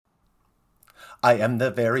I am the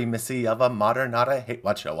very Missy of a modern, not a hate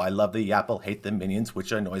watch show. I love the apple, hate the minions,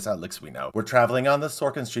 which annoys Alex, we know. We're traveling on the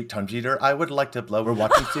Sorkin Street, tongue cheater, I would like to blow. We're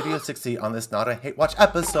watching Studio 60 on this not a hate watch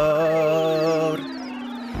episode.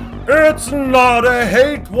 It's not a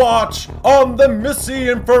hate watch on the Missy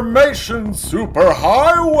Information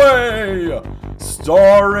Superhighway,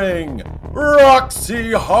 starring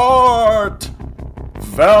Roxy Hart,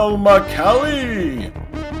 Velma Kelly,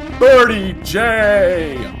 Birdie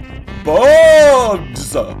J,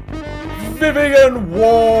 Bugs, Vivian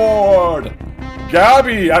Ward,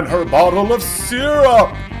 Gabby and her bottle of syrup,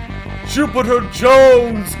 Jupiter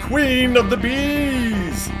Jones, Queen of the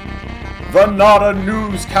Bees, the Nada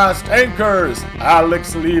Newscast anchors,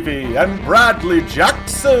 Alex Levy and Bradley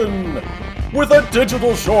Jackson, with a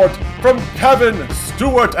digital short from Kevin,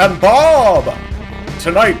 Stewart, and Bob.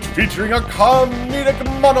 Tonight featuring a comedic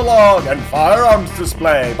monologue and firearms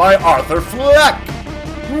display by Arthur Fleck.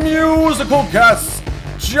 Musical guests,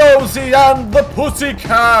 Josie and the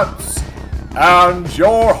Pussycats. And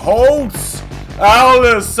your hosts,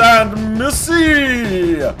 Alice and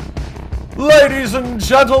Missy. Ladies and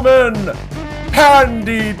gentlemen,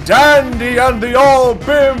 Handy Dandy and the All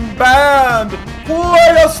Bim Band,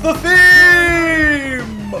 play us the theme!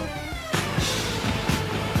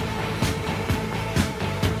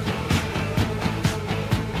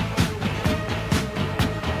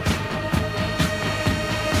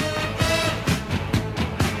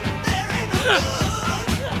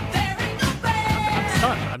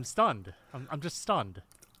 I'm stunned. I'm just stunned.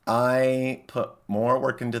 I put more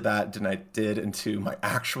work into that than I did into my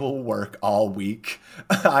actual work all week.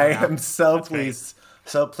 I am so pleased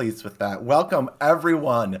with that. Welcome,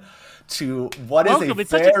 everyone, to what is a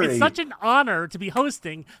very... It's such an honor to be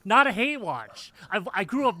hosting Not a Hate Watch. I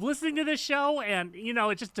grew up listening to this show, and, you know,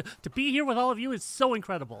 it's just to be here with all of you is so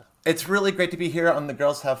incredible. It's really great to be here on the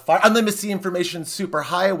Girls Have Fire, on the Missy Information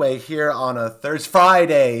Superhighway here on a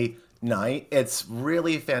Friday night. It's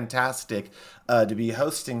really fantastic to be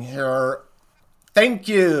hosting here. Thank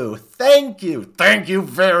you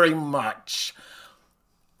very much,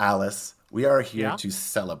 Alice. We are here to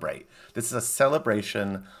celebrate. This is a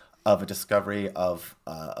celebration of a discovery of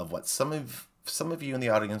what some of you in the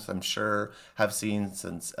audience, I'm sure, have seen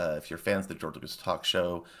since if you're fans of the George Lucas Talk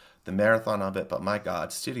Show, the marathon of it. But my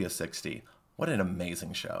God, Studio 60, what an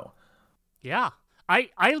amazing show! Yeah.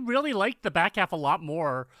 I really liked the back half a lot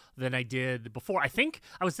more than I did before. I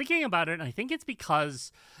was thinking about it, and I think it's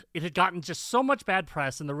because it had gotten just so much bad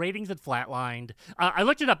press, and the ratings had flatlined. I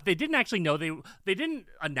looked it up. They didn't actually know they didn't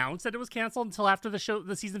announce that it was canceled until after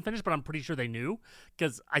the season finished, but I'm pretty sure they knew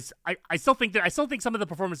because I still think some of the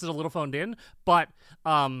performances are a little phoned in, but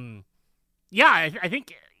I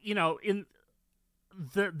think in.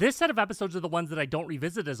 This set of episodes are the ones that I don't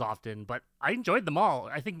revisit as often, but I enjoyed them all.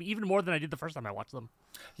 I think even more than I did the first time I watched them.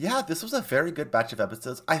 Yeah, this was a very good batch of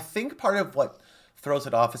episodes. I think part of what throws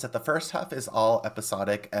it off is that the first half is all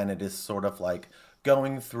episodic, and it is sort of like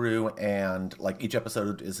going through, and like each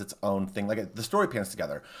episode is its own thing. Like the story pans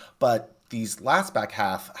together, but these last back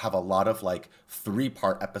half have a lot of like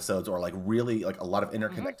 3-part episodes, or like really like a lot of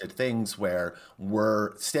interconnected things where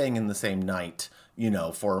we're staying in the same night,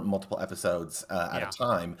 for multiple episodes at a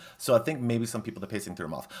time. So I think maybe some people are pacing through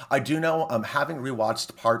them off. I do know, having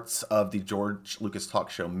rewatched parts of the George Lucas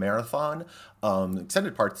Talk Show marathon,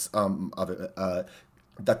 extended parts of it,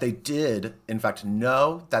 that they did, in fact,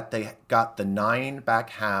 know that they got the 9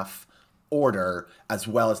 back half order as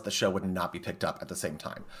well as the show would not be picked up at the same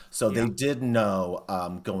time. So they did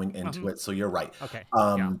know going into it. So you're right. Okay.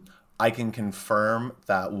 I can confirm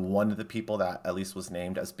that one of the people that at least was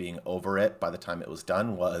named as being over it by the time it was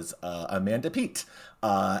done was Amanda Peet.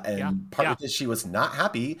 Partly because she was not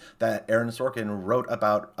happy that Aaron Sorkin wrote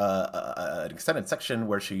about an extended section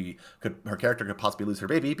where her character could possibly lose her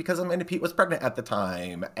baby because Amanda Peet was pregnant at the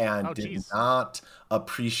time and did not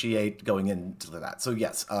appreciate going into that. So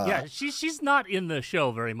yes. She's not in the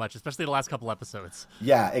show very much, especially the last couple episodes.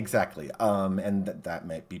 Yeah, exactly. And that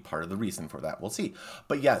might be part of the reason for that. We'll see.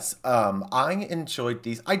 But yes, I enjoyed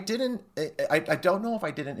these. I don't know if I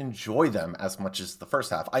didn't enjoy them as much as the first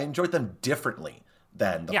half. I enjoyed them differently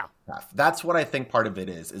than the first half. That's what I think part of it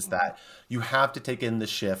is that you have to take in the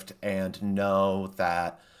shift and know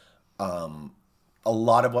that a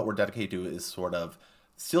lot of what we're dedicated to is sort of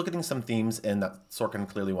still getting some themes in that Sorkin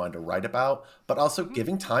clearly wanted to write about, but also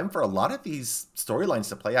giving time for a lot of these storylines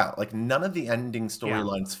to play out. Like none of the ending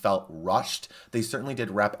storylines felt rushed. They certainly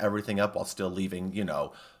did wrap everything up while still leaving,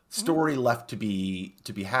 story left to be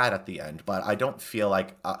had at the end. But I don't feel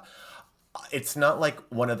like it's not like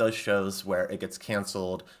one of those shows where it gets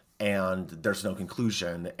canceled and there's no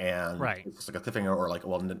conclusion, and Right. it's just like a cliffhanger, or like,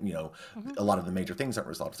 well, Hmm. a lot of the major things aren't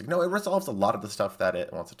resolved. It's like, no, it resolves a lot of the stuff that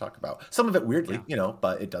it wants to talk about. Some of it weirdly, Yeah.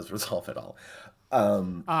 but it does resolve it all.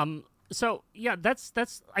 So yeah,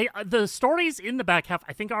 the stories in the back half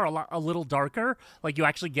I think are a little darker. Like you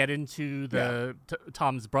actually get into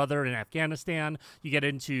Tom's brother in Afghanistan. You get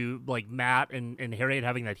into like Matt and Harriet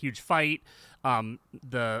having that huge fight.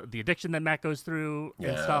 The addiction that Matt goes through and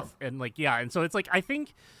Yeah. stuff, and like and so it's like I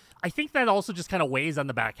think that also just kind of weighs on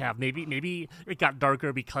the back half. Maybe it got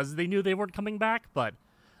darker because they knew they weren't coming back, but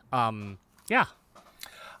yeah.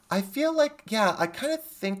 I feel like, yeah, I kind of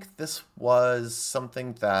think this was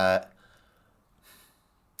something that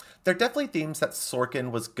there are definitely themes that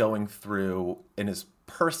Sorkin was going through in his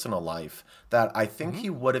personal life that I think he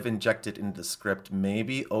would have injected into the script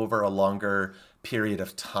maybe over a longer period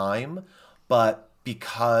of time, but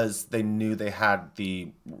because they knew they had the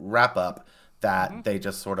wrap up, that they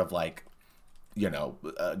just sort of like,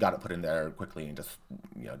 got it put in there quickly and just,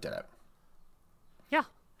 did it. Yeah.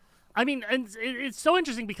 I mean, and it's so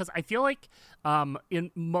interesting because I feel like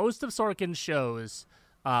in most of Sorkin's shows,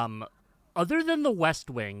 other than The West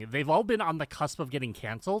Wing, they've all been on the cusp of getting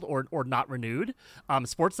canceled or not renewed.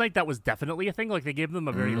 Sports Night, that was definitely a thing. Like they gave them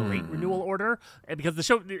a very late renewal order because the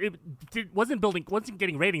show wasn't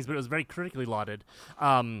getting ratings, but it was very critically lauded.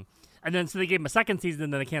 And then so they gave him a second season,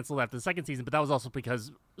 and then they canceled after the second season. But that was also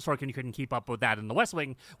because Sorkin couldn't keep up with that in The West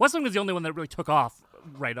Wing. West Wing was the only one that really took off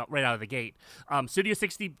right out of the gate. Studio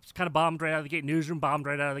 60 kind of bombed right out of the gate. Newsroom bombed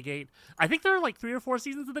right out of the gate. I think there are like 3 or 4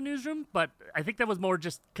 seasons of the Newsroom, but I think that was more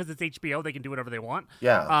just because it's HBO. They can do whatever they want.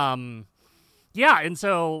 Yeah. Yeah, and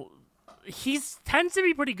so he tends to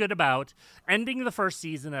be pretty good about ending the first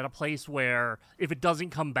season at a place where if it doesn't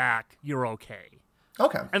come back, you're okay.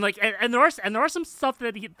 Okay. And like, and there are some stuff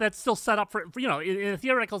that's still set up for in a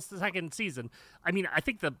theoretical second season. I mean, I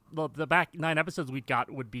think the back 9 episodes we got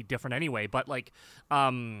would be different anyway. But like,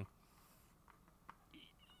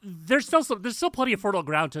 there's still plenty of fertile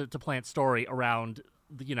ground to plant story around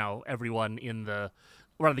everyone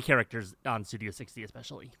around the characters on Studio 60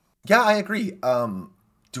 especially. Yeah, I agree.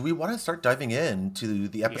 Do we want to start diving into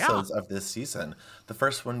the episodes of this season? The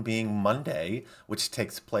first one being Monday, which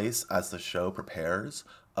takes place as the show prepares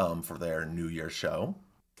for their New Year show.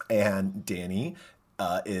 And Danny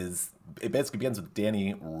it basically begins with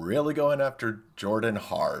Danny really going after Jordan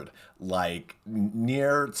hard, like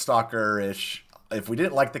near stalker-ish. If we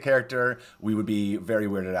didn't like the character, we would be very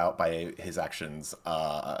weirded out by his actions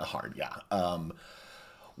hard, yeah.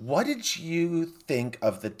 What did you think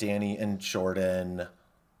of the Danny and Jordan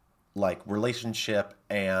like relationship?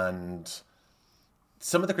 And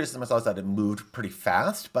some of the criticism I saw is that it moved pretty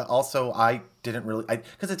fast, but also I didn't really,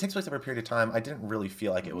 because it takes place over a period of time, I didn't really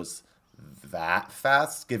feel like it was that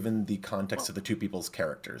fast given the context of the two people's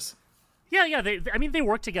characters. Yeah. They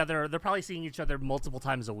work together. They're probably seeing each other multiple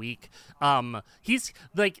times a week. He's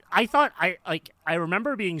like, I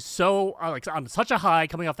remember being so like on such a high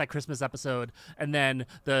coming off that Christmas episode, and then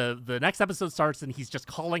the next episode starts and he's just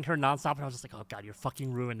calling her nonstop, and I was just like, oh god, you're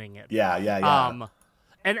fucking ruining it. Yeah.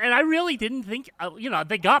 And I really didn't think,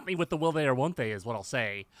 they got me with the will they or won't they is what I'll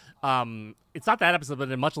say. It's not that episode, but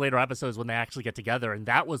in much later episodes when they actually get together, and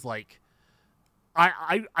that was like,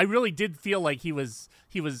 I really did feel like he was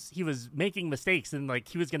making mistakes, and like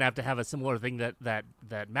he was gonna have to have a similar thing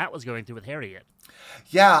that Matt was going through with Harriet.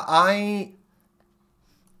 Yeah,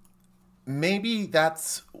 maybe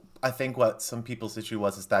that's, I think what some people's issue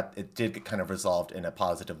was is that it did get kind of resolved in a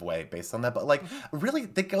positive way based on that. But like, really,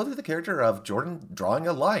 they go through the character of Jordan drawing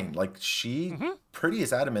a line. Like she pretty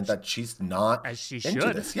is adamant that she's not As she into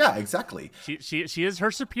should. this. Yeah, exactly. She is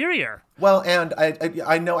her superior. Well, and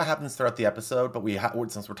I know it happens throughout the episode, but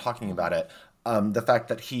since we're talking about it, the fact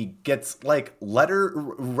that he gets like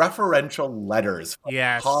referential letters from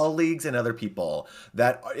Yes. colleagues and other people,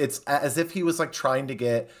 that it's as if he was like trying to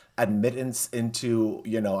get admittance into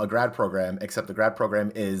a grad program, except the grad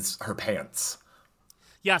program is her pants.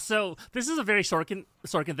 Yeah, so this is a very Sorkin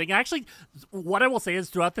thing. Actually, what I will say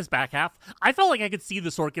is throughout this back half, I felt like I could see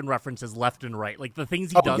the Sorkin references left and right, like the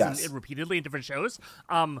things he does repeatedly in different shows.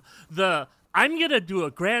 I'm gonna do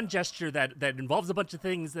a grand gesture that involves a bunch of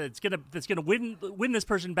things that's gonna win this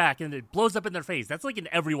person back, and it blows up in their face. That's like in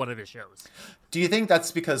every one of his shows. Do you think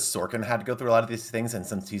that's because Sorkin had to go through a lot of these things, and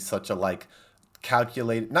since he's such a like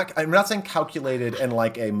calculated, I'm not saying calculated in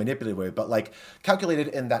like a manipulative way, but like calculated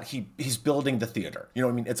in that he's building the theater. You know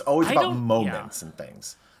what I mean? It's always about moments and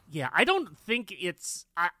things. Yeah, I don't think it's.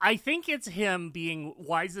 I think it's him being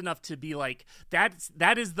wise enough to be like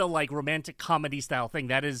that is the like romantic comedy style thing.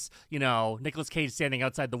 That is, Nicolas Cage standing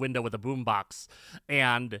outside the window with a boombox,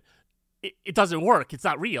 and it doesn't work. It's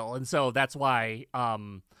not real, and so that's why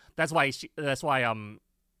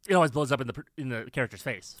it always blows up in the character's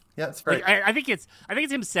face. Yeah, it's very. Like, I think it's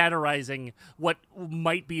him satirizing what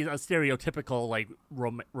might be a stereotypical like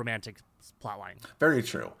romantic plotline. Very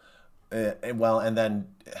true. Well, and then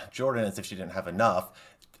Jordan, as if she didn't have enough,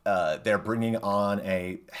 they're bringing on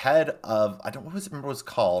a head of, I don't remember what it was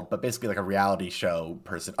called, but basically like a reality show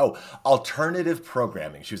person. Oh, alternative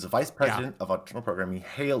programming. She was the vice president of alternative programming,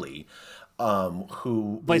 Haley,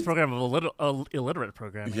 who vice program of illiterate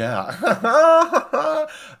programming. Yeah.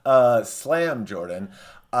 Slam Jordan.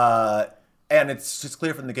 And it's just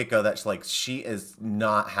clear from the get-go that she is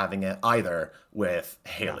not having it either with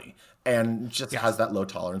Haley. And just has that low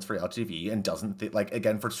tolerance for reality TV and doesn't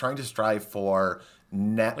again, for trying to strive for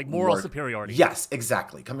network, moral superiority. Yes,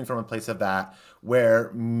 exactly. Coming from a place of that,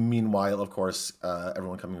 where meanwhile, of course,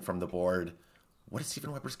 everyone coming from the board. What is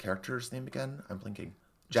Stephen Weber's character's name again? I'm blinking.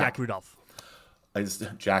 Jack Rudolph.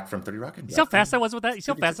 Jack from 30 Rock. You see how fast I was with that? You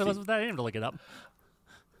see how fast I was with that? I didn't have to look it up.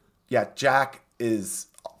 Yeah, Jack is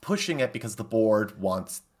pushing it because the board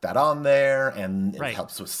wants that on there, and it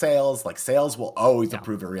helps with sales. Sales will always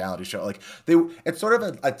approve a reality show. It's sort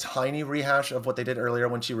of a tiny rehash of what they did earlier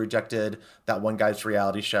when she rejected that one guy's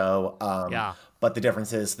reality show. But the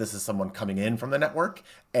difference is this is someone coming in from the network,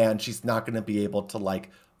 and she's not going to be able to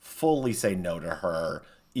fully say no to her,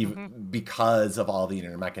 even because of all the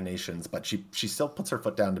inner machinations. But she still puts her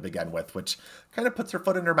foot down to begin with, which kind of puts her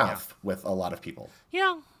foot in her mouth with a lot of people.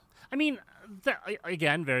 Yeah. I mean,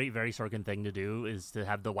 again, very, very Sorkin thing to do is to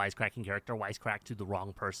have the wisecracking character wisecrack to the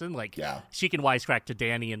wrong person. She can wisecrack to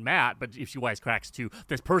Danny and Matt, but if she wisecracks to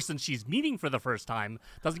this person she's meeting for the first time,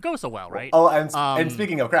 doesn't go so well, right? Oh, and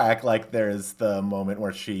speaking of crack, there's the moment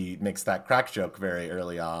where she makes that crack joke very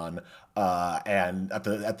early on, and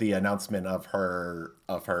at the announcement of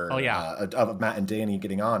Matt and Danny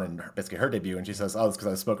getting on and basically her debut, and she says, "Oh, it's because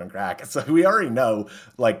I was smoking crack." So we already know,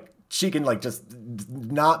 she can just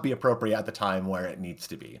not be appropriate at the time where it needs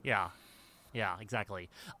to be. Yeah, exactly.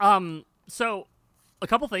 So a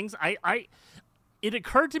couple things. It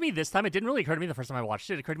occurred to me this time. It didn't really occur to me the first time I watched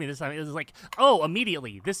it. It occurred to me this time. It was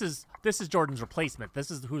immediately this is Jordan's replacement. This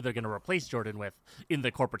is who they're going to replace Jordan with in the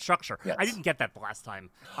corporate structure. Yes. I didn't get that the last time.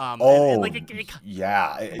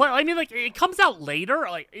 Yeah. But I mean, it comes out later.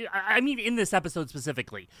 I mean, in this episode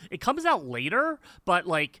specifically, it comes out later. But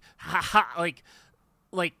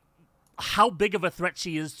how big of a threat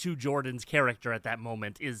she is to Jordan's character at that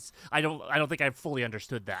moment is I don't think I fully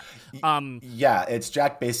understood that. Yeah, it's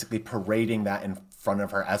Jack basically parading that in front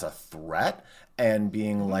of her as a threat and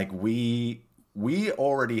being we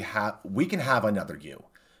can have another you.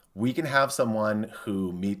 We can have someone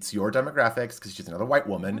who meets your demographics because she's another white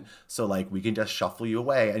woman. So we can just shuffle you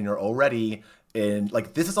away, and you're already in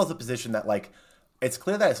this is also a position that it's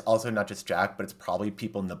clear that it's also not just Jack, but it's probably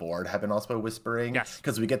people in the board have been also whispering. Yes.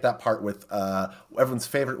 Because we get that part with everyone's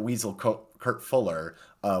favorite weasel, Kurt Fuller,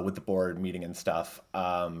 with the board meeting and stuff.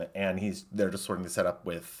 And they're just sorting the setup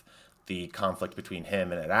with the conflict between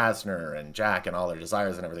him and Ed Asner and Jack and all their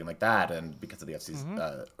desires and everything like that. And because of the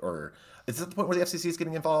FCC, or is it the point where the FCC is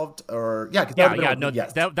getting involved? Or yes.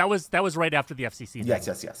 That was right after the FCC thing.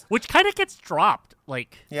 Yes. Which kind of gets dropped.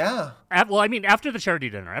 After the charity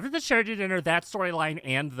dinner. After the charity dinner, that storyline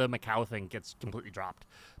and the Macau thing gets completely dropped.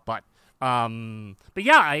 But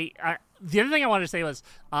yeah, I the other thing I wanted to say was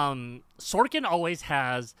Sorkin always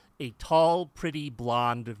has a tall, pretty,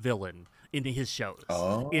 blonde villain in his shows.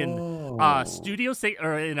 In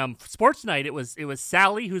Sports Night, it was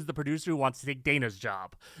Sally, who's the producer who wants to take Dana's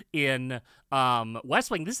job. In West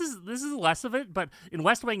Wing, this is less of it, but in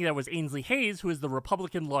West Wing there was Ainsley Hayes, who is the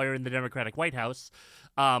Republican lawyer in the Democratic White House.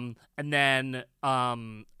 Then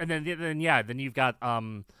you've got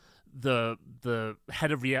the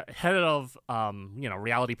head of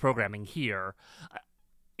reality programming here.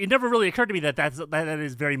 It never really occurred to me that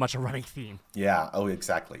is very much a running theme. Yeah. Oh,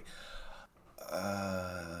 exactly.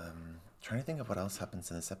 Trying to think of what else happens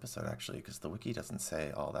in this episode, actually, because the wiki doesn't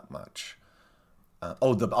say all that much. The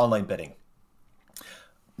online bidding.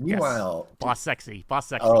 Meanwhile, yes. Boss Sexy.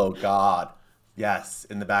 Oh God, yes!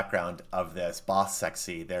 In the background of this, Boss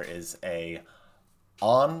Sexy, there is a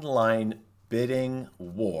online bidding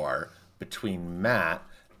war between Matt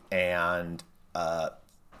and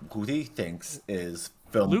who he thinks is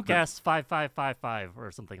Luke S5555 or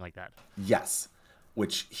something like that. Yes.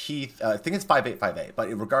 Which I think it's 5858,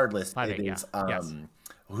 but regardless, it is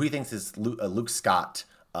who he thinks is Luke Scott,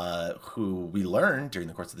 who we learned during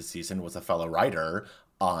the course of the season was a fellow writer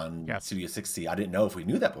on Yes. Studio 60. I didn't know if we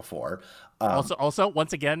knew that before. Also,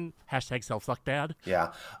 once again, hashtag self-suck dad.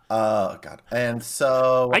 Yeah. God. And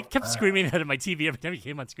so I kept screaming at my TV every time he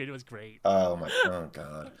came on screen. It was great. oh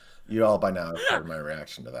God. You all by now have heard my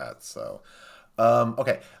reaction to that. So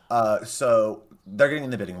okay. So they're getting in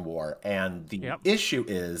the bidding war, and the Yep. issue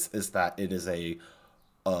is that it is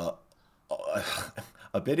uh,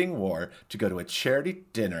 a bidding war to go to a charity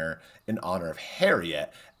dinner in honor of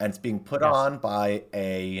Harriet, and it's being put Yes. on by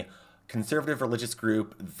a conservative religious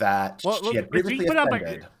group that Well, she had it's being previously put on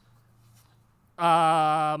offended.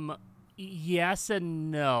 by yes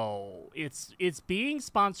and no. It's being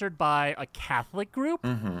sponsored by a Catholic group,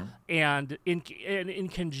 and in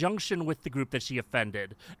conjunction with the group that she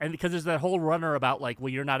offended, and because there's that whole runner about like, well,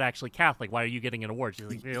 you're not actually Catholic. Why are you getting an award? She's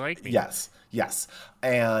like, you like me? Yes,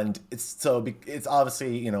 and it's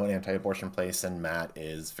obviously an anti-abortion place, and Matt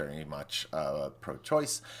is very much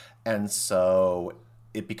pro-choice, and so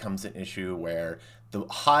it becomes an issue where the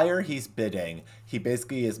higher he's bidding, he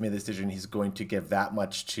basically has made the decision he's going to give that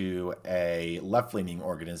much to a left-leaning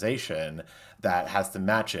organization that has to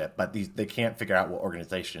match it, but they can't figure out what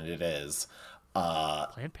organization it is.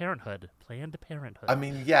 Planned Parenthood. Planned Parenthood. I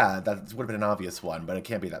mean, yeah, that would have been an obvious one, but it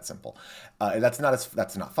can't be that simple. That's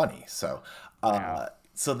not funny. So,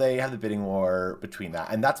 so they have the bidding war between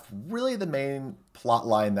that, and that's really the main plot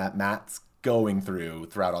line that Matt's going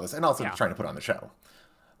throughout all this, and also trying to put on the show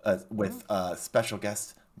with special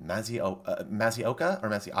guest Mazioka or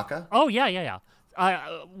Maziaka. Oh yeah.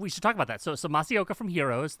 We should talk about that. So Masaoka from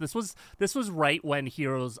Heroes. This was right when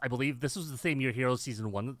Heroes. I believe this was the same year Heroes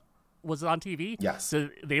season 1 was on TV. Yes. So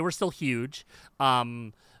they were still huge.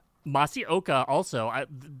 Masaoka also.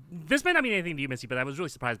 This may not mean anything to you, Missy, but I was really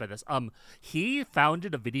surprised by this. He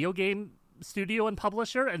founded a video game studio and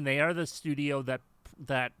publisher, and they are the studio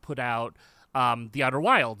that put out The Outer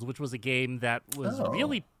Wilds, which was a game that was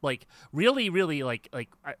really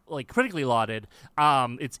critically lauded.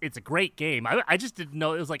 It's a great game. I just didn't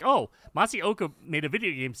know. It was like, oh, Masaoka made a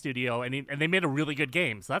video game studio, and they made a really good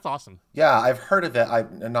game. So that's awesome. Yeah, I've heard of it.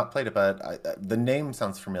 I've not played it, but the name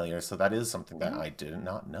sounds familiar. So that is something that I did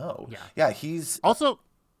not know. Yeah, he's also.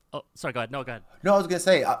 Oh, sorry. Go ahead. No, go ahead. No, I was gonna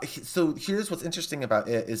say. So here's what's interesting about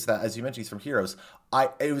it is that, as you mentioned, he's from Heroes.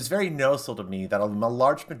 It was very noticeable to me that a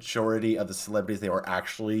large majority of the celebrities they were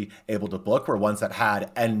actually able to book were ones that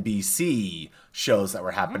had NBC shows that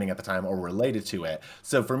were happening at the time or related to it.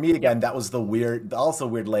 So for me, again, that was the weird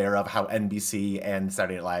layer of how NBC and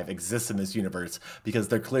Saturday Night Live exists in this universe, because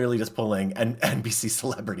they're clearly just pulling NBC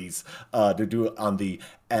celebrities to do it on the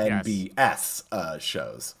NBS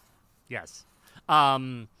shows. Yes.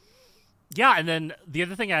 Yeah, and then the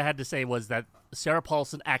other thing I had to say was that Sarah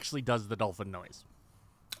Paulson actually does the dolphin noise.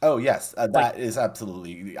 Oh, yes. That is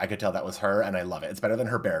absolutely... I could tell that was her, and I love it. It's better than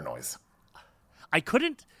her bear noise. I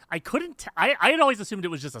had always assumed it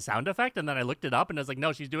was just a sound effect, and then I looked it up, and I was like,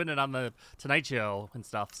 no, she's doing it on the Tonight Show and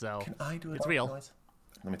stuff, so... Can I do it? It's real. Noise?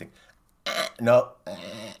 Let me think. No.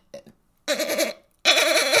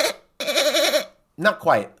 Not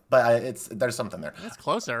quite, but there's something there. It's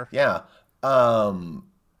closer. Yeah.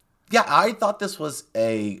 Yeah, I thought this was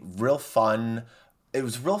a real fun. It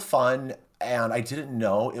was real fun, and I didn't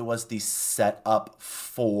know it was the setup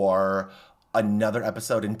for another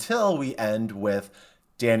episode until we end with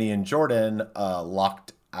Danny and Jordan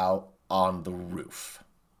locked out on the roof.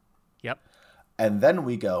 Yep. And then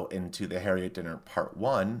we go into the Harriet dinner part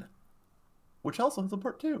 1, which also has a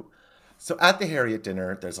part 2. So at the Harriet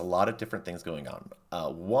dinner, there's a lot of different things going on.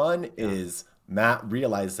 One is Matt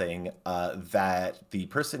realizing that the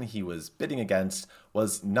person he was bidding against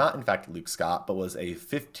was not, in fact, Luke Scott, but was a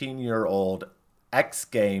 15-year-old X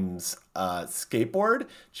Games skateboard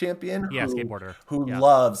champion skateboarder. who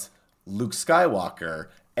loves Luke Skywalker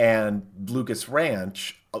and Lucas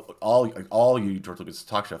Ranch. All you George Lucas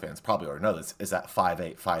Talk Show fans probably already know this, is at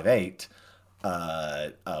 5858.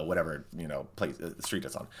 Whatever place street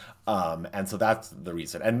it's on, and so that's the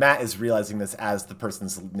reason. And Matt is realizing this as the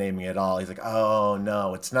person's naming it all. He's like, oh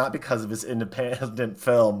no, it's not because of his independent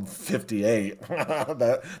film 58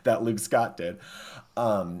 that Luke Scott did.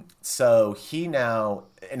 So he now,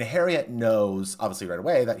 and Harriet knows obviously right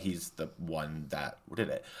away that he's the one that did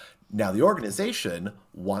it. Now the organization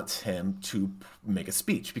wants him to make a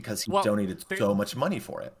speech because he donated so much money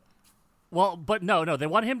for it. Well, but no, they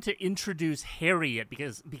want him to introduce Harriet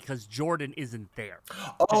because Jordan isn't there.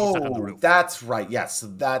 Oh, that's right. Yes, so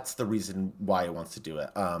that's the reason why he wants to do it.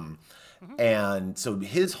 And so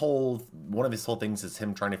one of his whole things is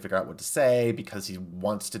him trying to figure out what to say, because he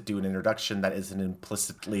wants to do an introduction that isn't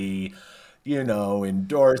implicitly,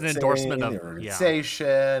 endorsing an endorsement of the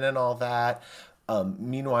organization and all that.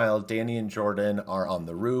 Meanwhile, Danny and Jordan are on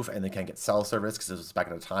the roof and they can't get cell service because this was back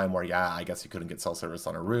at a time where, yeah, I guess you couldn't get cell service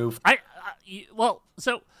on a roof. Well,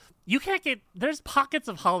 so you can't get. There's pockets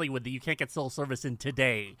of Hollywood that you can't get cell service in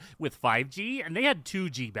today with 5G, and they had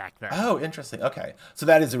 2G back then. Oh, interesting. Okay, so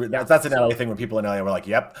that is that's an LA thing when people in LA were like,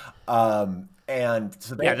 "Yep." And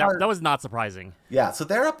so that was not surprising. Yeah, so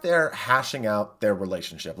they're up there hashing out their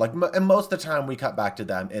relationship. Like, and most of the time we cut back to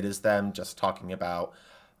them, it is them just talking about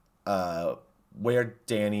where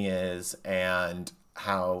Danny is and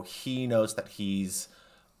how he knows that he's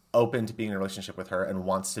open to being in a relationship with her and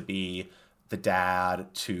wants to be the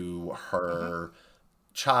dad to her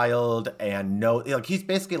child, and know, like, he's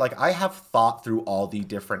basically like, I have thought through all the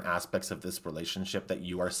different aspects of this relationship that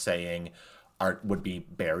you are saying would be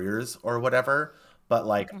barriers or whatever, but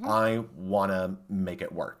like, I want to make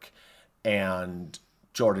it work. And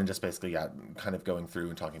Jordan just basically, kind of going through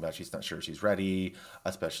and talking about she's not sure she's ready,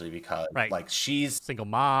 especially because like she's single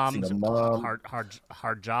mom,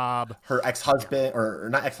 hard job. Her ex-husband, or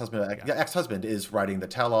not ex-husband, ex-husband is writing the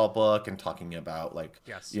tell-all book and talking about like,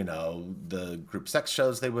 you know, the group sex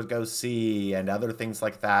shows they would go see and other things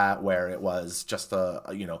like that, where it was just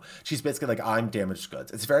you know, she's basically like, I'm damaged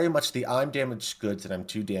goods. It's very much the I'm damaged goods and I'm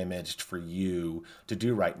too damaged for you to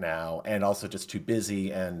do right now, and also just too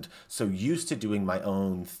busy and so used to doing my own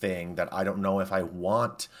thing that I don't know if I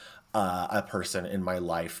want a person in my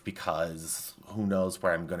life, because who knows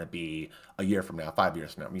where I'm going to be a year from now, 5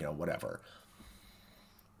 years from now, you know, whatever.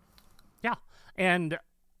 Yeah. And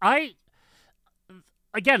I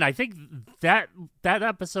think that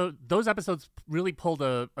episode, those episodes really pulled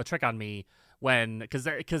a trick on me because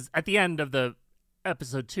at the end of the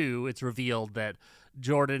episode 2, it's revealed that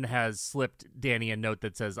Jordan has slipped Danny a note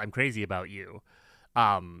that says, "I'm crazy about you."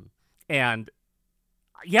 And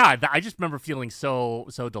yeah, I just remember feeling so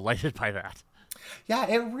delighted by that. Yeah,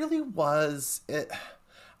 it really was. And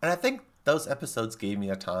I think those episodes gave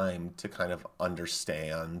me a time to kind of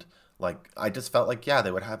understand. Like, I just felt like, yeah,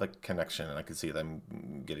 they would have a connection, and I could see them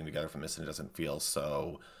getting together from this, and it doesn't feel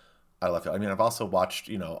so out of left field. I mean, I've also watched,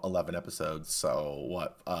 11 episodes, so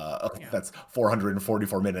what? That's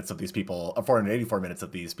 444 minutes of these people, 484 minutes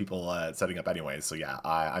of these people setting up anyways. So yeah,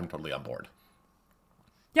 I'm totally on board.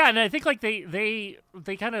 Yeah, and I think like they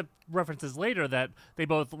kind of references later that they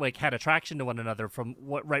both like had attraction to one another from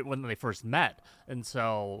right when they first met, and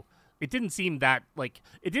so it didn't seem like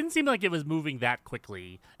it was moving that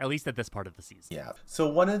quickly, at least at this part of the season. Yeah. So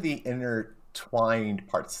one of the intertwined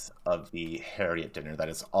parts of the Harriet dinner that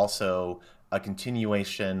is also a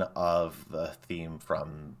continuation of the theme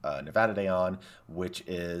from Nevada Day on, which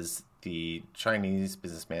is the Chinese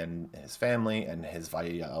businessman and his family and his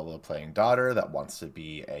viola-playing daughter that wants to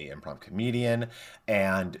be a improv comedian,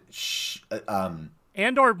 and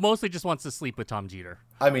or mostly just wants to sleep with Tom Jeter.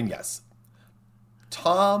 I mean, yes.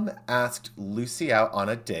 Tom asked Lucy out on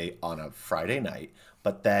a date on a Friday night,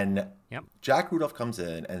 but then Jack Rudolph comes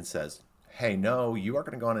in and says, "Hey, no, you are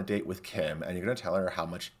going to go on a date with Kim, and you're going to tell her how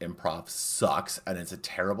much improv sucks, and it's a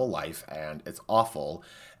terrible life, and it's awful,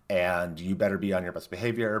 and you better be on your best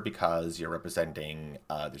behavior because you're representing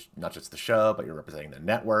not just the show, but you're representing the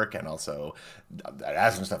network, and also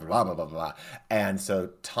ads and stuff, blah, blah, blah, blah." And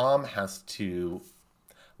so Tom has to,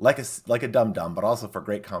 like a dum-dum, but also for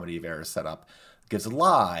great comedy of errors setup, gives a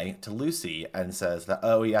lie to Lucy and says that,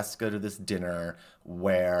 he has to go to this dinner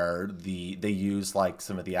where they use like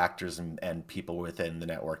some of the actors and people within the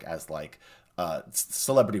network as like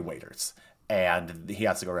celebrity waiters, and he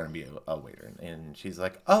has to go around and be a waiter. And she's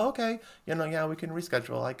like, "Oh, okay, yeah, we can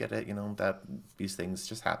reschedule. I get it. That these things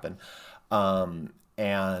just happen."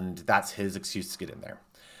 And that's his excuse to get in there.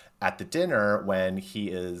 At the dinner, when he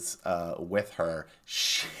is with her,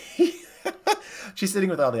 she's sitting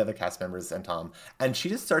with all the other cast members and Tom, and she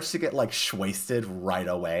just starts to get like wasted right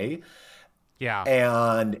away. Yeah.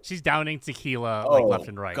 And she's downing tequila like left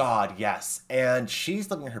and right. God, yes. And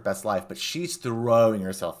she's living her best life, but she's throwing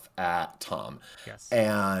herself at Tom. Yes.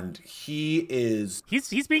 And he is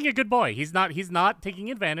He's being a good boy. He's not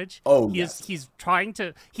taking advantage. Yes. He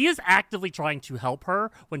is actively trying to help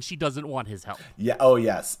her when she doesn't want his help. Yeah, oh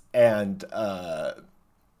yes. And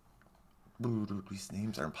these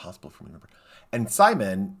names are impossible for me to remember. And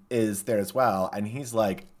Simon is there as well, and he's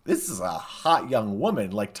like, "This is a hot young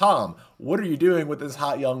woman. Like, Tom, what are you doing with this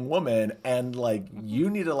hot young woman? And like, you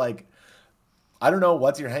need to like, I don't know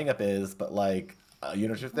what your hang up is, but like,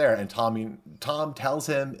 she's there." And Tom tells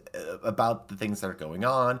him about the things that are going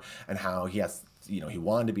on and how he has, he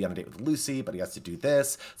wanted to be on a date with Lucy, but he has to do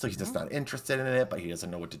this, so he's just not interested in it, but he doesn't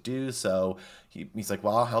know what to do. So he's like,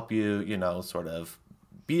 "Well, I'll help you, sort of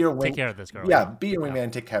be your take care of this girl." Yeah, be your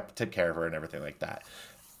wingman, take care of her and everything like that.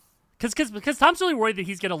 because Tom's really worried that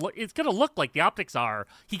he's gonna look. It's gonna look like the optics are.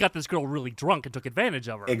 He got this girl really drunk and took advantage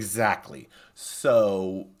of her. Exactly.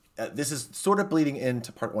 So this is sort of bleeding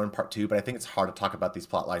into part 1 and part 2, but I think it's hard to talk about these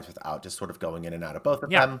plot lines without just sort of going in and out of both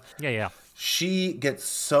of them. Yeah. She gets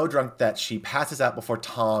so drunk that she passes out before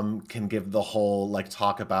Tom can give the whole like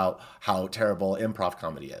talk about how terrible improv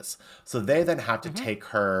comedy is. So they then have to take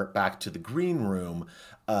her back to the green room.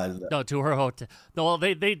 No, to her hotel. No,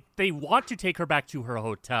 they want to take her back to her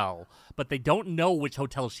hotel, but they don't know which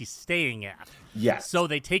hotel she's staying at. Yes. So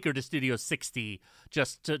they take her to Studio 60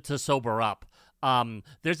 just to sober up.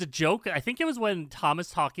 There's a joke. I think it was when Tom and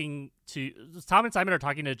Simon are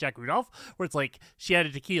talking to Jack Rudolph, where it's like she had a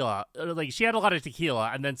lot of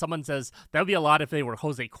tequila, and then someone says that would be a lot if they were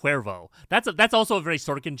Jose Cuervo. That's also a very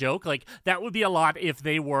Sorkin joke. Like that would be a lot if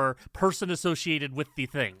they were person associated with the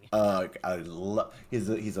thing.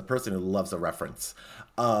 He's a person who loves a reference.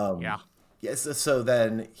 Yeah. Yes, so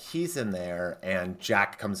then he's in there, and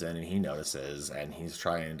Jack comes in, and he notices, and he's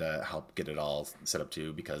trying to help get it all set up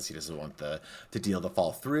too, because he doesn't want the deal to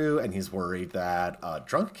fall through, and he's worried that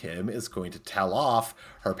drunk Kim is going to tell off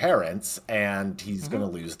her parents, and he's going to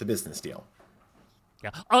lose the business deal.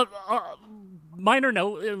 Yeah. Minor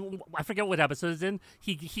note, I forget what episode it's in.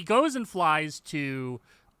 He goes and flies to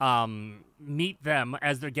meet them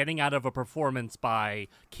as they're getting out of a performance by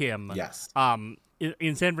Kim. Yes.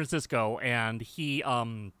 In San Francisco, and he I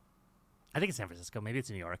think it's San Francisco, maybe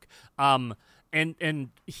it's New York. And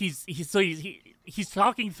he's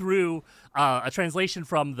talking through a translation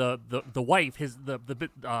from the wife, excuse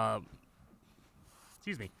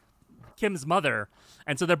me, Kim's mother,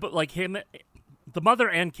 and so they're like him, the mother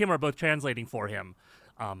and Kim are both translating for him.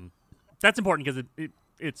 That's important because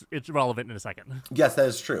it's relevant in a second. Yes, that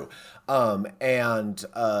is true. And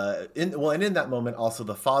in that moment, also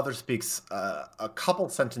the father speaks a couple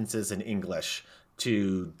sentences in English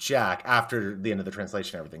to Jack after the end of the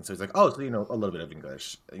translation and everything. So he's like, "Oh, so you know a little bit of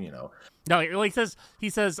English, you know." No, he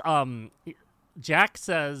says Jack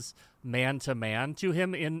says man to man to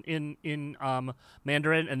him in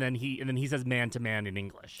Mandarin, and then he says man to man in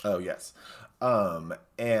English. Oh yes,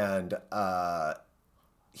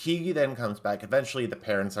 he then comes back. Eventually, the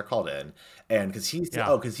parents are called in, and because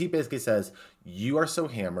he basically says, "You are so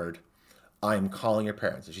hammered, I'm calling your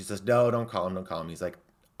parents." And she says, "No, don't call him. He's like,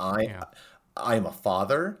 I am a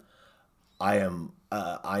father. I am.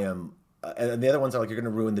 And the other ones are like, "You're going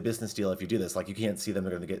to ruin the business deal if you do this. Like, you can't see them.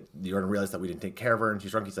 You're going to realize that we didn't take care of her." And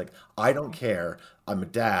she's drunk. He's like, "I don't care. I'm a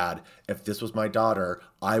dad. If this was my daughter,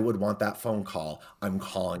 I would want that phone call. I'm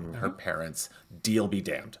calling her parents. Deal be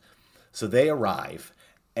damned." So they arrive.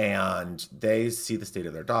 And they see the state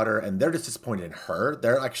of their daughter, and they're just disappointed in her.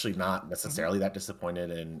 They're actually not necessarily that disappointed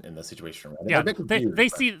in the situation. Yeah,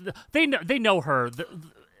 they know her.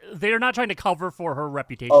 They're not trying to cover for her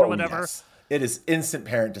reputation or whatever. Yes. It is instant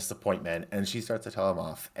parent disappointment, and she starts to tell him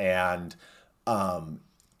off. And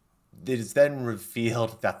it is then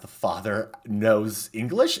revealed that the father knows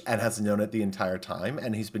English and has known it the entire time,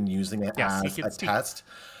 and he's been using it as a test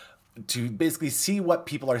to basically see what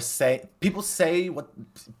people are saying. To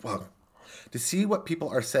see what people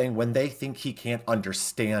are saying when they think he can't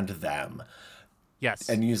understand them. Yes.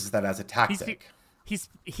 And uses that as a tactic. He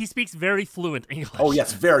speaks very fluent English. Oh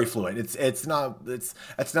yes, very fluent. It's not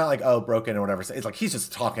like broken or whatever. It's like he's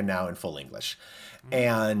just talking now in full English.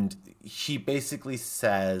 And he basically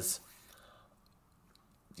says,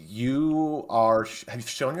 "You have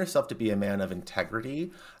shown yourself to be a man of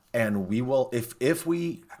integrity, and we will if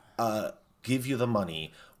we give you the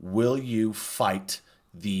money, will you fight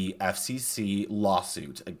the FCC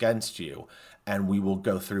lawsuit against you? And we will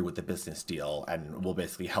go through with the business deal, and we'll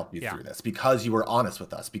basically help you through this because you were honest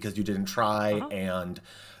with us, because you didn't try and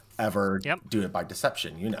ever do it by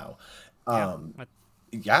deception, you know."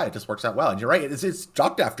 It just works out well. And you're right, it's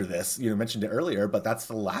dropped after this. You mentioned it earlier, but that's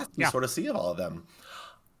the last we sort of see of all of them.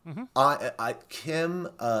 Kim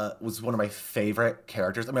was one of my favorite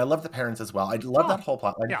characters. I mean, I love the parents as well. I love that whole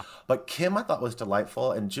plotline. Yeah. But Kim, I thought, was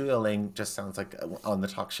delightful, and Julia Ling just sounds like on the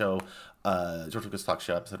talk show, George Lucas talk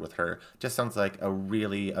show episode with her, just sounds like a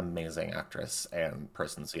really amazing actress and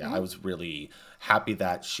person. So I was really happy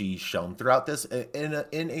that she shone throughout this in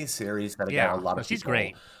a series that again a lot of she's people,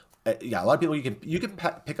 great. A lot of people you can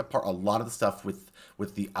pick apart a lot of the stuff with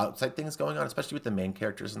the outside things going on, especially with the main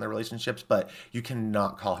characters and their relationships, but you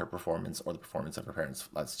cannot call her performance or the performance of her parents.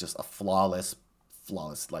 That's just a flawless,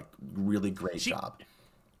 like really great job.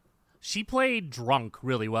 she played drunk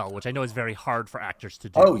really well, which I know is very hard for actors to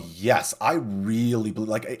do. Oh yes, I really believe.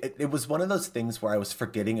 Like it was one of those things where I was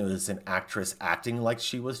forgetting it was an actress acting like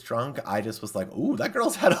she was drunk. I just was like, "Ooh, that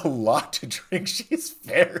girl's had a lot to drink. She's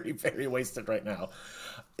very, very wasted right now."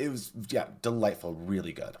 It was delightful,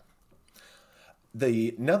 really good.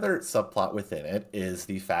 Another subplot within it is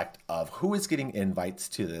the fact of who is getting invites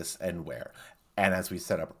to this and where. And as we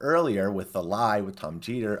set up earlier with the lie with Tom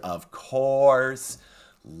Jeter, of course,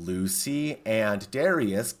 Lucy and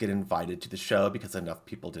Darius get invited to the show because enough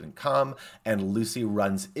people didn't come, and Lucy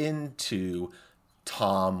runs into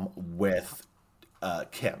Tom with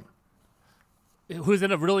Kim, who's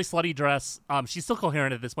in a really slutty dress. She's still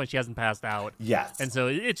coherent at this point. She hasn't passed out. Yes. And so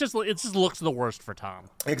it just looks the worst for Tom.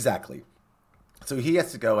 Exactly. So he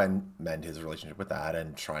has to go and mend his relationship with that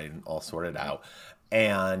and try and all sort it out.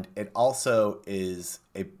 And it also it's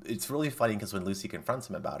really funny because when Lucy confronts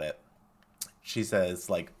him about it, she says,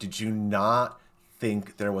 like, did you not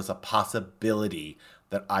think there was a possibility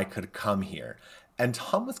that I could come here? And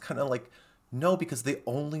Tom was kind of like, no, because they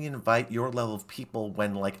only invite your level of people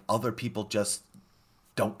when, like, other people just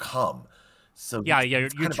don't come. So yeah, you're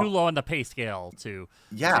too low on the pay scale to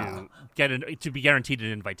be guaranteed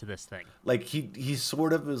an invite to this thing. Like he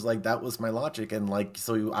sort of was like, that was my logic, and like,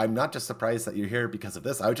 so I'm not just surprised that you're here because of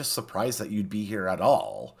this. I was just surprised that you'd be here at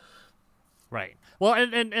all. Right. Well,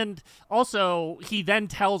 and also he then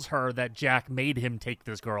tells her that Jack made him take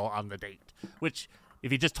this girl on the date, which, if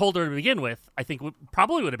he just told her to begin with, I think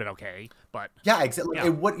probably would have been okay. But yeah, exactly. Yeah.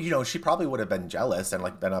 It would, she probably would have been jealous and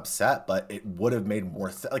like been upset, but it would have made more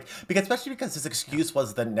sense. Like, because especially because his excuse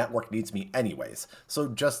was the network needs me anyways, so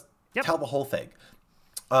just tell the whole thing.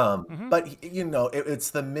 But it's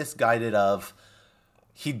the misguided of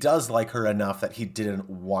he does like her enough that he didn't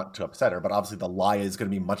want to upset her, but obviously the lie is going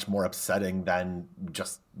to be much more upsetting than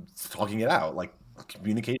just talking it out. Like,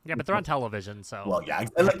 communicate. Yeah, but they're on television, so well, yeah,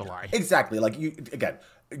 lie. Exactly. Like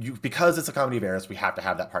because it's a comedy of errors, we have to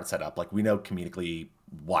have that part set up. Like, we know comedically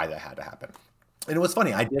why that had to happen. And it was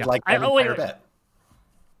funny. I did like that entire bit.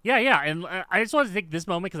 Yeah, and I just wanted to take this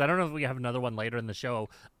moment because I don't know if we have another one later in the show.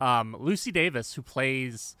 Lucy Davis, who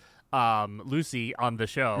plays Lucy on the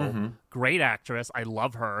show, great actress. I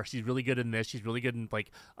love her. She's really good in this. She's really good in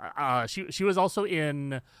she was also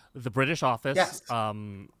in The British Office. Yes.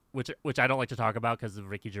 Which I don't like to talk about because of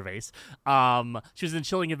Ricky Gervais. She was in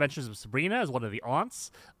Chilling Adventures of Sabrina as one of the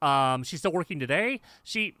aunts. She's still working today.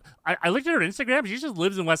 I looked at her Instagram. She just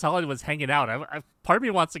lives in West Hollywood, was hanging out. Part of me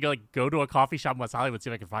wants to go to a coffee shop in West Hollywood, see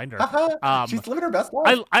if I can find her. She's living her best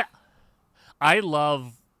life. I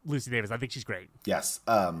love Lucy Davis. I think she's great. Yes.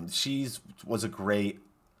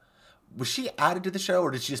 Was she added to the show,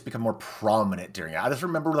 or did she just become more prominent during it? I just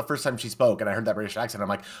remember the first time she spoke, and I heard that British accent. I'm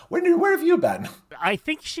like, where have you been? I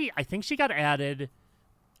think she got added.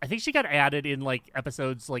 I think she got added in like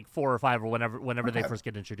episodes like 4 or 5 or whenever they first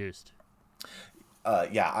get introduced.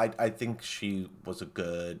 I think she was a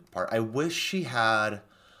good part. I wish she had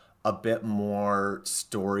a bit more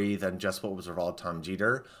story than just what was involved Tom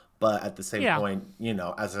Jeter. But at the same point,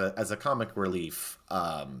 as a comic relief,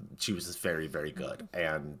 she was just very, very good.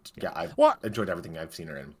 And I've enjoyed everything I've seen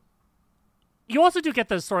her in. You also do get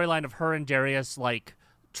the storyline of her and Darius, like,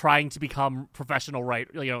 trying to become professional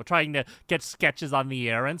trying to get sketches on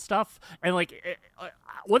the air and stuff. And like,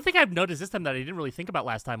 one thing I've noticed this time that I didn't really think about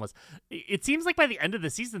last time was it seems like by the end of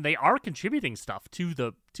the season they are contributing stuff to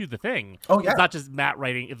the thing. Oh yeah, it's not just Matt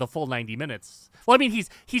writing the full 90 minutes. Well, I mean,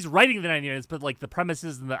 he's writing the 90 minutes, but like the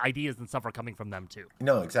premises and the ideas and stuff are coming from them too.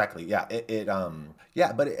 No, exactly. Yeah,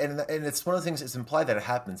 but it's one of the things. It's implied that it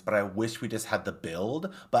happens, but I wish we just had the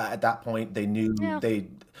build. But at that point, they knew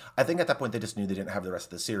I think at that point they just knew they didn't have the rest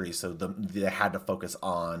of the series, so they had to focus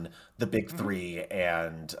on the big three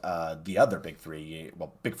and the other big three.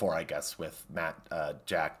 Well, big four, I guess, with Matt,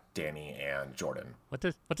 Jack, Danny, and Jordan. What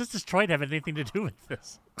does Detroit have anything to do with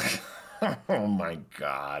this? Oh my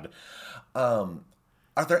God.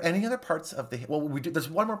 Are there any other parts of there's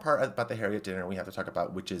one more part about the Harriet dinner we have to talk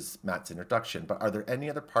about, which is Matt's introduction, but are there any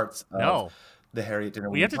other parts of the Harriet dinner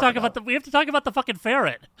we have to talk about the fucking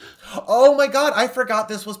ferret? Oh my God, I forgot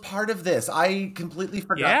this was part of this. I completely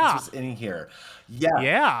forgot this was in here.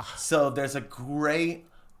 Yeah. So there's a great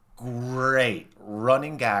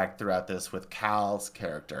running gag throughout this with Cal's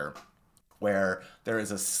character where there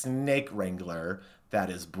is a snake wrangler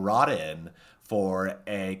that is brought in for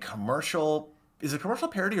a commercial. Is it a commercial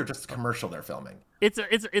parody or just a commercial they're filming? It's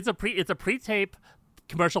a pre-tape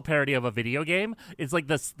commercial parody of a video game. It's like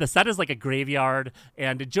the set is like a graveyard,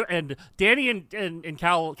 and Danny and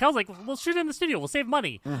Cal's like, we'll shoot in the studio, we'll save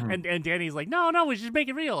money. And Danny's like, no, we should make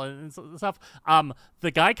it real and stuff.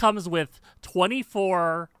 The guy comes with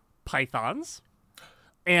 24 pythons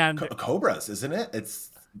and Cobras, isn't it? It's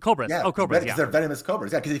cobras. yeah, Oh, cobras, because yeah. they're venomous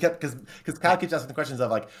cobras. Yeah, because he kept because Kyle Yeah. keeps asking the questions of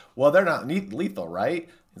like, well, they're not lethal, right?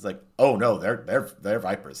 He's like, oh no, they're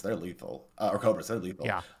vipers, they're lethal, or cobras, they're lethal.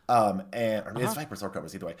 Yeah. And I mean, it's Uh-huh. vipers or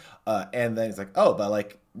cobras either way. And then he's like, oh, but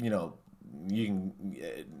like you can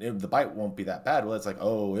the bite won't be that bad. Well, it's like,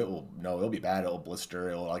 oh, it will no, it'll be bad. It'll blister.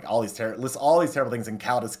 It'll like list all these terrible things, and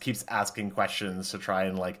Cal just keeps asking questions to try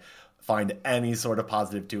and like find any sort of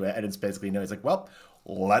positive to it. And it's basically no. He's like, well,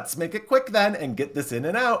 let's make it quick then and get this in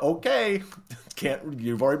and out. Okay, can't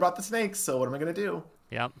you've already brought the snakes, so what am I gonna do?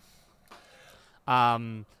 Yep.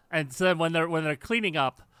 And so when they're cleaning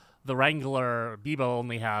up, the Wrangler Bebo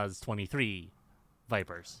only has 23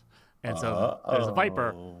 vipers, and so there's a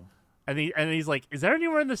viper, Oh. and he's like, "Is there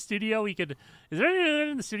anywhere in the studio we could? Is there anywhere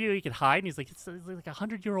in the studio you could hide?" And he's like, "It's like a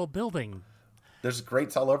 100-year-old building." There's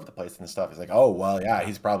grates all over the place and stuff. He's like, oh well, yeah,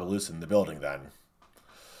 he's probably loose in the building then.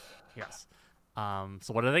 Yes.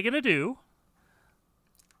 So what are they gonna do?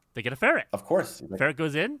 They get a ferret. Of course. He's like, Ferret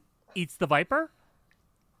goes in, eats the viper.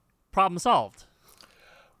 Problem solved.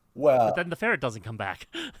 well, But then the ferret doesn't come back.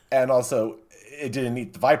 and also it didn't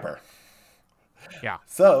eat the viper. Yeah.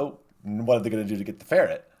 So what are they going to do to get the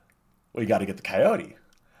ferret? Well, you got to get the coyote.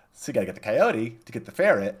 So you got to get the coyote to get the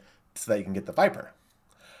ferret so that you can get the viper.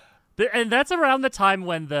 And that's around the time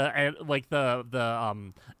when the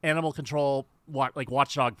animal control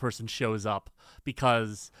watchdog person shows up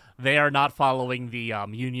because they are not following the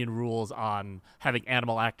union rules on having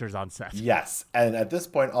animal actors on set. Yes, and at this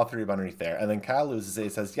point, all three are underneath there. And then Kyle loses it. He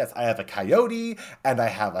says, yes, I have a coyote, and I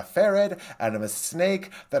have a ferret, and I'm a snake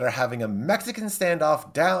that are having a Mexican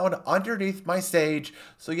standoff down underneath my stage.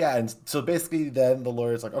 So yeah, and so basically then the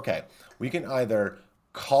lawyer's like, okay, we can either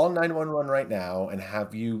call 911 right now and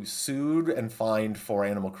have you sued and fined for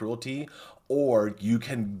animal cruelty, or you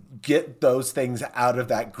can get those things out of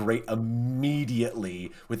that grate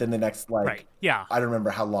immediately within the next like Right. Yeah. I don't remember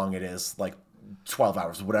how long it is, like 12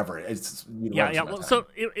 hours, whatever. It's Yeah. Yeah. Well, so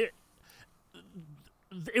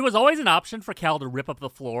it was always an option for Cal to rip up the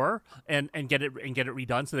floor and get it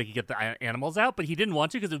redone so they could get the animals out, but he didn't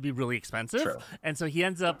want to because it would be really expensive. True. And so he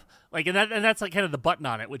ends up like, and that's like kind of the button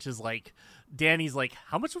on it, which is like Danny's like,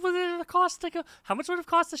 how much would it cost to go? How much would it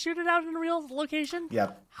cost to shoot it out in a real location?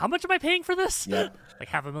 Yep. How much am I paying for this? Yep. Like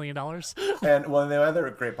 $500,000. And well, the other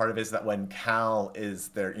great part of it is that when Cal is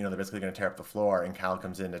there, they're basically going to tear up the floor, and Cal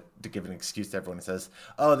comes in to give an excuse to everyone and says,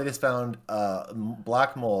 "Oh, they just found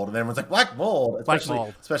black mold," and everyone's like, "Black mold!"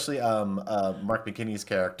 Especially Mark McKinney's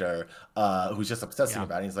character, who's just obsessing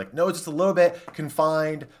about it. He's like, "No, it's just a little bit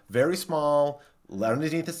confined, very small."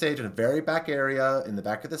 Underneath the stage in a very back area in the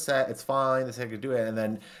back of the set, it's fine. The set can do it, and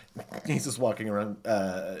then he's just walking around,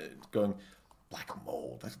 going, "Black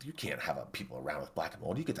mold? You can't have people around with black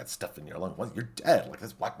mold. You get that stuff in your lungs, once you're dead. Like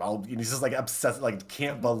this black mold." And he's just like obsessed, like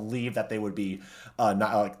can't believe that they would be not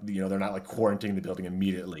like they're not like quarantining the building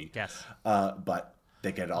immediately. Yes. But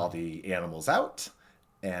they get all the animals out,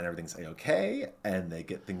 and everything's okay, and they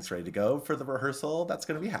get things ready to go for the rehearsal that's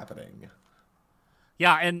going to be happening.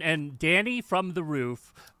 Yeah, and Danny from the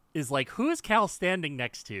roof is like, "Who is Cal standing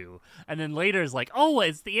next to?" And then later is like, "Oh,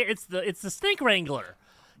 it's the snake wrangler.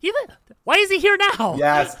 Why is he here now?"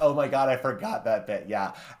 Yes. Oh my God, I forgot that bit.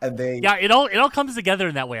 Yeah, and it all comes together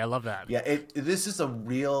in that way. I love that. Yeah, this is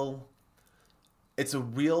it's a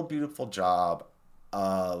real beautiful job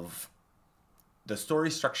of the story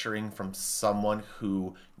structuring from someone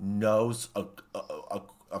who knows a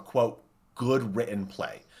quote good written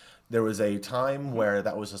play. There was a time where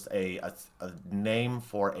that was just a name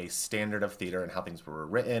for a standard of theater and how things were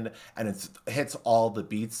written, and it hits all the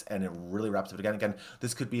beats and it really wraps up again. Again,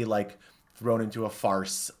 this could be like thrown into a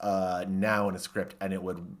farce now in a script, and it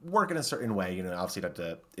would work in a certain way. Obviously you'd have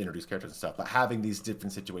to introduce characters and stuff, but having these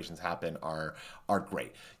different situations happen are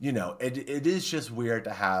great. It is just weird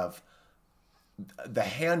to have the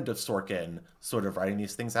hand of Sorkin sort of writing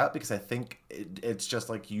these things out, because I think it's just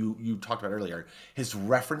like you talked about earlier. His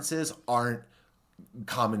references aren't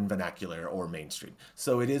common vernacular or mainstream,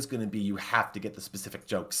 so it is going to be you have to get the specific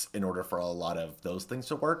jokes in order for a lot of those things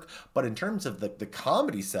to work. But in terms of the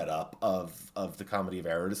comedy setup of the comedy of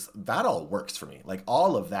errors, that all works for me. Like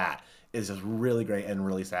all of that is just really great and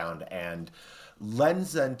really sound, and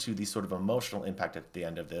lends into the sort of emotional impact at the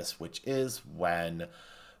end of this, which is when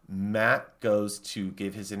Matt goes to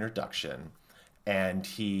give his introduction and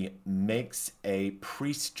he makes a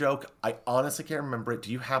priest joke. I honestly can't remember it.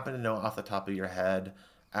 Do you happen to know off the top of your head,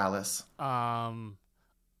 Alice? A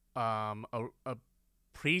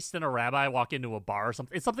priest and a rabbi walk into a bar or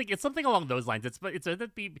something. It's something along those lines. It's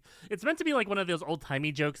meant to be like one of those old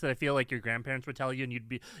timey jokes that I feel like your grandparents would tell you, and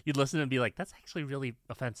you'd listen and be like, that's actually really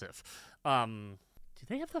offensive. Do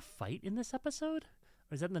they have the fight in this episode,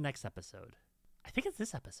 or is that in the next episode? I think it's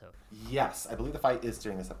this episode. Yes, I believe the fight is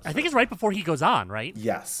during this episode. I think it's right before he goes on, right?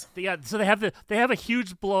 Yes. Yeah. So they have a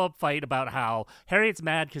huge blow up fight about how Harriet's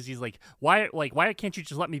mad because he's like, why can't you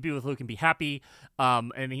just let me be with Luke and be happy?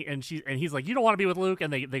 And he's like, you don't want to be with Luke,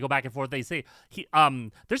 and they go back and forth. They say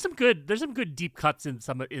there's some good deep cuts in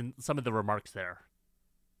some of the remarks there.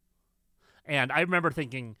 And I remember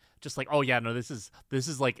thinking just like, oh yeah, no, this is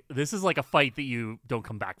like a fight that you don't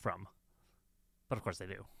come back from. But of course they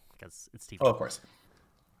do. Because it's TV. Oh, of course.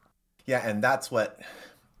 Yeah, and that's what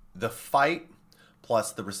the fight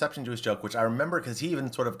plus the reception to his joke, which I remember because he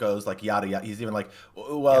even sort of goes like yada yada. He's even like,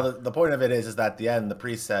 well, yeah. the point of it is that at the end the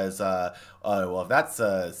priest says, well, if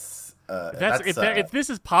this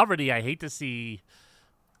is poverty, I hate to see.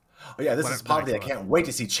 Oh yeah, this is poverty. I can't wait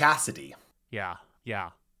to see chastity. Yeah,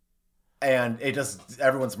 yeah. And it just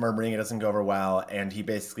everyone's murmuring. It doesn't go over well, and he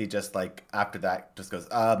basically just like after that just goes,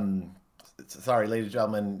 sorry, ladies and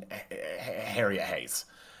gentlemen, Harriet Hayes.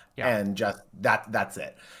 Yeah. And just that's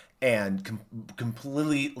it. And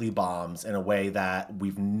completely bombs in a way that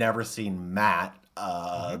we've never seen Matt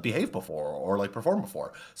behave before or like perform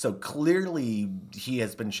before. So clearly he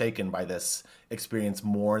has been shaken by this experience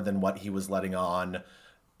more than what he was letting on,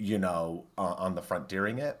 on the front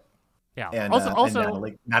during it. Yeah. And also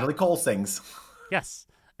Natalie Cole sings. Yes.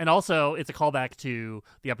 And also, it's a callback to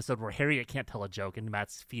the episode where Harriet can't tell a joke, and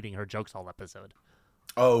Matt's feeding her jokes all episode.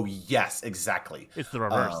 Oh, yes, exactly. It's the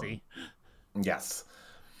reverse. Yes.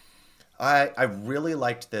 I really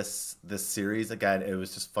liked this series. Again, it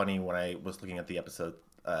was just funny when I was looking at the episode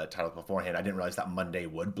title beforehand. I didn't realize that Monday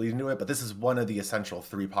would bleed into it, but this is one of the essential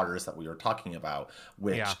 3-parters that we were talking about,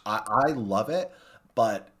 which I love it,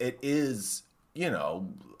 but it is,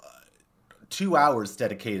 2 hours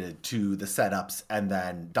dedicated to the setups and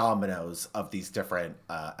then dominoes of these different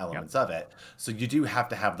elements of it. So you do have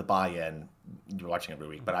to have the buy-in. You're watching every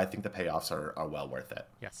week, but I think the payoffs are well worth it.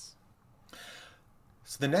 Yes.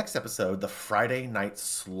 So the next episode, the Friday Night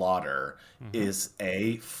Slaughter, is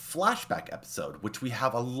a flashback episode, which we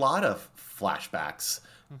have a lot of flashbacks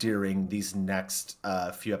during these next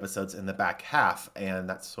few episodes in the back half. And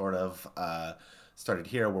that's sort of started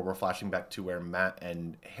here where we're flashing back to where Matt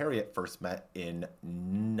and Harriet first met in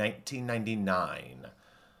 1999.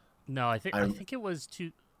 No, I think it was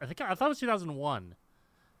I thought it was 2001.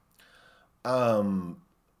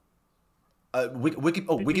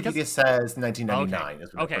 Wikipedia says 1999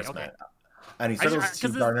 is when they first met. And he said it was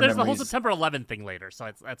Steve Garner There's the whole September 11th thing later,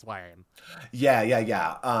 so that's why I am.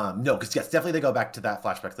 Yeah. No, because yes, definitely they go back to that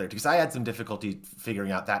flashback later. Because I had some difficulty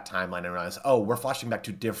figuring out that timeline and realized, we're flashing back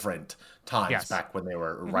to different times back when they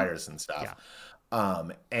were writers and stuff. Yeah.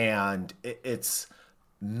 And it's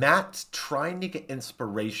Matt trying to get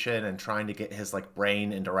inspiration and trying to get his like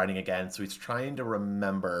brain into writing again. So he's trying to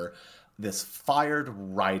remember this fired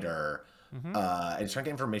writer. And he's trying to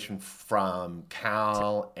get information from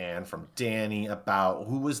Cal and from Danny about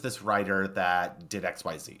who was this writer that did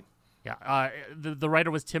XYZ. Yeah, the writer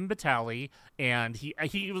was Tim Batali, and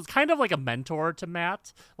he was kind of like a mentor to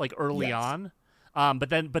Matt, like early on. But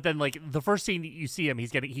then like the first scene you see him,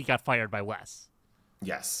 he got fired by Wes.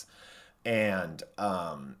 Yes, and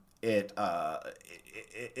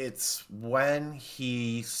it's when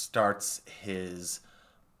he starts his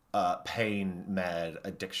pain med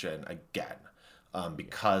addiction again,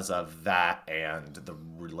 because of that and the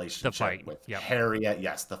relationship with Harriet.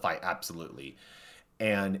 Yes, the fight, absolutely.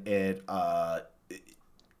 And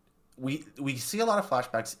we see a lot of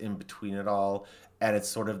flashbacks in between it all, and it's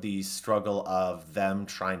sort of the struggle of them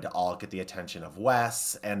trying to all get the attention of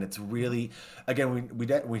Wes. And it's really, again,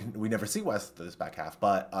 we never see Wes this back half,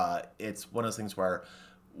 but it's one of those things where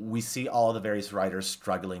we see all the various writers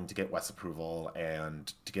struggling to get Wes approval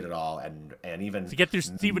and to get it all, and even to get through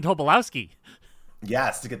Stephen Tobolowsky.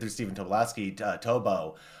 Yes, to get through Stephen Tobolowsky,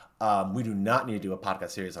 Tobo. We do not need to do a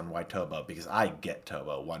podcast series on why Tobo, because I get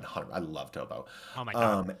Tobo 100. I love Tobo. Oh my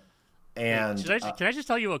god! And can I just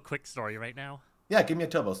tell you a quick story right now? Yeah, give me a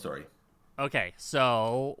Tobo story. Okay,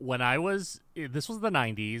 so when this was the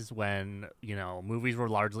 90s when movies were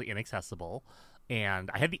largely inaccessible. And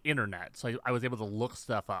I had the internet, so I was able to look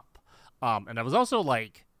stuff up. And I was also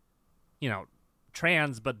like,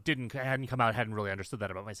 trans, but hadn't come out, hadn't really understood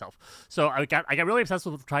that about myself. So I got really obsessed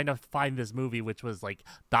with trying to find this movie, which was like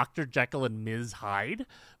Dr. Jekyll and Ms. Hyde,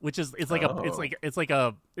 which is it's a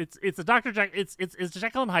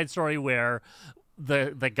Jekyll and Hyde story where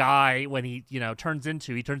the guy when he turns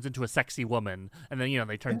into a sexy woman, and then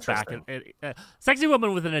they turn back Interesting. sexy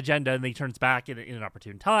woman with an agenda, and then he turns back in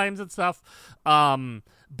inopportune times and stuff.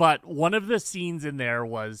 But one of the scenes in there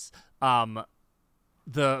was the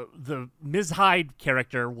Ms. Hyde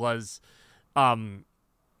character was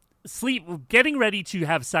getting ready to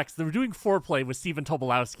have sex. They were doing foreplay with Stephen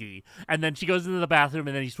Tobolowsky, and then she goes into the bathroom,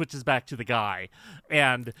 and then he switches back to the guy,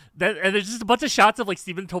 and there's just a bunch of shots of like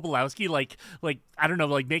Stephen Tobolowsky, like I don't know,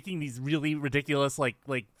 like making these really ridiculous like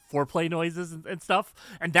foreplay noises and stuff.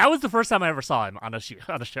 And that was the first time I ever saw him on a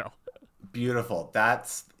show. Beautiful.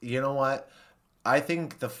 That's, you know what? I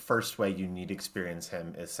think the first way you need to experience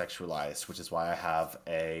him is sexualized, which is why I have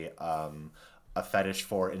a fetish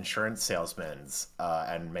for insurance salesmen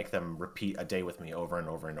and make them repeat a day with me over and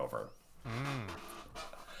over and over.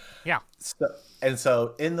 Yeah.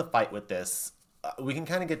 So in the fight with this, we can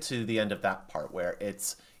kind of get to the end of that part where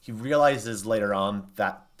he realizes later on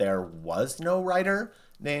that there was no writer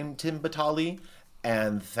named Tim Batali,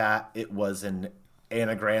 and that it was an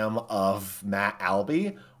anagram of Matt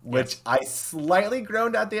Albee, which Yes. I slightly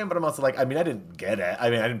groaned at the end, but I'm also like, I mean, I didn't get it. I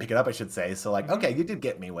mean, I didn't pick it up, I should say. So like, okay, you did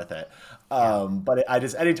get me with it. But I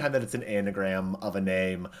just, anytime that it's an anagram of a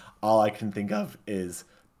name, all I can think of is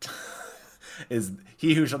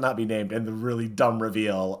he who shall not be named, and the really dumb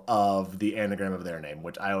reveal of the anagram of their name,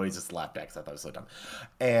 which I always just laughed at because I thought it was so dumb.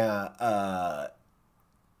 And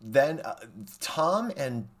then Tom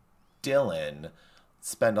and Dylan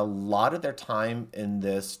spend a lot of their time in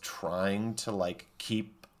this trying to like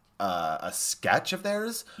keep a sketch of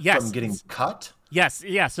theirs from getting cut. Yes,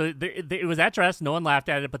 yeah. So it was at dress. No one laughed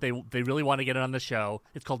at it, but they really want to get it on the show.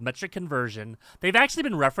 It's called Metric Conversion. They've actually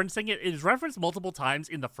been referencing it. It is referenced multiple times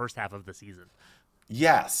in the first half of the season.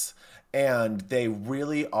 Yes, and they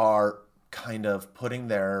really are kind of putting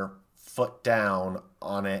their foot down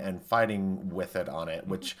on it and fighting with it on it,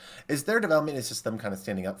 which is their development. Is just them kind of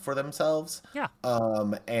standing up for themselves. Yeah.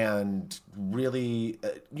 And really,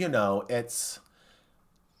 it's.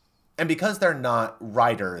 And because they're not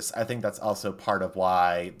writers, I think that's also part of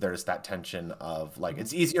why there's that tension of like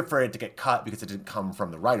it's easier for it to get cut because it didn't come from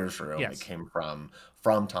the writers' room. Yes. It came from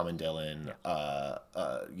Tom and Dylan,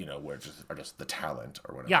 where are just the talent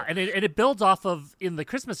or whatever. Yeah, and it builds off of in the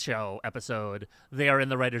Christmas show episode. They are in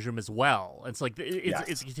the writers' room as well. It's like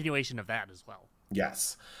it's a continuation of that as well.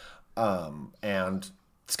 Yes, and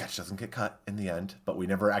the sketch doesn't get cut in the end, but we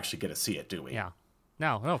never actually get to see it, do we? Yeah,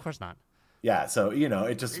 no, of course not. Yeah, so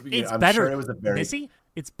it just It's I'm better. sure it was a very Missy,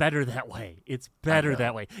 it's better that way. It's better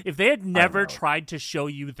that way. If they had never know. tried to show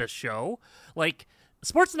you the show, like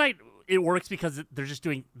Sports Night, it works because they're just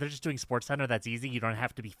doing Sports Center. That's easy. You don't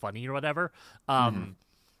have to be funny or whatever.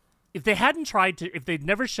 If they hadn't tried to, if they'd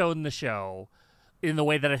never shown the show in the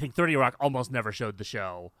way that I think 30 Rock almost never showed the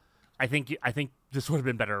show, I think this would have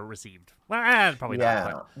been better received. Well, probably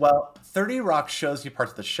not. But. Well, 30 Rock shows you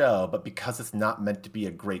parts of the show, but because it's not meant to be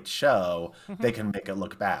a great show, they can make it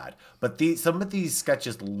look bad. But some of these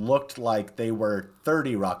sketches looked like they were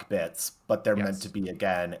 30 Rock bits, but they're meant to be,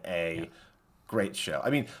 again, a great show. I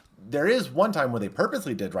mean, there is one time where they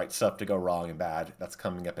purposely did write stuff to go wrong and bad. That's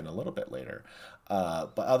coming up in a little bit later.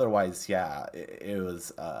 But otherwise, yeah, it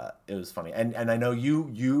was funny. And I know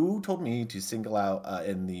you told me to single out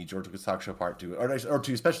in the George Lucas Talk Show part or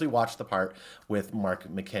to especially watch the part with Mark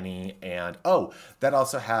McKinney, and that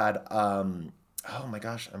also had oh my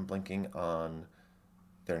gosh, I'm blanking on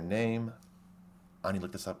their name. I need to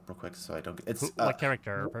look this up real quick so I don't get it's What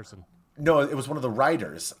character or person? No, it was one of the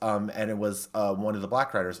writers, and it was one of the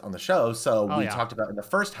black writers on the show. So we talked about in the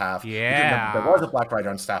first half. Yeah, there was a black writer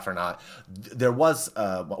on staff or not. There was.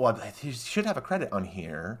 Well, he should have a credit on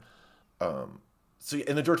here. So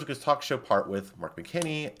in the George Lucas Talk Show part with Mark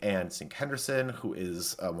McKinney and Sink Henderson, who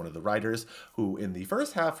is one of the writers, who in the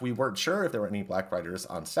first half we weren't sure if there were any black writers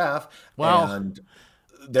on staff. Well, and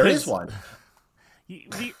there is one.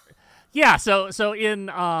 Yeah. So in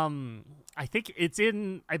I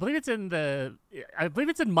believe it's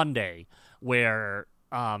in Monday, where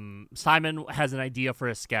Simon has an idea for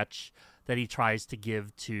a sketch that he tries to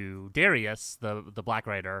give to Darius, the black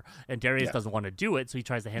writer, and Darius doesn't want to do it, so he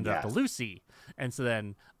tries to hand it off to Lucy. And so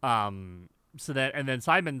then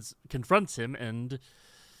Simon confronts him, and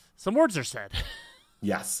some words are said.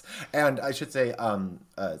 Yes, and I should say,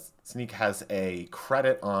 Sneak has a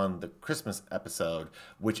credit on the Christmas episode,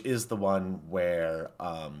 which is the one where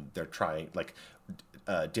they're trying, like,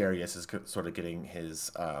 Darius is sort of getting his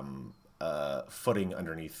footing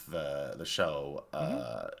underneath the show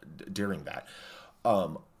during that.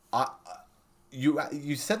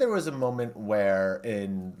 you said there was a moment where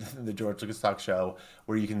in the George Lucas talk show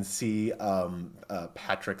where you can see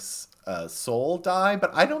Patrick's soul die,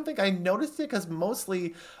 but I don't think I noticed it because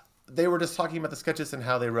mostly they were just talking about the sketches and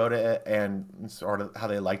how they wrote it and sort of how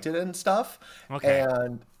they liked it and stuff. Okay.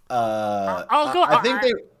 And I'll go.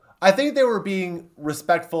 I think they were being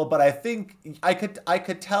respectful, but I think I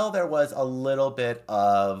could tell there was a little bit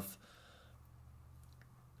of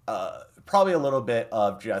probably a little bit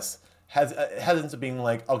of just hesitance of being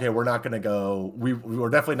like, okay, we're not going to go. We're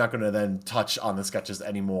definitely not going to then touch on the sketches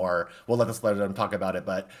anymore. We'll let them talk about it.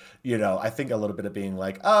 But I think a little bit of being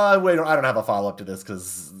like, wait, I don't have a follow up to this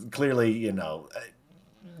because clearly,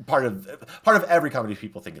 part of every comedy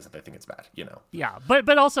people think is that they think it's bad. Yeah,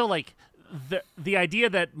 but also like the idea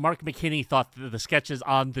that Mark McKinney thought the sketches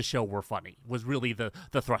on the show were funny was really the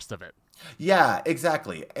thrust of it. Yeah,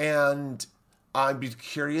 exactly. And I'd be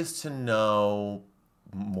curious to know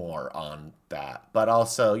more on that. But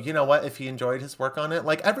also, you know what? If he enjoyed his work on it,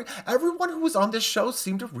 like everyone who was on this show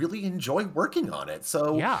seemed to really enjoy working on it.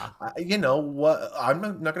 So, yeah, you know what? I'm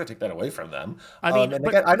not going to take that away from them. I mean,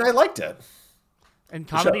 and I liked it. And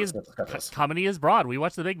comedy is broad. We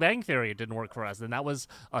watched The Big Bang Theory. It didn't work for us. And that was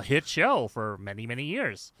a hit show for many, many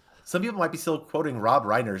years. Some people might be still quoting Rob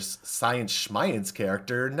Reiner's Science Schmience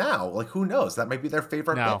character now. Like, who knows? That might be their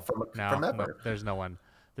favorite bit from ever. No, there's no one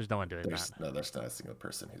doing that. No, there's not a single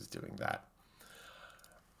person who's doing that.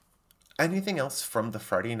 Anything else from the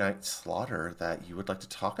Friday Night Slaughter that you would like to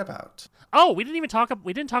talk about? Oh, we didn't talk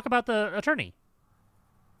about the attorney.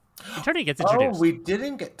 The attorney gets introduced. Oh, we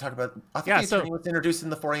didn't talk about. I thought the attorney was introduced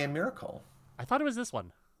in the 4 a.m. Miracle. I thought it was this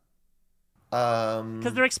one.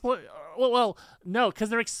 Because they're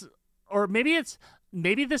or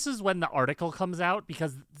maybe this is when the article comes out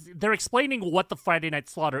because they're explaining what the Friday Night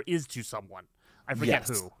Slaughter is to someone. I forget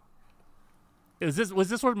who. Was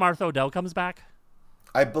this where Martha O'Dell comes back?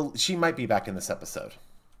 She might be back in this episode.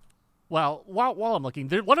 Well, while I'm looking,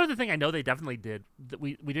 one other thing I know they definitely did that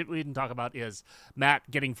we didn't talk about is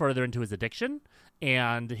Matt getting further into his addiction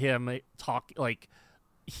and him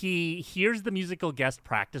he hears the musical guest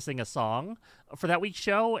practicing a song for that week's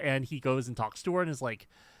show, and he goes and talks to her and is like,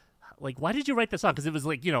 why did you write this song? Because it was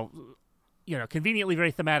like, conveniently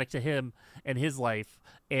very thematic to him and his life.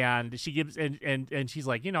 And she gives and she's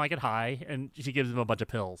like, I get high, and she gives him a bunch of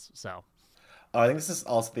pills. So. I think this is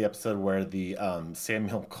also the episode where the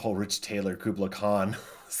Samuel Coleridge Taylor Kubla Khan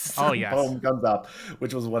poem comes up,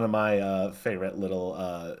 which was one of my favorite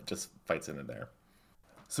little just fights in there.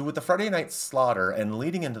 So with the Friday Night Slaughter and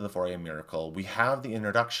leading into the 4 a.m. Miracle, we have the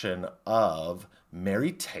introduction of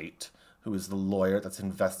Mary Tate, who is the lawyer that's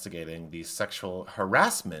investigating the sexual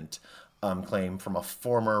harassment claim from a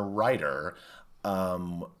former writer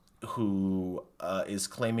who is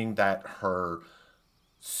claiming that her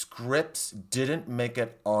scripts didn't make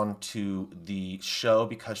it onto the show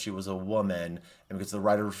because she was a woman and because the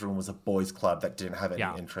writer's room was a boys' club that didn't have any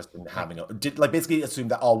interest in having basically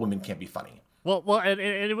assumed that all women can't be funny. Well, and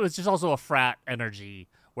it was just also a frat energy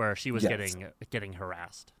where she was getting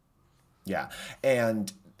harassed. Yeah,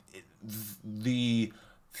 and the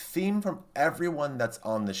theme from everyone that's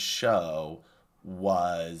on the show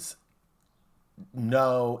was,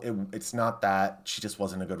 no, it's not that. She just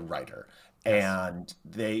wasn't a good writer. Yes. And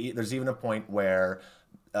there's even a point where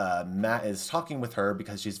Matt is talking with her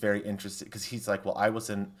because she's very interested, because he's like, well, I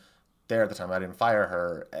wasn't there at the time. I didn't fire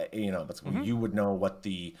her. But you would know what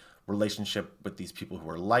the relationship with these people who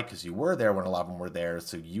were like, because you were there when a lot of them were there.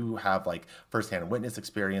 So you have like firsthand witness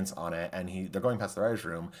experience on it. And they're going past the writer's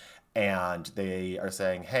room and they are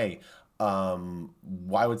saying, hey,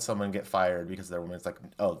 why would someone get fired because they're women? It's like,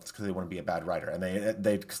 oh, it's because they want to be a bad writer. And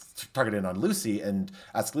they target in on Lucy and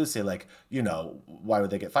ask Lucy, like, why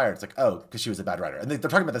would they get fired? It's like, oh, because she was a bad writer. And they're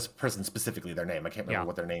talking about this person specifically, their name. I can't remember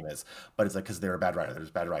what their name is, but it's like, because they're a bad writer. There's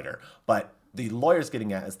a bad writer. But the lawyer's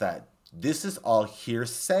getting at is that this is all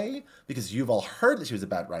hearsay because you've all heard that she was a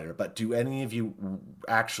bad writer, but do any of you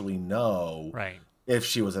actually know if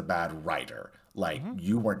she was a bad writer? Like,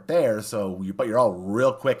 you weren't there, but you're all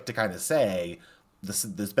real quick to kind of say this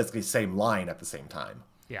basically same line at the same time.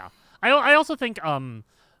 Yeah. I also think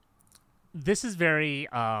this is very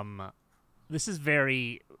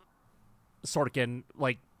Sorkin,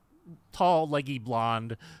 like tall, leggy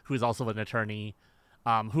blonde who is also an attorney,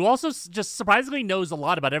 who also just surprisingly knows a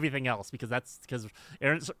lot about everything else because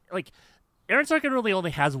Aaron Sorkin really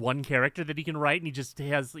only has one character that he can write, and he just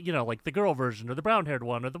has, like the girl version or the brown-haired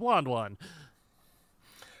one or the blonde one.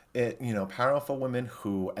 Powerful women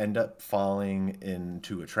who end up falling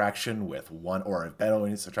into attraction with one, or if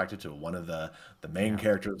Beto is attracted to one of the main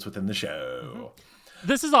characters within the show.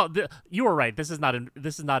 This is all. You were right. This is not in.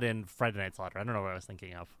 This is not in Friday Night Slaughter. I don't know what I was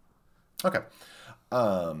thinking of. Okay.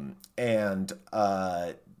 And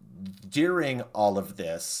during all of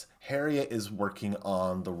this, Harriet is working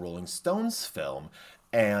on the Rolling Stones film,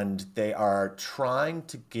 and they are trying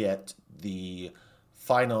to get the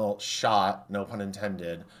final shot, no pun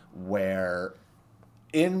intended, where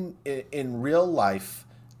in real life,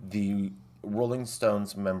 the Rolling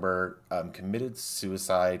Stones member committed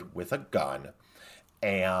suicide with a gun,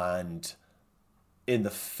 and in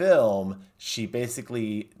the film, she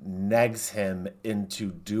basically negs him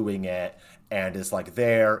into doing it and is like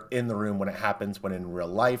there in the room when it happens, when in real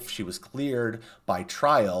life she was cleared by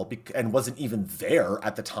trial and wasn't even there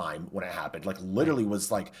at the time when it happened. Like literally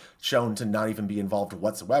was like shown to not even be involved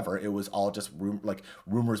whatsoever. It was all just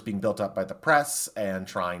rumors being built up by the press and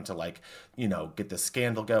trying to like, you know, get this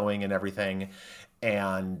scandal going and everything.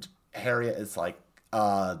 And Harriet is like,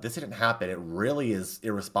 this didn't happen. It really is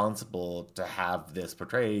irresponsible to have this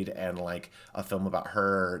portrayed and like a film about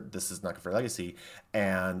her. This is not good for legacy.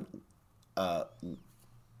 And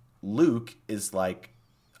Luke is like,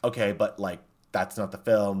 okay, but like that's not the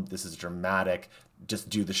film. This is dramatic. Just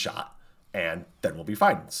do the shot, and then we'll be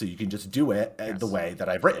fine. So you can just do it the way that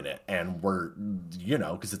I've written it, and we're, you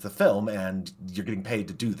know, because it's a film and you're getting paid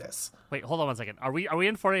to do this. Wait, hold on 1 second. Are we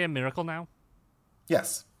in 4 a.m. Miracle now?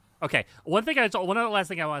 Yes. Okay. One other last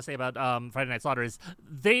thing I want to say about Friday Night Slaughter is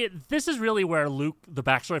this is really where Luke, the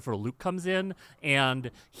backstory for Luke, comes in,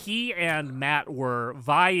 and he and Matt were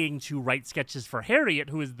vying to write sketches for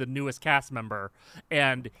Harriet, who is the newest cast member,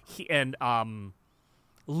 and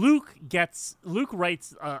Luke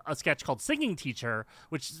writes a sketch called Singing Teacher,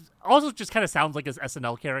 which also just kind of sounds like his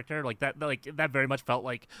SNL character. Like that very much felt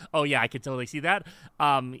like, oh yeah, I could totally see that.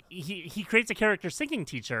 He creates a character, Singing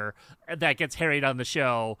Teacher, that gets Harriet on the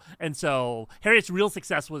show, and so Harriet's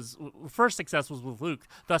first success was with Luke,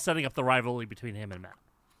 thus setting up the rivalry between him and Matt.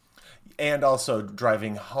 And also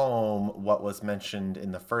driving home what was mentioned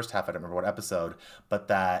in the first half, I don't remember what episode, but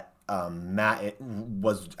that Matt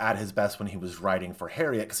was at his best when he was writing for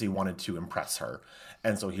Harriet because he wanted to impress her.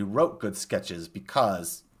 And so he wrote good sketches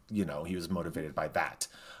because, you know, he was motivated by that.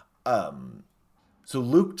 So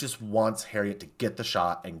Luke just wants Harriet to get the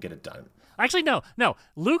shot and get it done. Actually, no.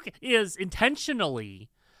 Luke is intentionally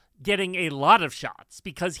getting a lot of shots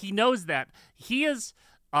because he knows that he is...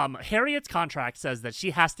 Harriet's contract says that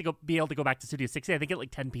she has to be able to go back to Studio 60, I think at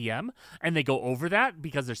like 10 p.m., and they go over that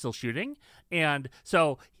because they're still shooting. And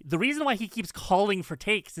so the reason why he keeps calling for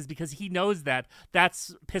takes is because he knows that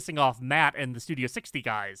that's pissing off Matt and the Studio 60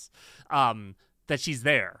 guys, that she's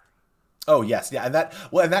there. Oh yes, yeah, and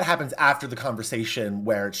that happens after the conversation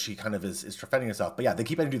where she kind of is defending herself. But yeah, they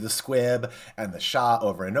keep having to do the squib and the shot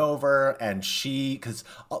over and over, and because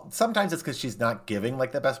sometimes it's because she's not giving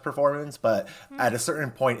like the best performance, but at a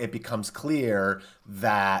certain point it becomes clear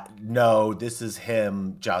that no, this is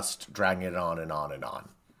him just dragging it on and on and on.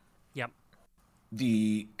 Yep.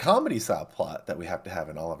 The comedy style plot that we have to have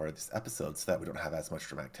in all of our these episodes so that we don't have as much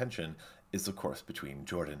dramatic tension is of course between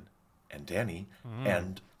Jordan and Danny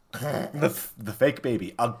and the fake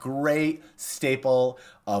baby, a great staple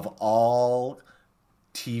of all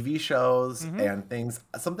TV shows and things.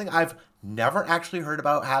 Something I've never actually heard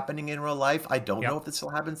about happening in real life. I don't know if this still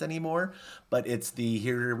happens anymore, but it's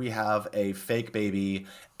here we have a fake baby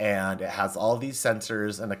and it has all these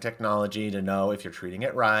sensors and the technology to know if you're treating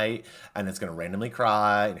it right, and it's going to randomly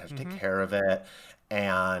cry and you have to take care of it.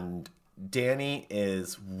 And Danny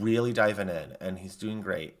is really diving in and he's doing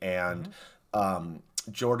great. And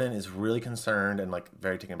Jordan is really concerned and like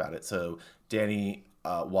very taken about it. So Danny,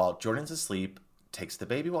 while Jordan's asleep, takes the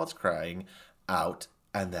baby while it's crying out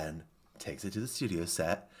and then takes it to the studio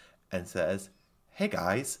set and says, "Hey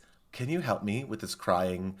guys, can you help me with this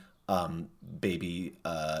crying baby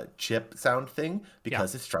chip sound thing?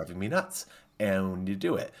 Because it's driving me nuts." And when you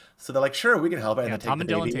do it. So they're like, "Sure, we can help it." And Tom and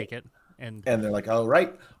Dylan take it. And they're like, "All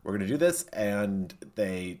right, we're going to do this." And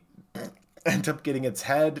they end up getting its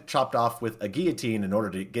head chopped off with a guillotine in order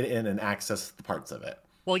to get in and access the parts of it.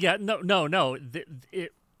 Well, yeah, no.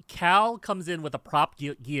 Cal comes in with a prop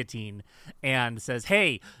guillotine and says,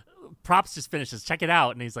 "Hey, props just finished this. Check it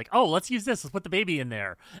out." And he's like, "Oh, let's use this. Let's put the baby in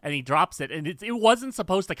there." And he drops it, and it wasn't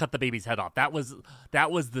supposed to cut the baby's head off. That was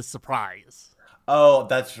the surprise. Oh,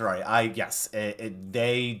 that's right.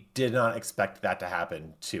 They did not expect that to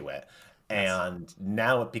happen to it. And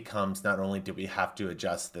now it becomes, not only do we have to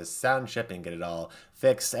adjust this sound chip and get it all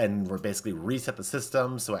fixed, and we're basically reset the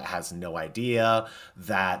system so it has no idea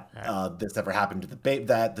that this ever happened to the baby,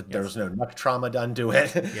 that there was no neck trauma done to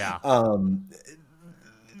it. Yeah.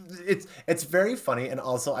 It's very funny, and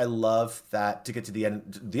also I love that to get to the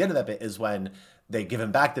end of that bit is when they give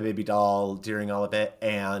him back the baby doll during all of it,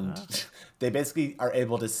 and Uh, they basically are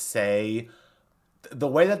able to say the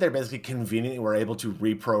way that they're basically conveniently were able to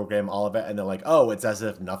reprogram all of it, and they're like, oh, it's as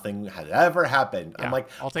if nothing had ever happened. I'm yeah, like,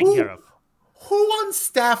 all taken care who of. who on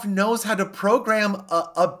staff knows how to program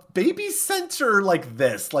a baby center like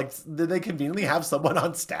this? Like, did they conveniently have someone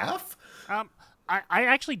on staff? Um, I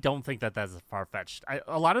actually don't think that that's far fetched.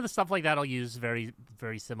 A lot of the stuff like that will use very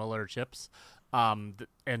very similar chips, and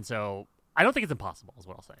so I don't think it's impossible. Is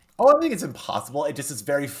what I'll say. Oh, I think it's impossible. It just is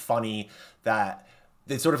very funny that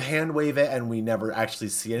they sort of hand wave it and we never actually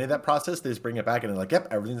see any of that process. They just bring it back and they're like, yep,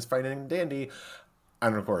 everything's fine and dandy.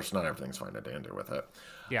 And of course, not everything's fine and dandy with it.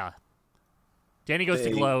 Yeah, Danny goes to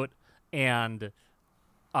They, gloat, and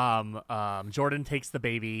Jordan takes the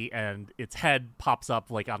baby, and its head pops up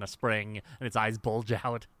like on a spring, and its eyes bulge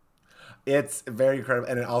out. it's very incredible.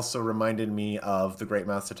 And it also reminded me of The Great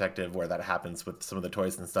Mouse Detective, where that happens with some of the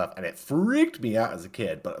toys and stuff. And it freaked me out as a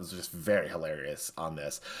kid, but it was just very hilarious on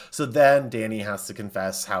this. So then Danny has to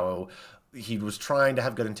confess how he was trying to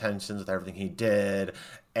have good intentions with everything he did,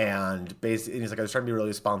 and basically he's like, I was trying to be really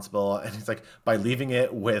responsible, and he's like, by leaving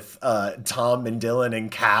it with Tom and Dylan and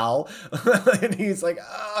Cal. And he's like,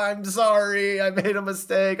 oh, I'm sorry, I made a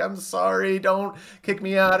mistake, I'm sorry, don't kick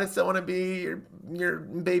me out, I still want to be your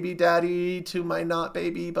baby daddy to my not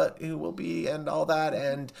baby but who will be, and all that.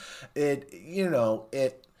 And it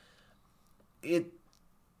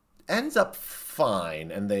ends up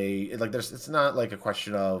fine, and they like, there's, it's not like a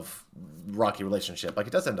question of rocky relationship, like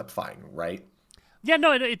it does end up fine, right? Yeah,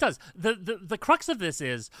 no, it does. The crux of this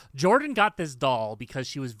is Jordan got this doll because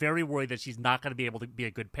she was very worried that she's not going to be able to be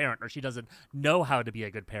a good parent, or she doesn't know how to be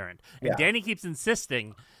a good parent. And Yeah. Danny keeps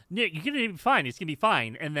insisting, "No, you're going to be fine. It's going to be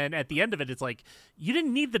fine." And then at the end of it, it's like, you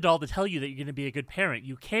didn't need the doll to tell you that you're going to be a good parent.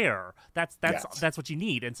 You care. That's Yes. that's what you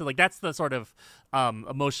need. And so like that's the sort of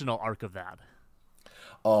emotional arc of that.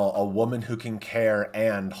 A woman who can care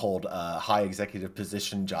and hold a high executive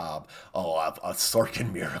position job. Oh, a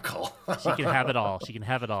Sorkin miracle. She can have it all. She can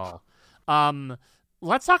have it all. Um,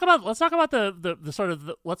 let's talk about the sort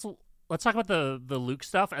of let's talk about the Luke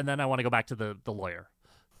stuff, and then I want to go back to the lawyer.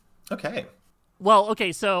 Okay. Well,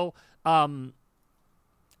 okay, so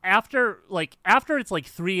after it's like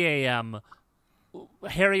 3 a.m.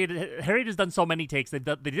 Harriet has done so many takes. They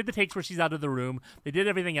did the takes where she's out of the room. They did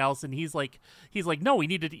everything else, and he's like, no, we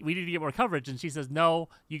need to get more coverage. And she says, no,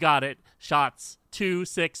 you got it. Shots 2,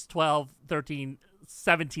 6, 12, 13,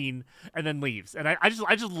 17, and then leaves. And I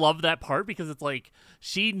just love that part, because it's like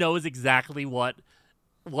she knows exactly what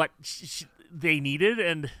they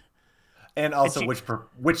needed, And also, she,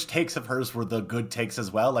 which takes of hers were the good takes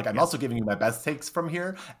as well. Like, I'm also giving you my best takes from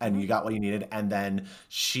here, and you got what you needed. And then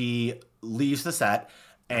she leaves the set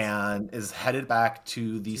and is headed back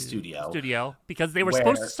to the studio, because they were where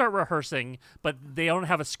supposed to start rehearsing, but they don't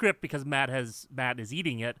have a script because Matt is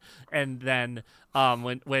eating it. And then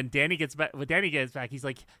when Danny gets back, he's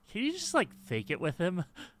like, can you just like fake it with him?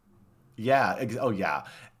 oh yeah,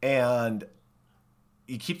 and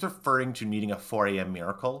he keeps referring to needing a 4 a.m.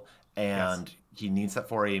 miracle, and Yes. he needs that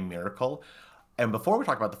 4 a.m. miracle. And before we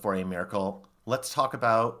talk about the 4 a.m. miracle, let's talk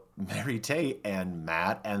about Mary Tate and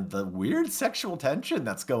Matt and the weird sexual tension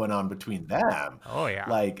that's going on between them. Oh yeah.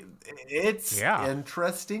 Like, it's Yeah.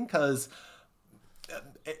 interesting because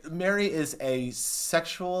Mary is a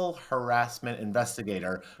sexual harassment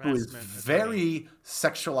investigator who is Harassment, that's very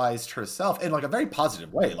sexualized herself in like a very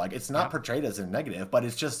positive way. Like, it's not Yeah. portrayed as a negative, but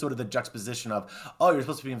it's just sort of the juxtaposition of, oh, you're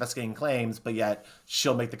supposed to be investigating claims, but yet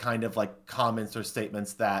she'll make the kind of like comments or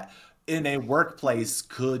statements that in a workplace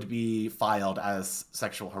could be filed as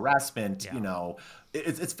sexual harassment. Yeah. You know,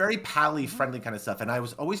 it's very pally friendly kind of stuff. And I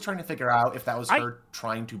was always trying to figure out if that was her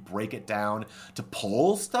trying to break it down to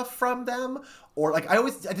pull stuff from them, or like, I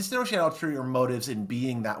just didn't know she had ulterior motives in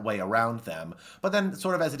being that way around them. But then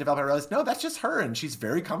sort of as a developer, I realized, no, that's just her, and she's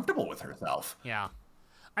very comfortable with herself. Yeah.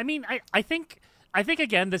 I mean, I think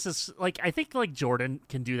again, this is like, I think like Jordan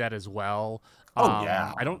can do that as well. Oh,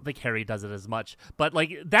 yeah. I don't think Harry does it as much, but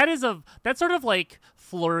like that's sort of like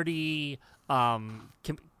flirty,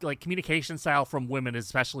 like communication style from women is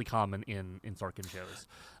especially common in Sorkin shows.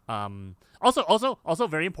 Also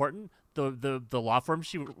very important. The law firm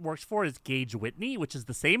she works for is Gage Whitney, which is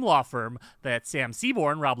the same law firm that Sam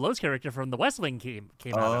Seaborn, Rob Lowe's character from The West Wing, came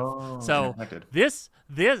out of. So connected. this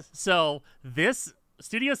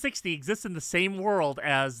Studio 60 exists in the same world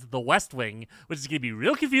as The West Wing, which is going to be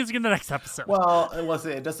real confusing in the next episode. Well,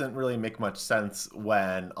 it doesn't really make much sense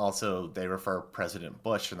when also they refer President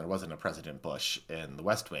Bush, and there wasn't a President Bush in The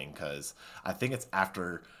West Wing, because I think it's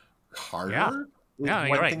after Carter. Yeah. is Yeah,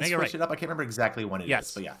 you're when right. things No, you're switch right. it up. I can't remember exactly when it is,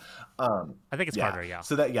 Yes. but yeah. I think it's Yeah. Carter, yeah.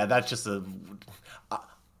 So that's just a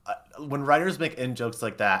when writers make in jokes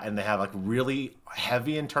like that and they have like really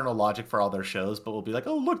heavy internal logic for all their shows, but will be like,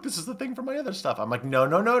 oh look, this is the thing for my other stuff. I'm like, no,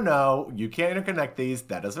 no, no, no, you can't interconnect these.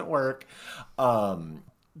 That doesn't work. Um,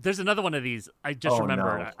 There's another one of these. I just oh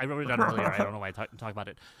remembered. no. I wrote it down earlier. I don't know why I talk about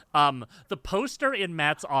it. The poster in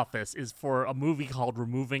Matt's office is for a movie called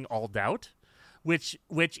Removing All Doubt, which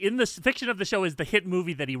in the fiction of the show is the hit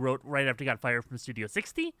movie that he wrote right after he got fired from Studio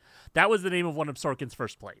 60. That was the name of one of Sorkin's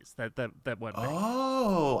first plays. That went big.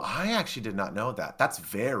 Oh, I actually did not know that. That's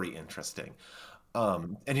very interesting.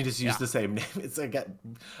 And he just used Yeah. the same name. It's like,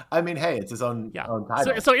 I mean, hey, it's his Yeah. own So,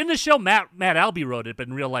 title. so in the show, Matt Albee wrote it, but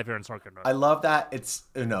in real life, Aaron Sorkin wrote I it. love that it's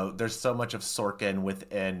there's so much of Sorkin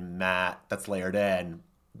within Matt that's layered in,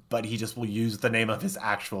 but he just will use the name of his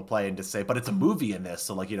actual play and just say, but it's a movie in this,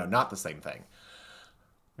 so like not the same thing.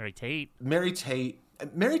 Mary Tate. Mary Tate.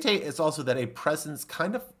 Mary Tate is also that a presence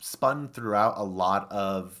kind of spun throughout a lot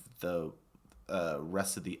of the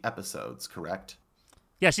rest of the episodes, correct?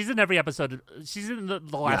 Yeah, she's in every episode. She's in the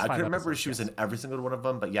last Yeah, I five couldn't remember episodes, if she was yes. in every single one of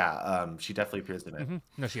them, but yeah, she definitely appears in it.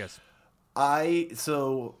 No, she is.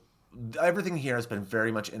 So everything here has been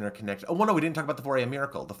very much interconnected. Oh, well, no, we didn't talk about the 4 a.m.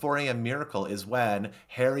 miracle. The 4 a.m. miracle is when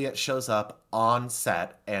Harriet shows up on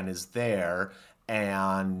set and is there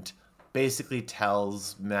and basically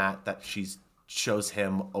tells Matt that she shows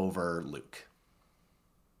him over Luke.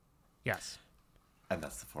 Yes. And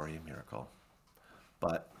that's the 4 a.m. miracle.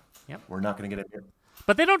 But Yep. we're not going to get it here.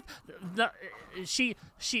 But they don't. She.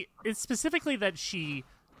 It's specifically that she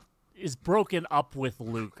is broken up with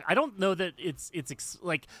Luke. I don't know that it's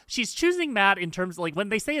like she's choosing Matt in terms like when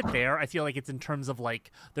they say it there. I feel like it's in terms of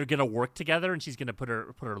like they're gonna work together and she's gonna put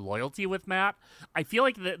her loyalty with Matt. I feel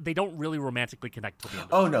like they don't really romantically connect till the end.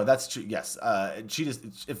 Oh no, that's true. Yes, she just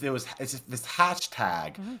if this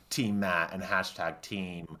hashtag Team Matt and hashtag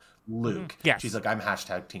Team Luke. Yes. She's like, I'm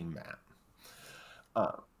hashtag Team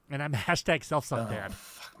Matt. And I'm hashtag self-suck dad.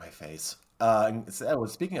 Fuck my face.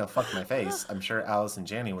 Speaking of fuck my face, I'm sure Alice and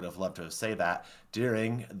Janney would have loved to have say that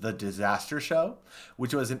during the Disaster Show,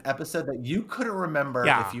 which was an episode that you couldn't remember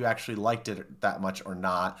if you actually liked it that much or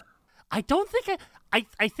not. I don't think I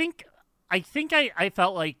think I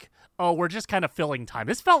felt like, oh, we're just kind of filling time.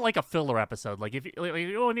 This felt like a filler episode. Like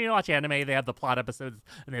when you watch anime, they have the plot episodes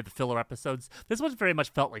and they have the filler episodes. This one very much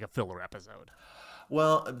felt like a filler episode.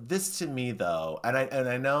 Well, this to me though, and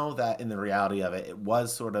I know that in the reality of it, it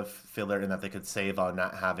was sort of filler in that they could save on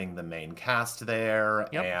not having the main cast there,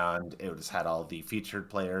 and it just had all the featured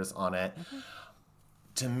players on it.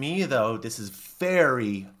 To me though, this is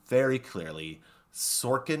very, very clearly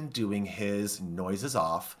Sorkin doing his Noises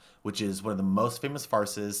Off, which is one of the most famous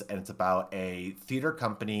farces, and it's about a theater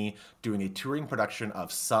company doing a touring production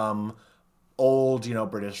of some old,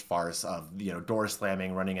 British farce of, door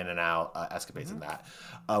slamming, running in and out, escapades and that.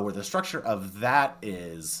 Where the structure of that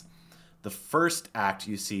is the first act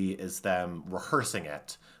you see is them rehearsing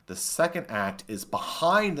it. The second act is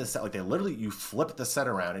behind the set. Like you flip the set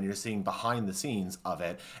around and you're seeing behind the scenes of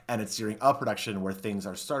it. And it's during a production where things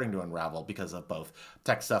are starting to unravel because of both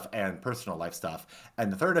tech stuff and personal life stuff.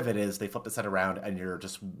 And the third of it is they flip the set around and you're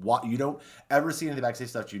just, you don't ever see any of the backstage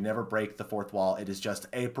stuff. You never break the fourth wall. It is just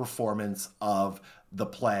a performance of the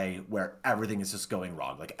play where everything is just going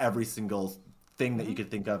wrong. Like every single thing that you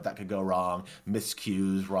could think of that could go wrong,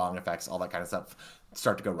 miscues, wrong effects, all that kind of stuff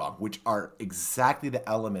start to go wrong, which are exactly the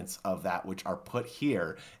elements of that which are put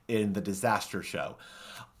here in the Disaster Show.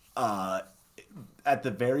 At the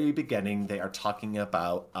very beginning, they are talking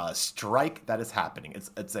about a strike that is happening.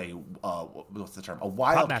 It's a what's the term? A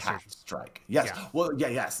wildcat strike. Yes. Yeah. Well,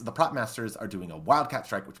 yes. The prop masters are doing a wildcat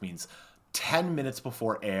strike, which means 10 minutes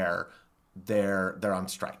before air, they're on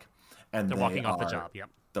strike, and they're walking off the job. Yep.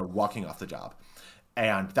 They're walking off the job,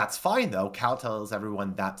 and that's fine though. Cal tells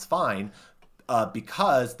everyone that's fine.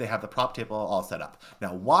 Because they have the prop table all set up.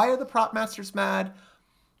 Now, why are the prop masters mad?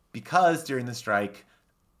 Because during the strike,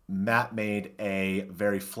 Matt made a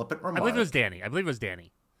very flippant remark. I believe it was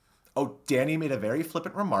Danny. Oh, Danny made a very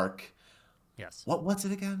flippant remark. Yes. What was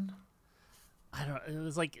it again? I don't know. It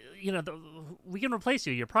was like, we can replace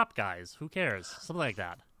you. You're prop guys. Who cares? Something like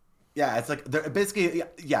that. Yeah, it's like they're basically,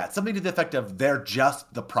 it's something to the effect of they're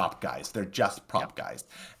just the prop guys. They're just prop guys.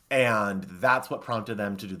 And that's what prompted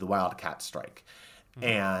them to do the wildcat strike.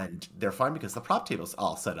 And they're fine because the prop table's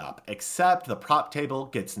all set up, except the prop table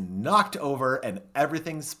gets knocked over and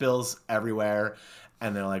everything spills everywhere.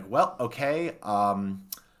 And they're like, well, okay,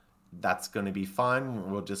 that's going to be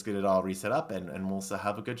fun. We'll just get it all reset up and we'll still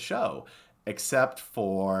have a good show. Except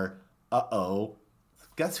for,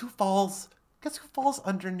 guess who falls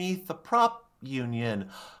underneath the prop Union,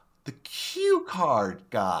 the cue card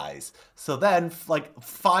guys. So then, like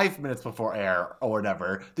 5 minutes before air or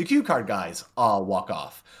whatever, the cue card guys all walk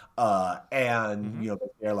off. And Hmm.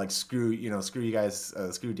 they're like, screw you guys,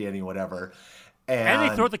 screw Danny, whatever. And they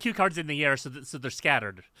And throw the cue cards in the air so they're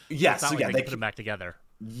scattered. So it's yes, not so like yeah, they they can put them back together.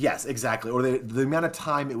 yes, exactly. Or the amount of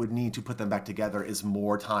time it would need to put them back together is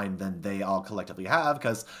more time than they all collectively have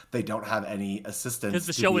because they don't have any Because assistants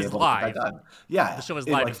the to show be is able to get that live. done. The Yeah, show is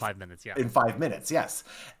in live like in 5 minutes. Yeah. in 5 minutes, yes.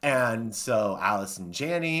 And so Allison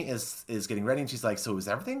Janney is getting ready, and she's like, "So is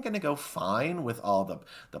everything going to go fine with all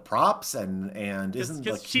the props and isn't the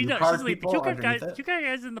Because she cue knows she's card like the people underneath it?" Cue card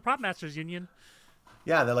guys in the prop masters union.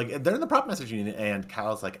 Yeah, they're in the prop message unit, and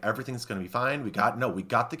Cal's like, everything's gonna be fine. We got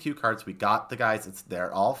the cue cards, we got the guys.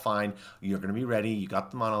 They're all fine. You're gonna be ready. You got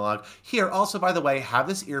the monologue here. Also, by the way, have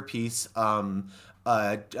this earpiece.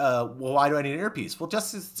 Well, why do I need an earpiece? Well,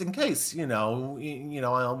 just in case, we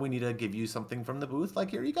need to give you something from the booth.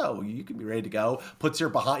 Like, here you go. You can be ready to go. Puts her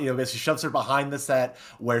behind, basically shoves her behind the set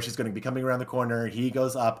where she's going to be coming around the corner. He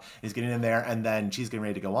goes up, he's getting in there, and then she's getting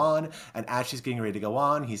ready to go on. And as she's getting ready to go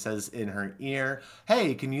on, he says in her ear,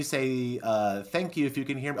 "Hey, can you say thank you if you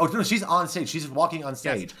can hear me?" Oh no, she's on stage. She's walking on Yes,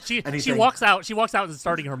 stage, she and he's she saying, walks out. She walks out and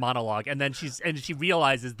starting her monologue, and then she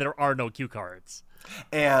realizes there are no cue cards.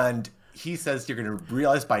 and he says, "You're going to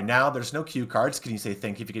realize by now there's no cue cards. Can you say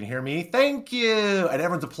thank you if you can hear me? Thank you." And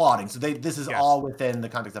everyone's applauding. So this is Yes. all within the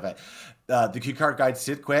context of it. The cue card guys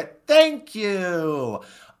did quit. Thank you.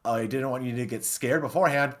 I didn't want you to get scared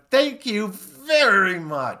beforehand. Thank you very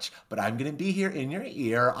much. But I'm going to be here in your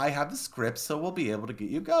ear. I have the script, so we'll be able to get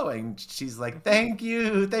you going. She's like, "Thank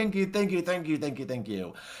you, thank you, thank you, thank you, thank you, thank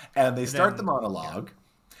you." And they And start the then monologue,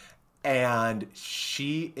 and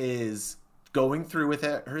she is going through with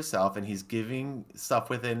it herself, and he's giving stuff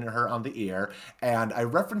within her on the ear. And I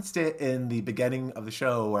referenced it in the beginning of the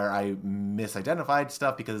show where I misidentified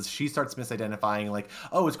stuff because she starts misidentifying, like,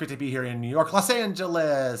 "Oh, it's great to be here in New York, Los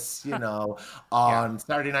Angeles, yeah. on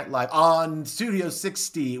Saturday Night Live, on Studio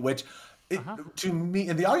 60," which it, Uh-huh. to me,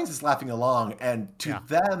 and the audience is laughing along, and Yeah.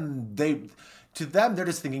 to them, they're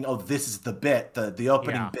just thinking, "Oh, this is the bit, the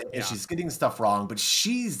opening Yeah. bit, is Yeah. she's getting stuff wrong," but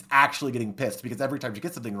she's actually getting pissed because every time she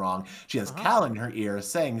gets something wrong, she has Uh-huh. Cal in her ear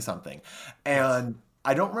saying something, Yes. and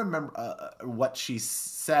I don't remember what she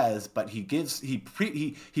says, but after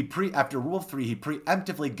Rule 3, he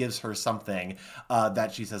preemptively gives her something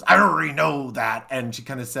that she says, "I already know that," and she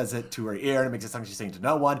kind of says it to her ear, and it makes it sound like she's saying to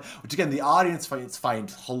no one, which again the audience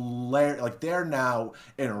finds hilarious. Like, they're now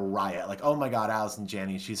in a riot. Like, "Oh my God, Allison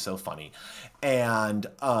Janney, she's so funny," and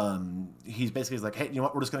he's basically like, "Hey, you know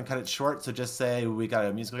what? We're just gonna cut it short. So just say we got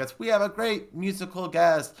a musical guest. We have a great musical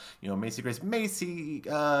guest. Macy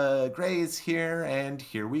Gray's here, and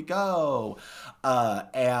here we go."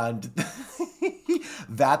 And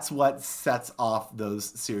that's what sets off those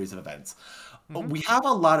series of events. Hmm. We have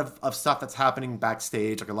a lot of stuff that's happening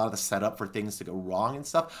backstage, like a lot of the setup for things to go wrong and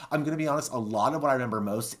stuff. I'm going to be honest, a lot of what I remember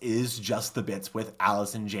most is just the bits with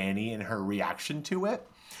Allison Janney and her reaction to it.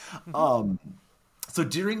 Hmm. So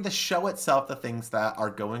during the show itself, the things that are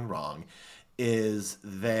going wrong is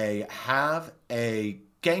they have a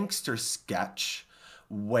gangster sketch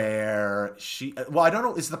where I don't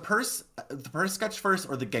know, is the purse sketch first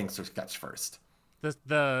or the gangster sketch first?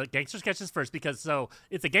 The gangster sketch is first because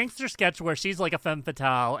it's a gangster sketch where she's like a femme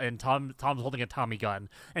fatale and Tom's holding a Tommy gun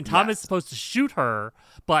and Tom is Yes. supposed to shoot her,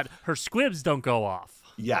 but her squibs don't go off.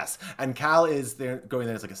 Yes, and Cal is there going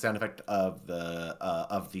there as like a sound effect of the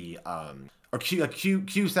or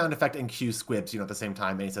Q sound effect and Q squibs, at the same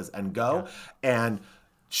time, and he says "and go," and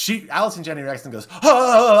Allison Janney reacts and goes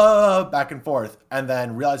 "ah," back and forth, and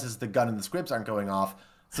then realizes the gun and the squibs aren't going off,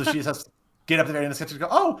 so she just has to get up there in the sketch and go,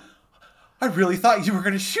 "Oh, I really thought you were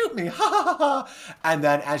going to shoot me." Ha ha ha ha. And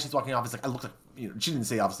then as she's walking off, it's like, I look like, she didn't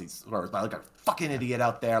say obviously swears, but I look like a fucking idiot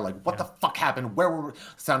out there. Like, what the fuck happened? Where were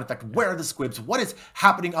sound effect? Where are the squibs? What is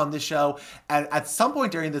happening on this show? And at some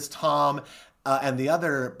point during this, Tom and the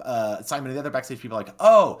other Simon and the other backstage people are like,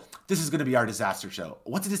 "Oh, this is going to be our disaster show."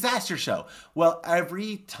 What's a disaster show? Well,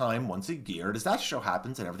 every time, once a year, a disaster show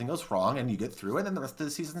happens and everything goes wrong and you get through it and the rest of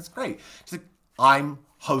the season is great. She's like, "I'm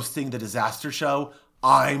hosting the disaster show.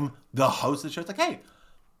 I'm the host of the show." It's like, "Hey,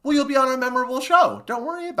 well, you'll be on a memorable show. Don't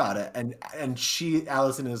worry about it." And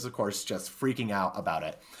Allison is, of course, just freaking out about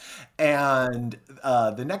it. And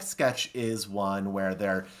the next sketch is one where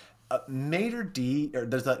they're maitre d, or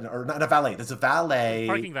or not a valet. There's a valet.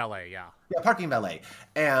 Parking valet, yeah. Yeah, parking valet.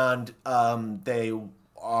 And they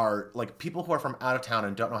are like people who are from out of town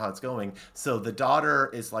and don't know how it's going. So the daughter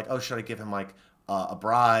is like, "Oh, should I give him like a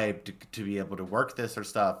bribe to be able to work this or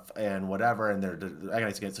stuff and whatever, and they're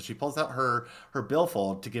agonizing it. So she pulls out her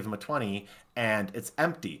billfold to give him a 20, and it's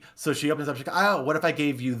empty. So she opens up. She's like, "Oh, what if I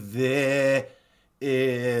gave you this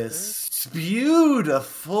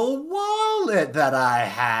beautiful wallet that I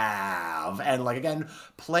have?" And like again,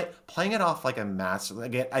 playing it off like a master.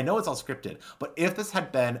 Again, I know it's all scripted, but if this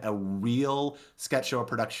had been a real sketch show or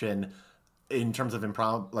production in terms of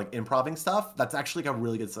improving stuff, that's actually like a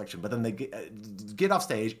really good selection. But then they get off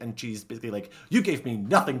stage, and she's basically like, "You gave me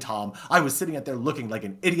nothing, Tom. I was sitting out there looking like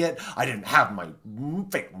an idiot. I didn't have my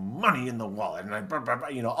fake money in the wallet,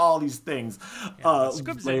 and all these things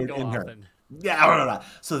scripts layered didn't go in off here." and Yeah, blah, blah, blah.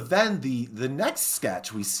 So then the next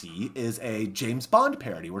sketch we see is a James Bond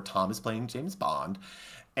parody where Tom is playing James Bond,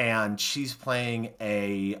 and she's playing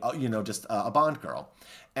just a Bond girl.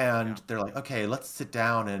 And they're like, "Okay, let's sit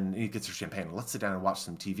down," and he gets her champagne. "Let's sit down and watch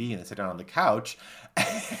some TV," and they sit down on the couch,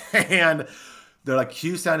 and they're like,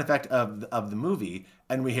 cue sound effect of the movie,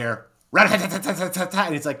 and we hear rat-a-tat-tat-tat-tat-tat,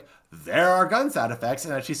 and it's like, there are gun sound effects,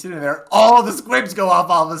 and as she's sitting there, all the squibs go off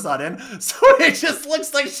all of a sudden, so it just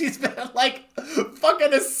looks like she's been like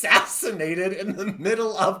fucking assassinated in the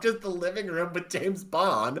middle of just the living room with James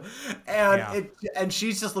Bond, and and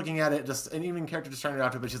she's just looking at it, and even character just trying to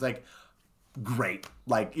out to it, but she's like, great,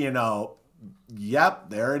 like, yep,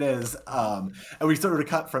 there it is. And we sort of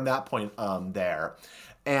cut from that point there.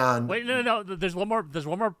 And wait, no, there's one more.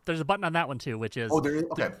 There's a button on that one too, which is there is,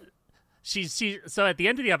 okay. So at the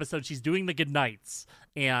end of the episode, she's doing the good nights,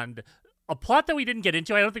 and a plot that we didn't get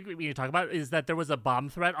into, I don't think we need to talk about, is that there was a bomb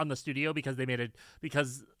threat on the studio because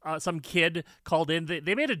some kid called in.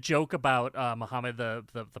 They made a joke about Muhammad the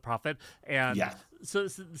prophet, and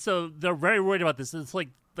so they're very worried about this. It's like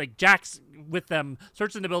Jack's with them,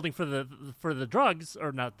 searching the building for the drugs,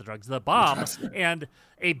 or not the drugs, the bomb, and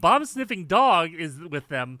a bomb sniffing dog is with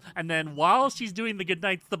them. And then while she's doing the good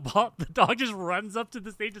nights, the dog just runs up to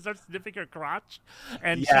the stage and starts sniffing her crotch,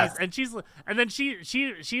 and then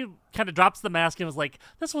she kind of drops the mask and was like,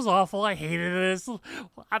 "This was awful. I hated this.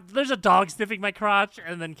 There's a dog sniffing my crotch."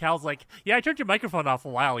 And then Cal's like, "Yeah, I turned your microphone off a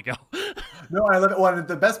while ago." No, I love it. Well,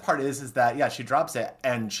 the best part is that she drops it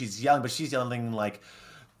and she's yelling, but she's yelling like,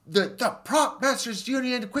 the prop masters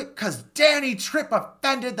union quit because Danny Tripp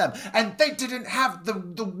offended them, and they didn't have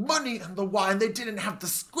the money and the wine, they didn't have the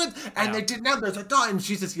squid, and they didn't have there's a dog, and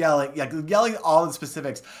she's just yelling all the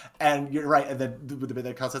specifics. And you're right. And then the bit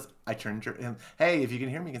that Kyle says, "I turned your hey, if you can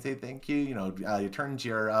hear me, you can say thank you. You turned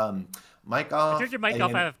your mic off. I turned your mic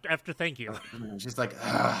off after thank you." She's like,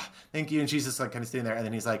 "Thank you," and she's just like kind of sitting there, and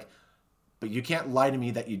then he's like, "But you can't lie to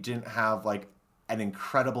me that you didn't have like an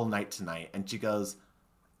incredible night tonight." And she goes,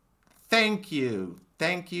 "Thank you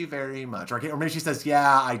very much." Or maybe she says,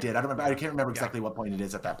 "Yeah, I did." I can't remember exactly what point it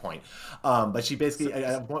is at that point. But she basically,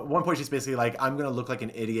 at one point, she's basically like, "I'm gonna look like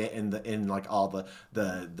an idiot in like all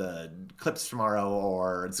the clips tomorrow,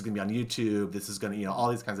 or it's gonna be on YouTube. This is gonna, all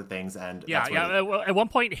these kinds of things." And at one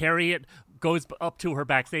point, Harriet goes up to her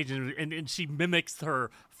backstage and she mimics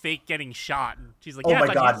her fake getting shot. And she's like, "Oh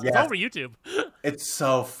my God, it's over YouTube." It's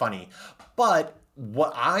so funny, but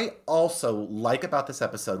what I also like about this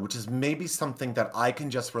episode, which is maybe something that I can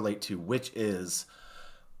just relate to, which is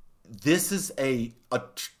this is a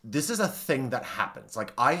thing that happens.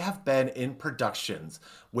 Like, I have been in productions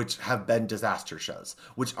which have been disaster shows,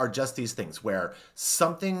 which are just these things where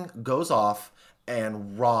something goes off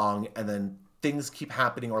and wrong, and then things keep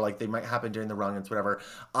happening, or like they might happen during the run and whatever.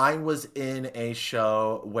 I was in a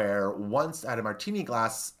show where once I had a martini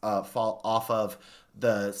glass fall off of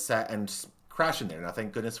the set and crash in there. Now,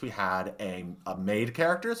 thank goodness we had a maid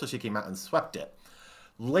character, so she came out and swept it.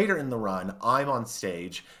 Later in the run, I'm on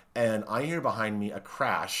stage, and I hear behind me a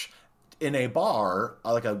crash in a bar,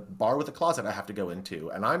 like a bar with a closet I have to go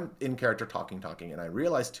into, and I'm in character talking, and I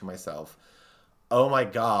realize to myself, oh my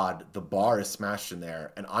God, the bar is smashed in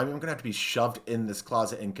there, and I'm going to have to be shoved in this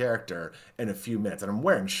closet in character in a few minutes. And I'm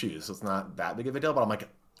wearing shoes, so it's not that big of a deal, but I'm like,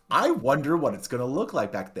 I wonder what it's going to look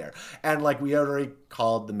like back there. And like, we already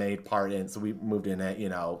called the maid part in, so we moved in it,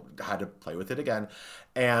 had to play with it again.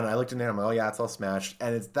 And I looked in there, and I'm like, oh yeah, it's all smashed.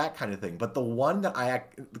 And it's that kind of thing. But the one that I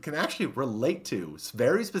can actually relate to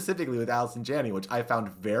very specifically with Allison Janney, which I found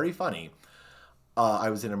very funny. I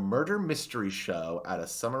was in a murder mystery show at a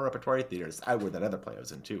summer repertory theaters. Where that other play I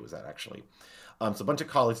was in too was that actually. So a bunch of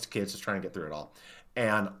college kids just trying to get through it all.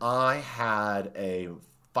 And I had a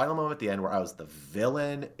final moment at the end where I was the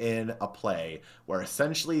villain in a play where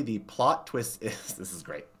essentially the plot twist is, this is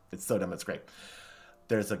great. It's so dumb, it's great.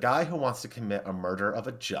 There's a guy who wants to commit a murder of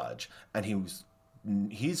a judge, and he's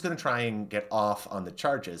going to try and get off on the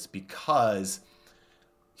charges because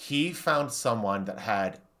he found someone that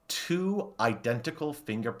had two identical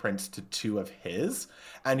fingerprints to two of his,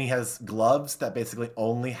 and he has gloves that basically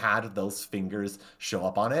only had those fingers show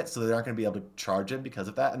up on it, so they aren't going to be able to charge him because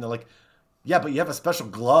of that. And they're like, yeah, but you have a special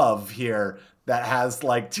glove here that has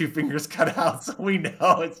like two fingers cut out, so we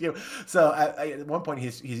know it's you. So at one point,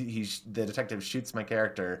 the detective shoots my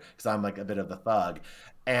character because I'm like a bit of the thug,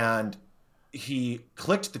 and he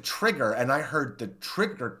clicked the trigger, and I heard the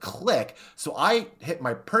trigger click. So I hit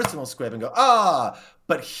my personal squib and go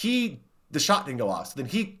but the shot didn't go off. So then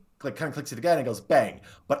he like kind of clicks it again and goes bang.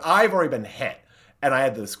 But I've already been hit. And I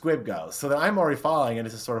had the squib go. So then I'm already falling, and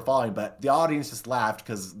it's just sort of falling. But the audience just laughed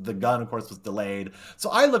because the gun, of course, was delayed.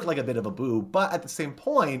 So I looked like a bit of a boob. But at the same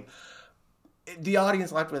point, the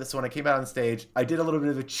audience laughed with it. So when I came out on stage, I did a little bit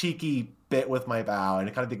of a cheeky bit with my bow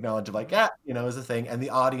and kind of acknowledged of like, yeah, it was a thing. And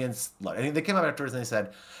the audience, and they came up afterwards and they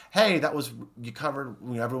said, hey, that was, you covered,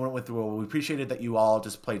 everyone went through it. We appreciated that you all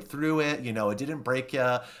just played through it. It didn't break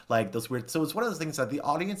you. Like those weird. So it's one of those things that the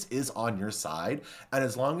audience is on your side. And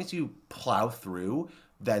as long as you plow through,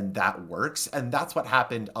 then that works. And that's what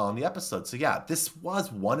happened on the episode. So yeah, this was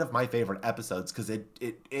one of my favorite episodes because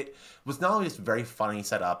it was not only just very funny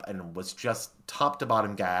setup and was just top to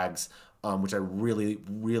bottom gags, which I really,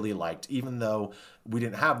 really liked, even though we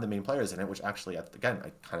didn't have the main players in it, which actually, again,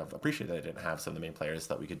 I kind of appreciate that I didn't have some of the main players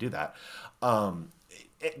so that we could do that.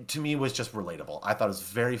 It, to me, was just relatable. I thought it was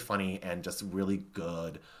very funny and just really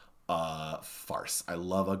good farce. I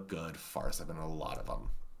love a good farce. I've been in a lot of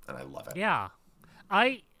them, and I love it. Yeah.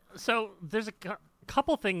 So there's a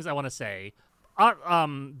couple things I want to say.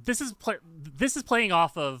 This is playing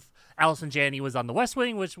off of Allison Janney was on The West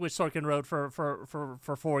Wing, which Sorkin wrote for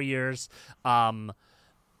 4 years.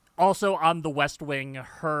 Also on The West Wing,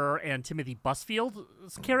 her and Timothy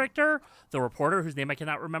Busfield's character, the reporter whose name I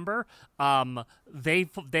cannot remember, they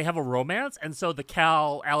have a romance, and so the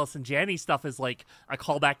Cal Allison Janney stuff is like a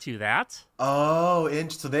callback to that. Oh,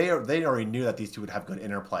 so they already knew that these two would have good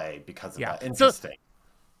interplay because of that. Interesting. So,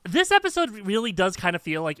 this episode really does kind of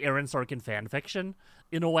feel like Aaron Sorkin fan fiction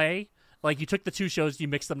in a way. Like, you took the two shows, you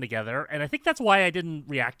mixed them together, and I think that's why I didn't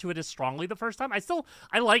react to it as strongly the first time.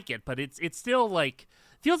 I like it, but it's still like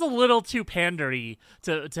feels a little too pandery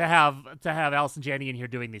to have Allison Janney in here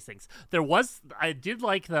doing these things. I did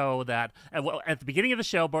like though that at the beginning of the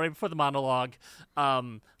show, right before the monologue,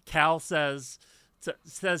 Cal says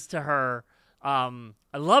to her, "I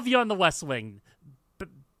love you on the West Wing.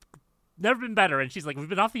 Never been better." And she's like, "We've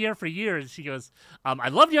been off the air for years." She goes, "I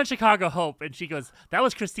loved you on Chicago Hope." And she goes, "That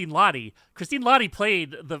was Christine Lottie." Christine Lottie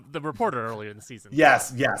played the reporter earlier in the season.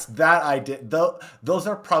 Yes, that I did. Those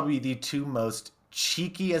are probably the two most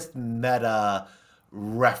cheekiest meta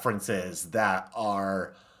references that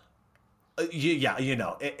are. I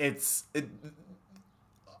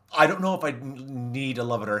don't know if I need to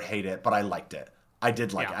love it or hate it, but I liked it. I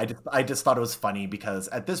did like it. I just thought it was funny because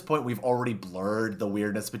at this point we've already blurred the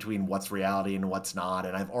weirdness between what's reality and what's not,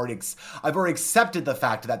 and I've already accepted the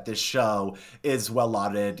fact that this show is well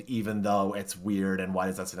lauded, even though it's weird and why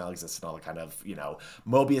does SNL exist and all the kind of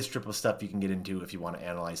Mobius strip of stuff you can get into if you want to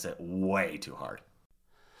analyze it way too hard.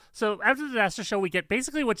 So after the disaster show, we get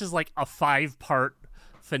basically which is like a 5-part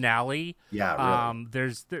finale. Yeah, really.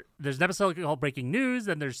 There's an episode called Breaking News,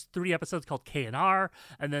 and there's 3 episodes called K&R,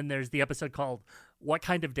 and then there's the episode called What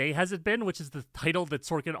Kind of Day Has It Been, which is the title that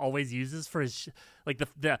Sorkin always uses for his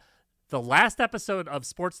the last episode of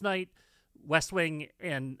Sports Night, West Wing,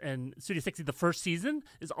 and Studio 60, the first season,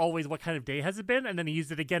 is always What Kind of Day Has It Been, and then he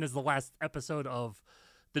used it again as the last episode of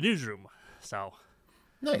The Newsroom. So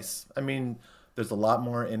nice. I mean, there's a lot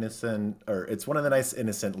more innocent, or it's one of the nice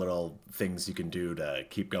innocent little things you can do to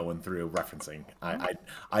keep going through referencing.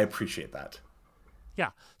 I appreciate that.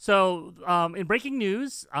 Yeah. So in breaking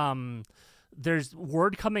news, there's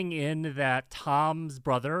word coming in that Tom's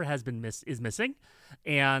brother is missing,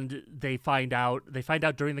 and they find out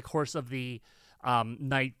during the course of the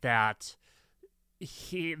night that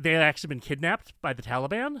they had actually been kidnapped by the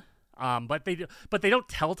Taliban. But they don't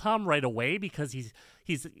tell Tom right away because he's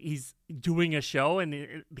doing a show,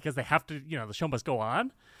 and because they have to, the show must go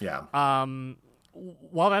on. Yeah.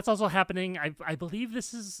 While that's also happening, I believe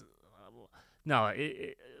this is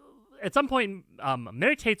at some point,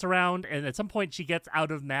 Mary Tate's around, and at some point she gets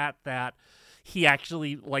out of Matt that he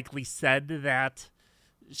actually likely said that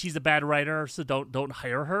she's a bad writer, so don't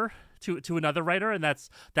hire her to another writer, and that's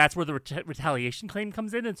where the retaliation claim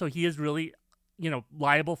comes in, and so he is really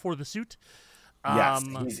liable for the suit. Yes,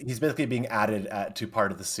 he's basically being added to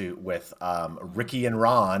part of the suit with Ricky and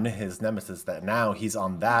Ron, his nemesis. That now he's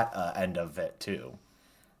on that end of it too.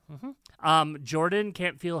 Mm-hmm. Jordan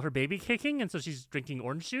can't feel her baby kicking, and so she's drinking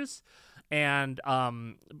orange juice. and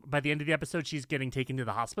by the end of the episode, she's getting taken to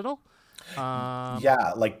the hospital.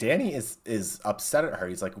 Yeah, like Danny is upset at her.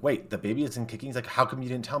 He's like, "Wait, the baby isn't kicking." He's like, "How come you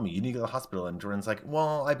didn't tell me? You need to go to the hospital." And Jordan's like,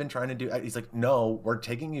 "Well, I've been trying to do." He's like, "No, we're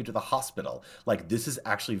taking you to the hospital. Like, this is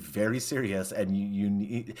actually very serious, and you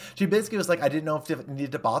need." She basically was like, "I didn't know if you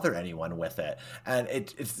needed to bother anyone with it," and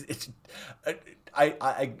it's.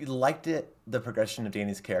 I liked it, the progression of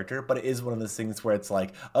Danny's character, but it is one of those things where it's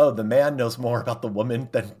like, oh, the man knows more about the woman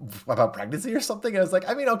than about pregnancy or something. And I was like,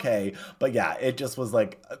 I mean, okay, but yeah, it just was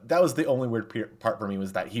like, that was the only weird part for me,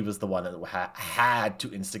 was that he was the one that had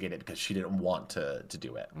to instigate it because she didn't want to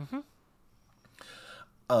do it.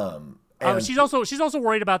 And she's also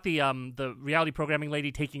worried about the reality programming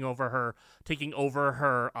lady taking her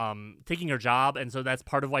job, and so that's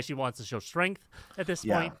part of why she wants to show strength at this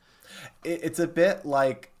point. It's a bit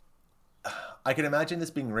like, I can imagine this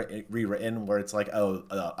being rewritten where it's like, oh,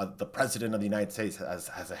 the president of the United States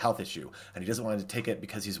has a health issue, and he doesn't want to take it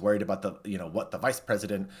because he's worried about what the vice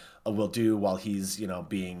president will do while he's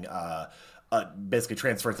being basically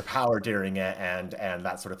transferred to power during it, and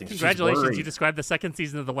that sort of thing. Congratulations, you described the second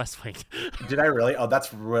season of The West Wing. Did I really? Oh,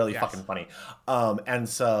 that's really fucking funny. And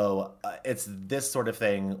so it's this sort of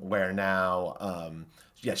thing where now,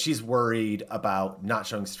 she's worried about not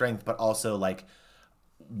showing strength, but also like,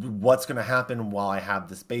 what's going to happen while I have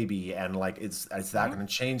this baby, and like, is that going to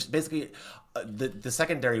change? Basically, the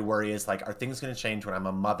secondary worry is like, are things going to change when I'm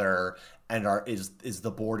a mother, and is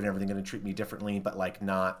the board and everything going to treat me differently, but like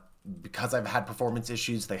not because I've had performance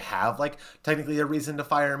issues, they have like technically a reason to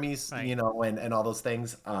fire me, right. And all those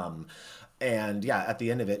things. And yeah, at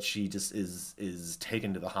the end of it, she just is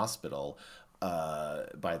taken to the hospital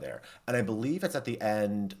by there. And I believe it's at the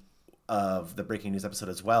end of the breaking news episode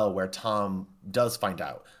as well, where Tom does find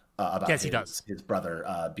out about his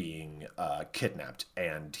brother being kidnapped,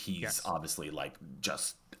 and he's obviously like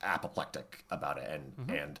just apoplectic about it,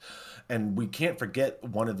 and we can't forget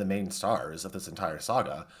one of the main stars of this entire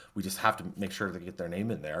saga. We just have to make sure to get their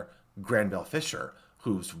name in there, Granville Fisher,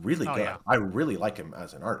 who's really good. Yeah. I really like him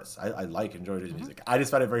as an artist. I enjoyed his music. I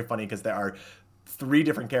just found it very funny because there are 3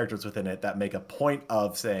 different characters within it that make a point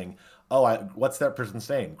of saying, oh, what's that person's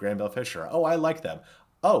name? Granville Fisher. Oh, I like them.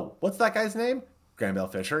 Oh, what's that guy's name? Granville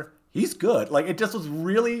Fisher. He's good. Like, it just was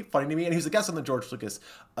really funny to me. And he was a guest on the George Lucas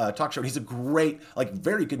talk show. And he's a great, like,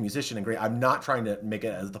 very good musician and great. I'm not trying to make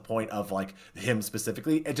it as the point of, like, him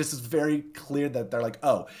specifically. It just is very clear that they're like,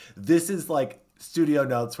 oh, this is, like, studio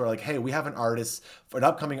notes where, like, hey, we have an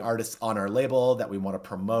upcoming artist on our label that we want to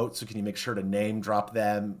promote, so can you make sure to name drop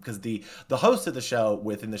them? Because the host of the show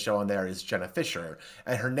within the show on there is Jenna Fisher,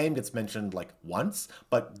 and her name gets mentioned like once,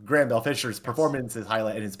 but Granville Fisher's performance is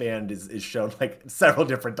highlighted, and his band is shown like several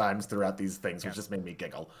different times throughout these things, which just made me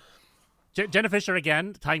giggle. Jenna Fisher,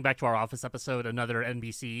 again, tying back to our Office episode, another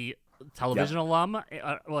NBC television alum,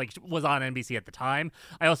 like was on NBC at the time.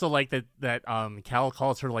 I also like that Cal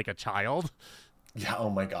calls her like a child. Yeah, oh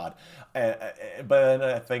my God. But then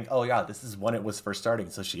I think, oh yeah, this is when it was first starting,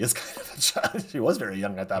 so she is kind of a child. She was very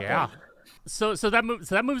young at that point. So that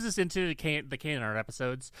moves us into the K&R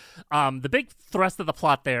episodes. The big thrust of the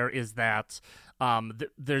plot there is that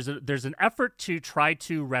there's an effort to try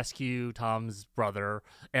to rescue Tom's brother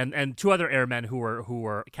and 2 other airmen who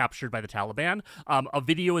were captured by the Taliban. A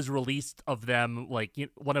video is released of them, like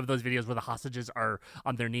one of those videos where the hostages are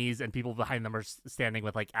on their knees and people behind them are standing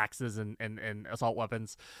with like axes and assault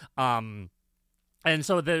weapons. And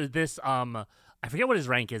so this I forget what his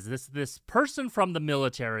rank is. This person from the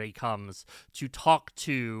military comes to talk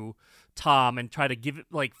to Tom and try to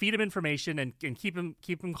feed him information and keep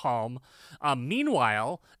him calm.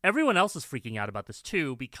 Meanwhile, everyone else is freaking out about this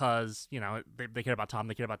too, because they care about Tom,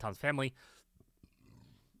 they care about Tom's family,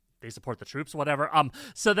 they support the troops, whatever.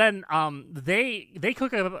 So then they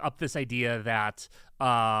cook up this idea that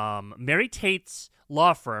Mary Tate's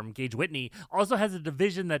law firm, Gage Whitney, also has a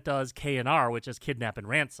division that does K&R, which is kidnap and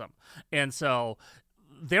ransom. And so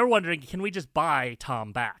they're wondering, can we just buy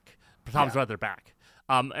Tom's brother back?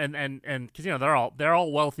 And because they're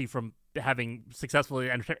all wealthy from having successful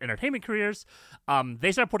entertainment careers.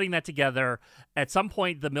 They start putting that together. At some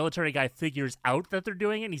point, the military guy figures out that they're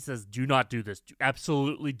doing it, and he says, "Do not do this.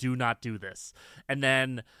 Absolutely do not do this." And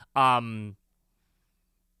then, Tom.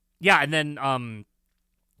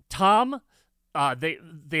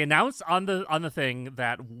 They announce on the thing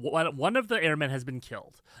that one of the airmen has been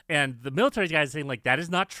killed, and the military guy is saying like, that is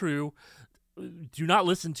not true. Do not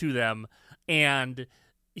listen to them. And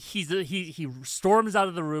he storms out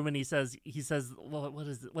of the room, and he says, well, what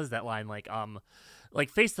is that line like? like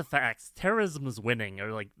face the facts, terrorism is winning,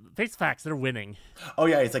 or like face the facts, they're winning. Oh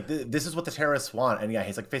yeah, he's like, this is what the terrorists want, and yeah,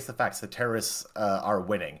 he's like, face the facts, the terrorists are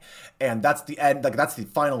winning, and that's the end. Like that's the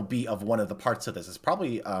final beat of one of the parts of this. It's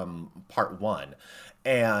probably part one,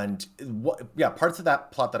 and what? Yeah, parts of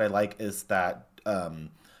that plot that I like is that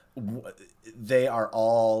they are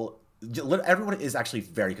all. Everyone is actually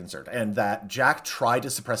very concerned, and that Jack tried to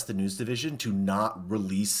suppress the news division to not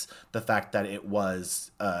release the fact that it was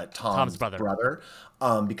Tom's brother,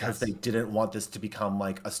 because they didn't want this to become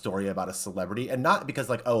like a story about a celebrity, and not because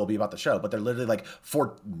like, oh, it'll be about the show, but they're literally like,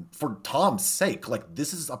 for Tom's sake, like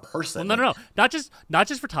this is a person. Well, no, not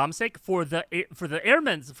just for Tom's sake, for the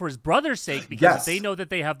airmen's, for his brother's sake, because if they know that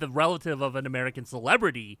they have the relative of an American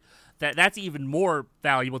celebrity, that's even more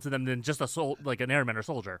valuable to them than just like an airman or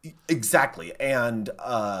soldier. Exactly, and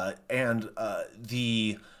I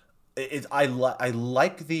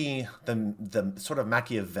like the sort of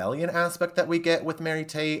Machiavellian aspect that we get with Mary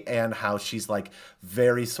Tate, and how she's like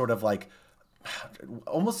very sort of like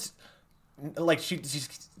almost like she's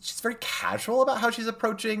very casual about how she's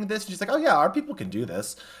approaching this. She's like, oh yeah, our people can do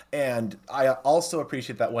this. And I also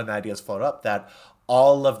appreciate that when the ideas float up, that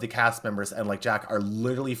all of the cast members and like Jack are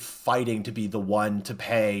literally fighting to be the one to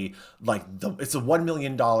pay like it's a $1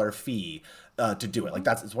 million fee to do it. Like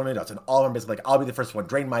it's one of those, and all of them basically like, I'll be the first one,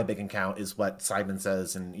 drain my bank account is what Simon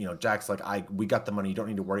says, and Jack's like, we got the money, you don't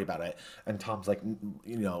need to worry about it. And Tom's like,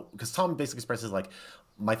 because Tom basically expresses like,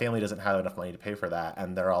 my family doesn't have enough money to pay for that,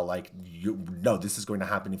 and they're all like, no, this is going to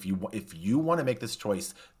happen. If you want to make this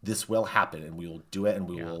choice, this will happen, and we will do it, and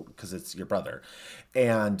we will, because it's your brother.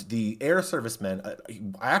 And the air serviceman,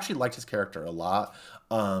 I actually liked his character a lot,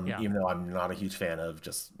 even though I'm not a huge fan of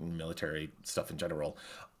just military stuff in general.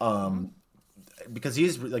 Because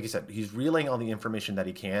he's, like you said, he's relaying all the information that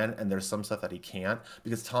he can, and there's some stuff that he can't,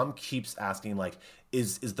 because Tom keeps asking like,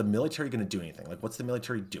 is the military going to do anything? Like, what's the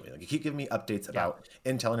military doing? Like, you keep giving me updates about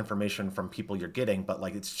intel and information from people you're getting, but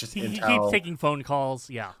like, it's just intel. He keeps taking phone calls.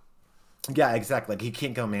 Yeah, exactly. Like, he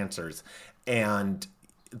can't give him answers. And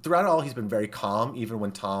throughout it all, he's been very calm. Even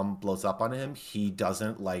when Tom blows up on him, he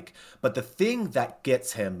doesn't like. But the thing that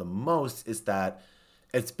gets him the most is that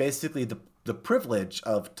it's basically the privilege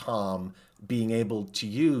of Tom being able to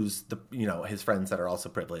use his friends that are also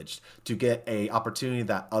privileged to get a opportunity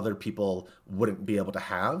that other people wouldn't be able to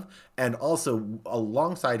have. And also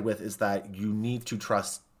alongside with is that you need to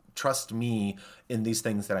trust me in these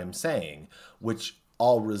things that I'm saying, which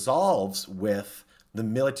all resolves with the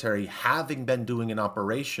military having been doing an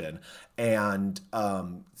operation and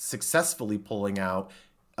successfully pulling out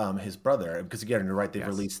his brother, because again, you're right, they've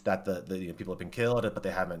released that the people have been killed, but they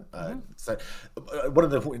haven't said. One of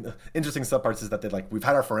the interesting subparts is that we've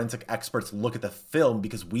had our forensic experts look at the film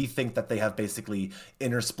because we think that they have basically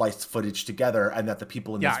interspliced footage together, and that the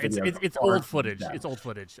people in this video it's old footage. It's old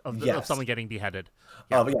footage of someone getting beheaded.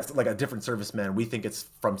 But yes, like a different serviceman. We think it's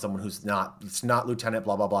from someone who's it's not lieutenant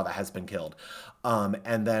blah blah blah that has been killed.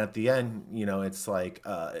 And then at the end, it's like,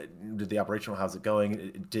 did the operation? How's it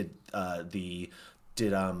going? Did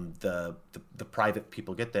the private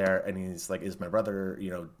people get there? And he's like, is my brother,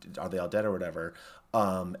 are they all dead or whatever?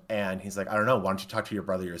 And he's like, I don't know, why don't you talk to your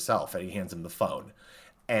brother yourself? And he hands him the phone,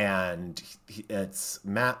 and it's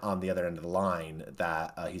Matt on the other end of the line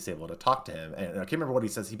that he's able to talk to him. And I can't remember what he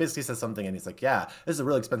says. He basically says something, and he's like, yeah, this is a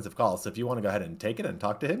really expensive call, so if you want to go ahead and take it and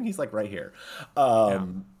talk to him, he's like right here.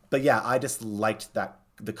 But yeah, I just liked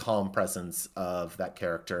the calm presence of that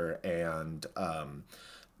character, and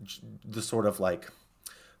the sort of like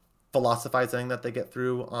philosophizing that they get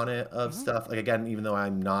through on it of stuff. Like, again, even though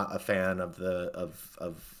I'm not a fan of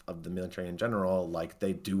the military in general, like,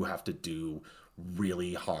 they do have to do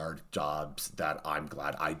really hard jobs that I'm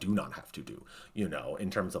glad I do not have to do, in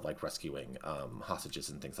terms of like rescuing hostages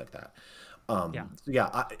and things like that.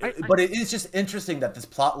 But it is just interesting that this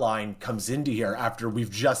plot line comes into here after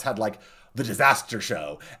we've just had like the disaster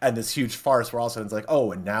show and this huge farce where all of a sudden it's like,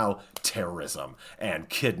 oh, and now terrorism and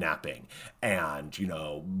kidnapping and,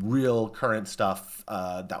 real current stuff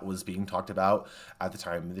that was being talked about at the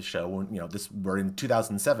time of the show. When, we're in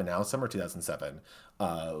 2007 now, summer 2007,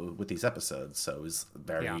 with these episodes. So it was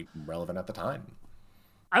very relevant at the time.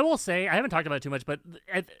 I will say, I haven't talked about it too much, but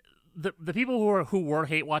the people who were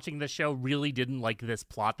hate watching this show really didn't like this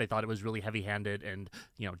plot. They thought it was really heavy-handed and,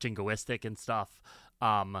 jingoistic and stuff.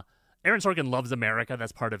 Aaron Sorkin loves America.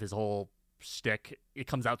 That's part of his whole shtick. It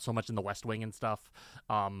comes out so much in The West Wing and stuff.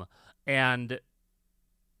 I also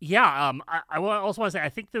want to say, I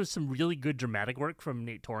think there's some really good dramatic work from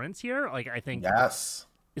Nate Torrance here. Like, I think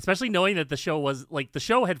especially knowing that the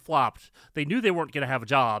show had flopped. They knew they weren't going to have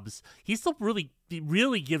jobs. He still really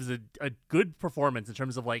gives a good performance in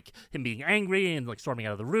terms of like him being angry and like storming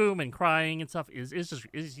out of the room and crying and stuff.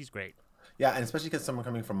 He's great. Yeah, and especially because someone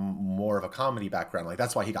coming from more of a comedy background, like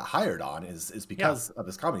that's why he got hired on is because of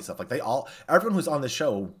his comedy stuff. Like everyone who's on the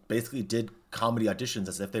show basically did comedy auditions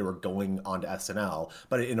as if they were going on to SNL,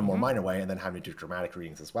 but in a more minor way, and then having to do dramatic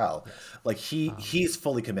readings as well. Yes. Like he's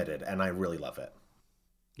fully committed, and I really love it.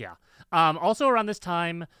 Yeah. Also around this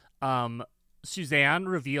time, Suzanne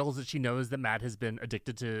reveals that she knows that Matt has been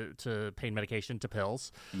addicted to pain medication, to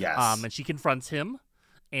pills. Yes. And she confronts him,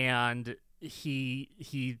 and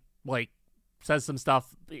he like says some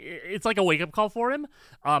stuff. It's like a wake up call for him.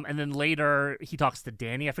 And then later he talks to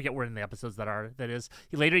Danny. I forget where in the episodes that is.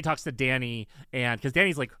 He talks to Danny, and because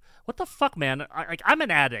Danny's like, "What the fuck, man? I'm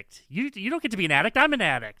an addict. You don't get to be an addict. I'm an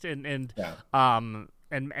addict." And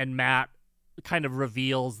Matt kind of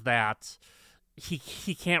reveals that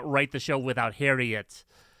he can't write the show without Harriet.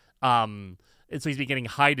 And so he's been getting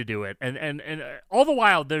high to do it. And all the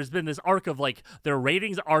while, there's been this arc of, like, their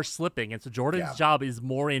ratings are slipping, and so Jordan's job is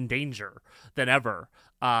more in danger than ever.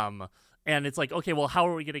 And it's like, okay, well, how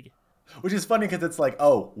are we going to... Which is funny because it's like,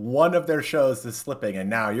 oh, one of their shows is slipping, and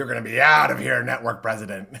now you're going to be out of here, network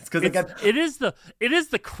president. It's because it is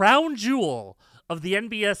the crown jewel of the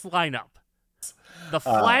NBS lineup. The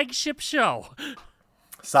flagship show.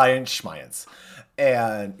 Science schmience.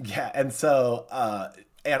 And so...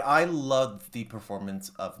 And I love the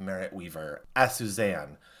performance of Merritt Weaver as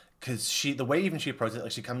Suzanne, because the way even she approaches it,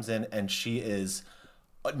 like she comes in and she is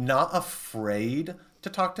not afraid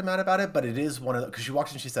to talk to Matt about it, but it is because she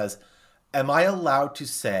walks in and she says, "Am I allowed to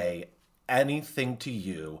say anything to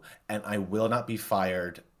you, and I will not be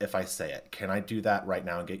fired if I say it? Can I do that right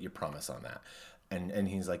now and get your promise on that?" And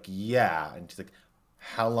he's like, "Yeah." And she's like,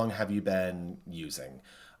 "How long have you been using?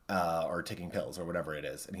 Or taking pills or whatever it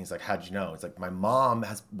is?" And he's like, "How'd you know?" It's like, "My mom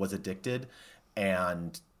was addicted,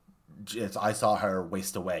 and I saw her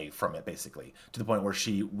waste away from it, basically, to the point where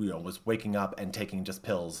she was waking up and taking just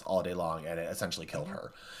pills all day long, and it essentially killed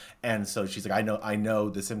her." And so she's like, I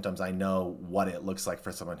know the symptoms. I know what it looks like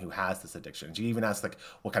for someone who has this addiction. She even asks, like,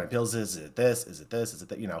 what kind of pills is it? This? Is it this? Is it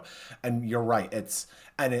that? And you're right. It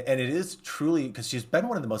is truly, because she's been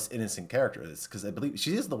one of the most innocent characters, because I believe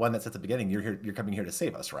she is the one that says at the beginning, you're coming here to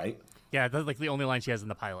save us, right? Yeah, that's like the only line she has in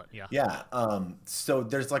the pilot. Yeah. Yeah. So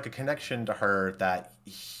there's like a connection to her that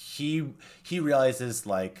he realizes,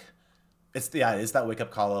 like, it's that wake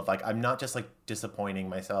up call of, like, I'm not just like disappointing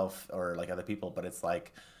myself or like other people, but it's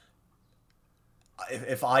like,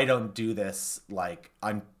 if I don't do this, like,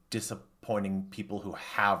 I'm disappointing people who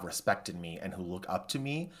have respected me and who look up to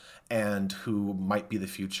me and who might be the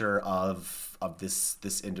future of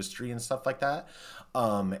this industry and stuff like that.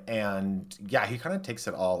 And yeah, he kind of takes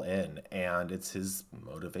it all in, and it's his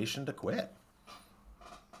motivation to quit.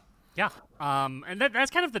 Yeah. And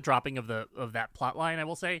that's kind of the dropping of that plot line, I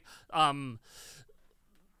will say. While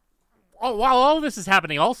all this is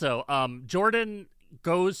happening also, Jordan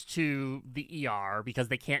goes to the ER because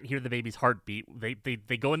they can't hear the baby's heartbeat. They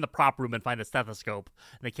go in the prop room and find a stethoscope,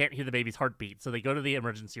 and they can't hear the baby's heartbeat. So they go to the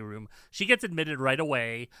emergency room. She gets admitted right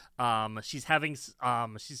away. She's having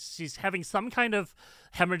some kind of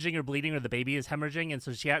hemorrhaging or bleeding, or the baby is hemorrhaging, and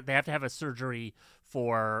so they have to have a surgery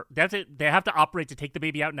they have to operate to take the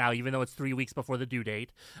baby out now, even though it's 3 weeks before the due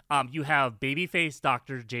date. You have babyface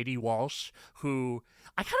Dr. J.D. Walsh, who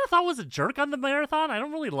I kind of thought was a jerk on the marathon. I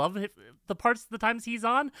don't really love the times he's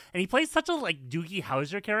on, and he plays such a like Doogie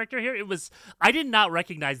Howser character here. I did not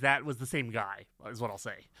recognize that was the same guy, is what I'll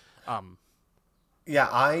say. So,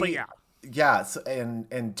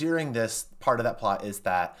 and during this, part of that plot is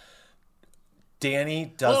that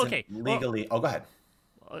Danny doesn't legally. Go ahead.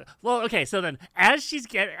 Well, okay, so then as she's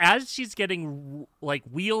getting like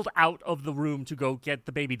wheeled out of the room to go get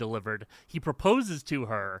the baby delivered, he proposes to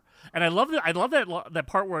her, and I love that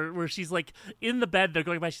part where she's like in the bed, they're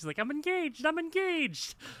going by, she's like, I'm engaged.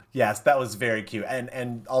 Yes, that was very cute,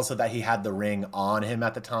 and also that he had the ring on him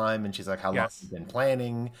at the time, and she's like, how long have you been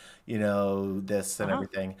planning, this and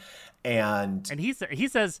everything, and he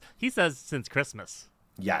says since Christmas.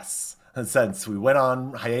 Yes. Since we went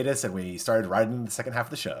on hiatus and we started writing the second half of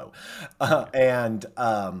the show. So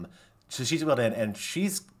she's wheeled in, and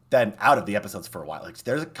she's then out of the episodes for a while. Like,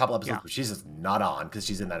 there's a couple episodes where she's just not on because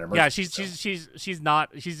she's in that emergency. Yeah,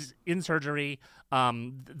 she's in surgery.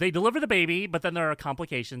 They deliver the baby, but then there are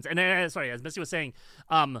complications. And as Missy was saying,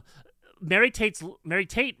 Mary Tate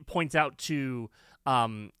points out to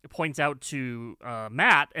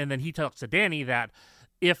Matt, and then he talks to Danny that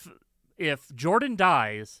if Jordan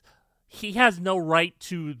dies, he has no right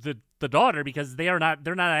to the daughter because they're not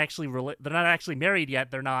actually they're not actually married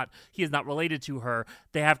yet. He is not related to her.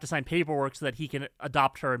 They have to sign paperwork so that he can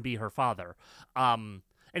adopt her and be her father. And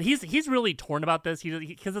he's really torn about this.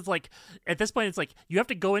 Because it's like at this point it's like you have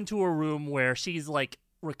to go into a room where she's like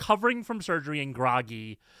recovering from surgery and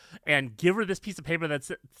groggy, and give her this piece of paper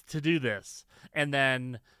that's to do this, and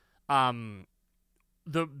then the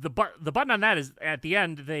button on that is at the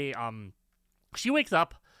end. She wakes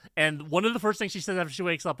up, and one of the first things she says after she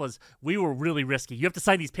wakes up was, "We were really risky. You have to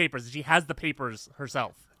sign these papers." And she has the papers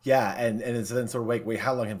herself. Yeah, and it's then sort of like, wait,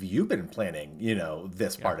 how long have you been planning,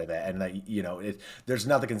 this part of it? And that, there's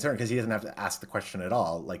not the concern because he doesn't have to ask the question at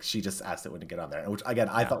all. Like she just asked it when to get on there, which again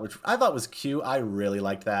I thought was cute. I really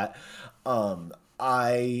liked that.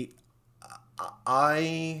 I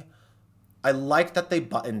I I like that they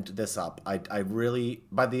buttoned this up. I really,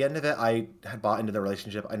 by the end of it, I had bought into the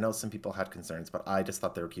relationship. I know some people had concerns, but I just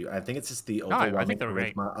thought they were cute. I think it's just the I overwhelming think they're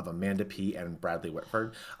great. charisma of Amanda P and Bradley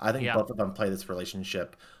Whitford. I think Yeah. both of them play this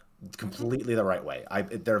relationship completely the right way.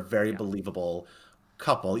 They're a very Yeah. believable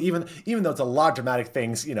couple, even though it's a lot of dramatic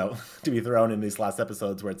things, to be thrown in these last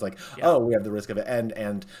episodes where it's like, Yeah. oh, we have the risk of it,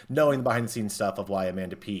 and knowing the behind the scenes stuff of why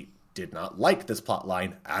Amanda P did not like this plot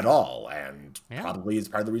line at all, and Yeah. probably is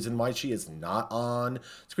part of the reason why she is not on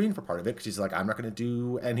screen for part of it, because she's like, I'm not going to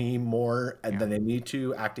do any more and Yeah. then they need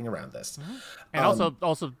to acting around this. And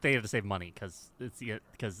also they have to save money because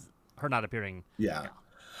her not appearing. Yeah.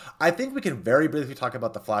 I think we can very briefly talk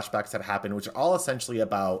about the flashbacks that happen, which are all essentially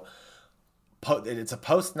about it's a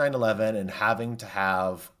post 9/11 and having to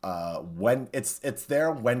have when it's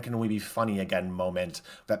their when can we be funny again moment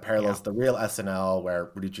that parallels Yeah. the real SNL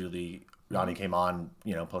where Rudy Giuliani came on,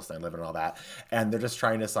 post 9/11 and all that, and they're just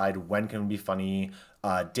trying to decide when can we be funny.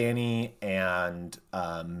 Danny and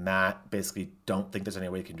Matt basically don't think there's any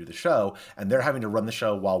way they can do the show, and they're having to run the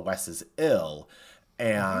show while Wes is ill,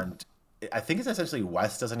 and I think it's essentially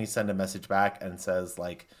Wes, doesn't he send a message back and says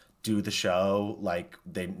like, do the show, like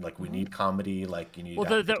we need comedy, like you need Well,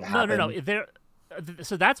 to no.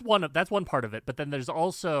 So that's one part of it, but then there's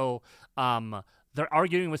also they're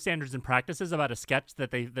arguing with standards and practices about a sketch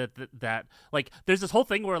that like there's this whole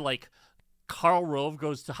thing where like Karl Rove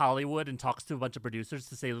goes to Hollywood and talks to a bunch of producers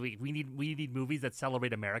to say we need movies that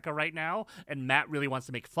celebrate America right now, and Matt really wants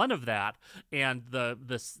to make fun of that, and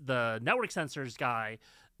the network censors guy,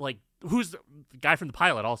 like who's the guy from the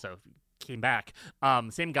pilot also came back,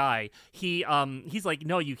 same guy, he's like,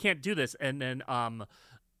 no, you can't do this, and then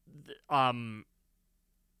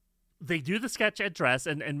they do the sketch at dress,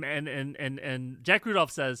 and Jack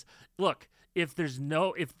Rudolph says, look, if the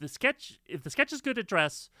sketch is good at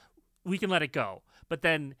dress, we can let it go. But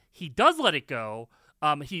then he does let it go.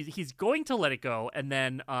 He's going to let it go, and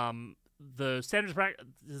then the standards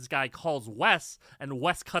practice guy calls Wes, and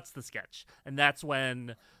Wes cuts the sketch, and that's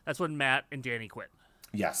when Matt and Danny quit.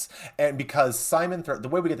 Yes, and because Simon, the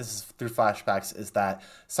way we get this is through flashbacks, is that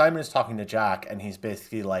Simon is talking to Jack, and he's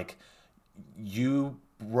basically like, you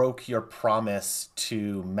broke your promise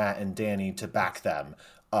to Matt and Danny to back them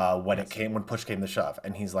when push came to shove,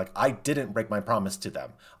 and he's like, I didn't break my promise to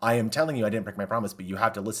them. I am telling you I didn't break my promise, but you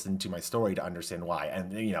have to listen to my story to understand why,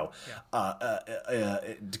 and to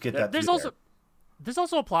get that. There's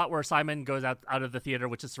also a plot where Simon goes out of the theater,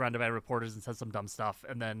 which is surrounded by reporters, and says some dumb stuff,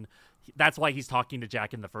 and then that's why he's talking to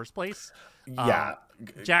Jack in the first place. Yeah,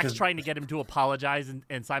 Jack's trying to get him to apologize,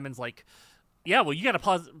 and Simon's like, yeah, well, you got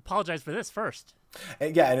to apologize for this first.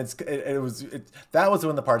 Yeah, and that was one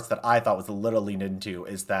of the parts that I thought was a little leaned into,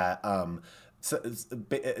 is that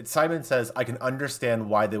Simon says, I can understand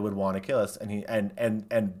why they would want to kill us,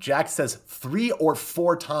 and Jack says 3 or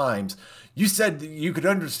 4 times, you said you could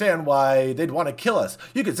understand why they'd want to kill us.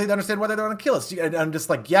 You could say they understand why they want to kill us. And I'm just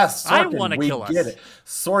like, yes, Sorkin, we get it.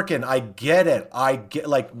 Sorkin, I get it. I get,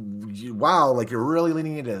 like, wow, like you're really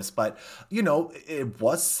leaning into this. But, it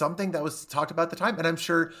was something that was talked about at the time. And I'm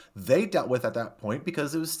sure they dealt with at that point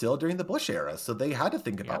because it was still during the Bush era. So they had to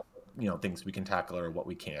think about, things we can tackle or what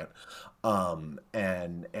we can't. And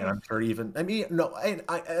I'm sure even, I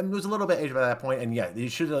was a little bit aged by that point. And yeah, you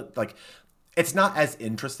should have, like, it's not as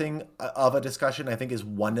interesting of a discussion, I think, is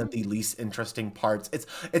one of the least interesting parts.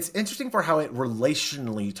 It's interesting for how it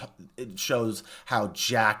relationally it shows how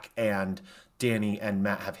Jack and Danny and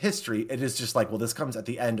Matt have history. It is just like, well, this comes at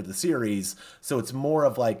the end of the series, so it's more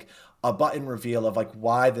of like a button reveal of like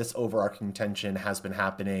why this overarching tension has been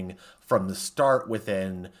happening from the start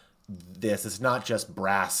within this. It's not just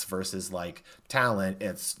brass versus like talent.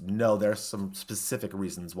 It's no, there's some specific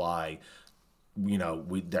reasons why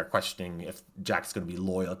they're questioning if Jack's going to be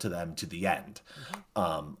loyal to them to the end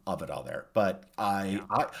of it all there. But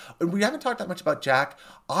Yeah. and we haven't talked that much about Jack.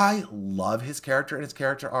 I love his character and his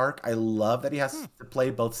character arc. I love that he has to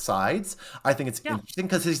play both sides. I think it's Yeah. interesting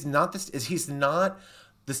because he's not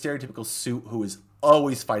the stereotypical suit who is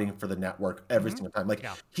always fighting for the network every single time. Like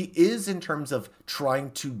Yeah. he is in terms of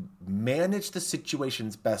trying to manage the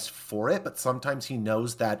situations best for it, but sometimes he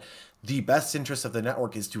knows that the best interest of the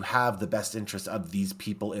network is to have the best interest of these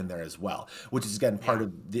people in there as well, which is again part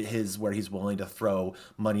of his where he's willing to throw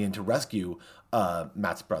money in to rescue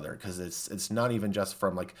Matt's brother, because it's not even just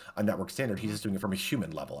from like a network standard. He's just doing it from a human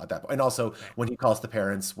level at that point. And also when he calls the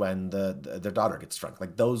parents when their daughter gets drunk,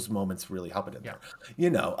 like those moments really help it in there.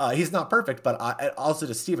 He's not perfect, but also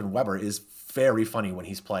just Steven Weber is very funny when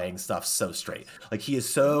he's playing stuff so straight. Like he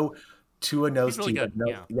is so to a nose He's really good.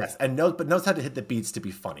 yes, and knows how to hit the beats to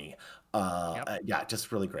be funny. Yep. Yeah,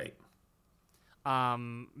 just really great.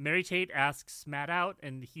 Mary Tate asks Matt out,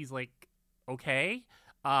 and he's like, okay.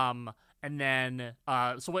 And then,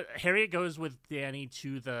 so what? Harriet goes with Danny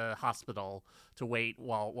to the hospital to wait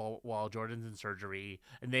while Jordan's in surgery,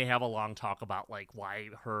 and they have a long talk about like why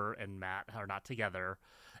her and Matt are not together.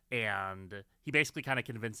 And he basically kind of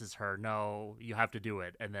convinces her, no, you have to do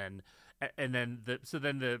it. And then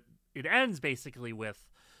it ends basically with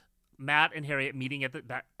Matt and Harriet meeting at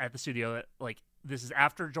the studio. Like this is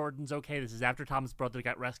after Jordan's okay. This is after Tom's brother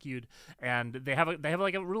got rescued, and they have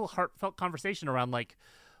like a real heartfelt conversation around like,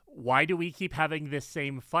 why do we keep having this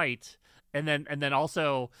same fight? And then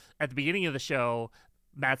also at the beginning of the show,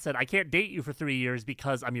 Matt said, I can't date you for 3 years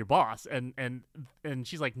because I'm your boss. And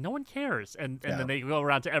she's like, no one cares. And then they go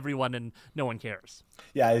around to everyone and no one cares.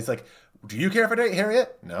 Yeah, he's like, do you care if I date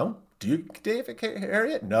Harriet? No. Do you date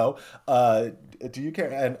Harriet? No. Do you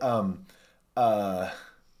care? And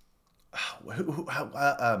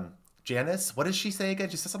Janice, what does she say again?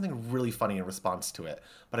 She says something really funny in response to it,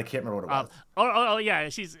 but I can't remember what it was. Yeah.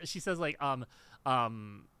 She says like,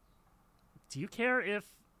 do you care if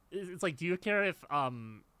it's like, do you care if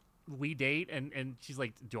we date? And she's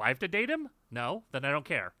like, do I have to date him? No, then I don't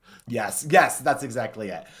care. Yes, that's exactly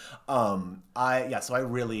it. So I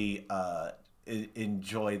really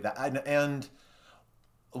enjoy that, and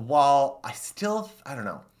while I don't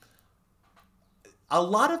know. A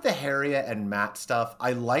lot of the Harriet and Matt stuff,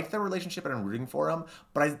 I like their relationship and I'm rooting for them,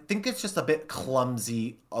 but I think it's just a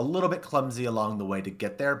little bit clumsy along the way to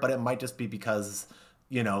get there, but it might just be because,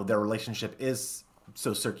 their relationship is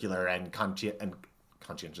so circular and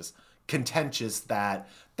contentious that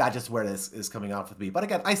just where it is coming off with me. But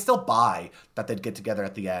again, I still buy that they'd get together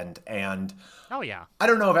at the end, and oh yeah. I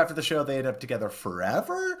don't know if after the show they end up together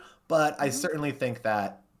forever, but I certainly think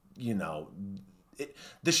that,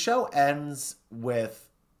 the show ends with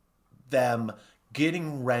them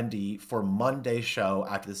getting ready for Monday's show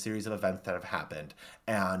after the series of events that have happened.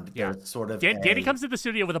 And there's sort of Danny comes to the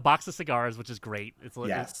studio with a box of cigars, which is great.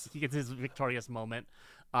 He gets his victorious moment.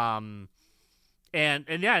 And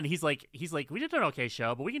he's like, we did an okay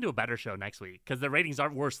show, but we can do a better show next week because the ratings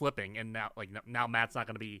were slipping. And now Matt's not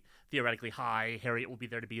going to be theoretically high. Harriet will be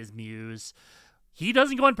there to be his muse. He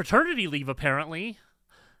doesn't go on paternity leave, apparently.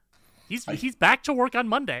 He's back to work on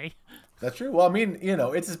Monday. That's true. Well, I mean,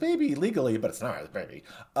 it's his baby legally, but it's not his baby.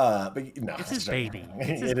 But no, it's his baby.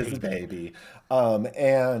 It is his baby. But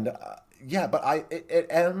it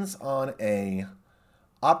ends on a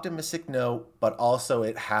optimistic note, but also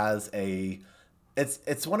it has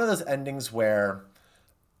it's one of those endings where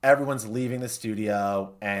everyone's leaving the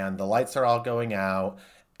studio and the lights are all going out,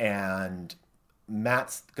 and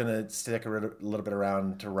Matt's gonna stick a little bit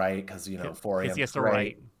around to write because 4 a.m. he has to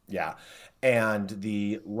write. Yeah. And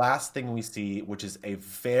the last thing we see, which is a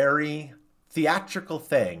very theatrical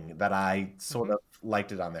thing that I sort of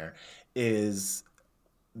liked it on there, is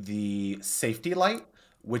the safety light,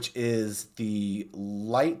 which is the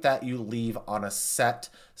light that you leave on a set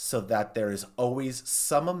so that there is always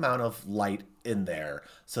some amount of light in there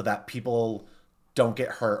so that people don't get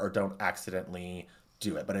hurt or don't accidentally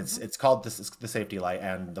do it. But it's called the safety light,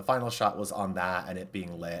 and the final shot was on that and it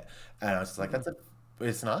being lit. And I was just like, that's it.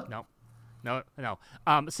 It's not? No.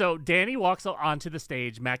 So Danny walks onto the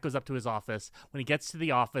stage. Matt goes up to his office. When he gets to the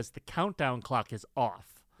office, the countdown clock is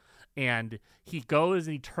off. And he goes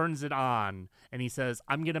and he turns it on. And he says,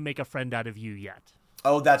 I'm going to make a friend out of you yet.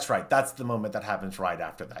 Oh, that's right. That's the moment that happens right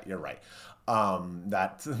after that. You're right.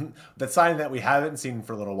 That sign that we haven't seen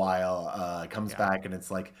for a little while comes back. And it's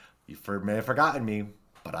like, you may have forgotten me,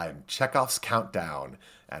 but I'm Chekhov's countdown.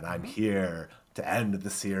 And I'm here to end the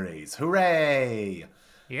series. Hooray!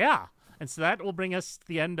 Yeah. And so that will bring us to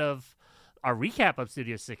the end of our recap of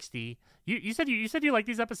Studio 60. You said you like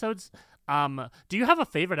these episodes. Do you have a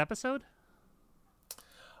favorite episode?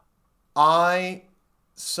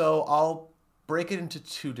 So I'll break it into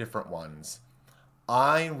two different ones.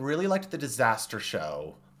 I really liked the Disaster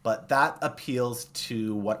Show, but that appeals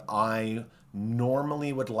to what I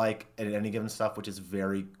normally would like at any given stuff, which is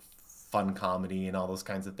very fun comedy and all those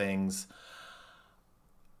kinds of things.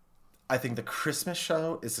 I think the Christmas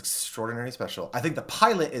Show is extraordinarily special. I think the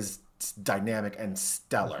pilot is dynamic and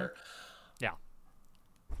stellar. Yeah.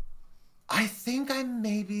 I think I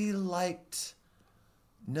maybe liked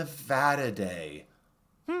Nevada Day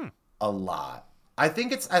a lot. I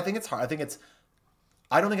think it's hard.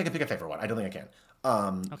 I don't think I can pick a favorite one. I don't think I can.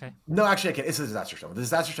 Okay. No, actually I can. It's the Disaster Show. The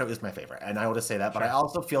Disaster Show is my favorite, and I will just say that, but I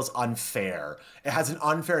also feels unfair. It has an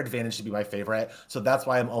unfair advantage to be my favorite, so that's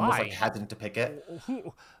why I'm almost like hesitant to pick it.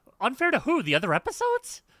 Unfair to who? The other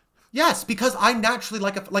episodes? Yes, because I naturally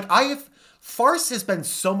farce has been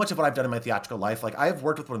so much of what I've done in my theatrical life. Like, I have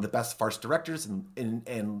worked with one of the best farce directors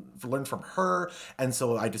and learned from her. And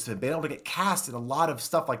so I just have been able to get cast in a lot of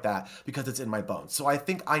stuff like that because it's in my bones. So I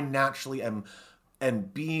think I naturally am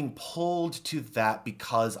being pulled to that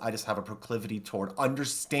because I just have a proclivity toward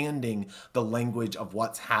understanding the language of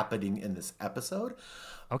what's happening in this episode.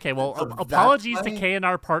 Okay, well, so apologies to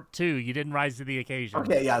K&R Part 2. You didn't rise to the occasion.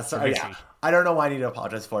 Okay, yeah, sorry. Yeah. I don't know why I need to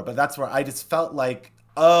apologize for it, but that's where I just felt like,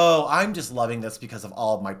 oh, I'm just loving this because of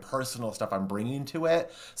all of my personal stuff I'm bringing to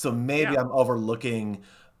it. So maybe I'm overlooking,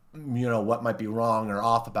 what might be wrong or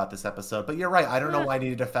off about this episode. But you're right. I don't know why I need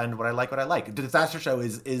to defend what I like. The Disaster Show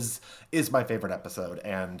is my favorite episode,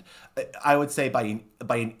 and I would say by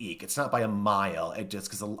an eke. It's not by a mile. It just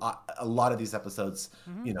because a lot of these episodes,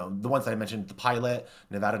 the ones that I mentioned, the pilot,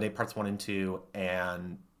 Nevada Day Parts 1 and 2,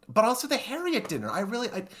 but also the Harriet dinner. I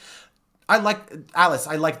like Alice.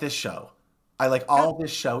 I like this show. I like all of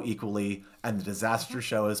this show equally, and the Disaster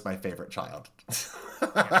Show is my favorite child.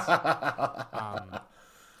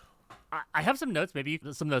 I have some notes, maybe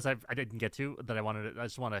some notes I didn't get to that I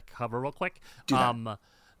just want to cover real quick.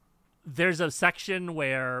 There's a section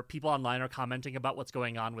where people online are commenting about what's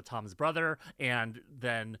going on with Tom's brother, and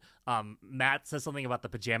then Matt says something about the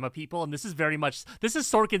pajama people, and this is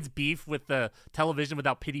Sorkin's beef with the Television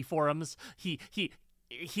Without Pity forums.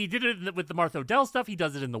 He did it with the Martha Odell stuff. He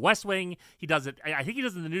does it in the West Wing. He does it. I think he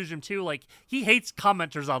does it in the newsroom too. Like, he hates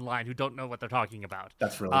commenters online who don't know what they're talking about.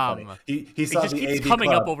 That's really funny. He saw just the keeps AV coming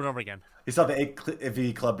Club. up over and over again. He saw the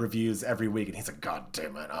AV Club reviews every week, and he's like, "God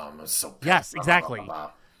damn it, I'm so pissed." Yes, exactly.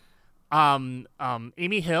 Blah, blah, blah.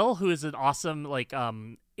 Amy Hill, who is an awesome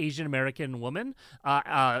Asian American woman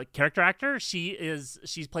character actor. She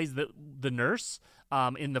plays the nurse.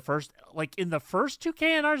 In the first two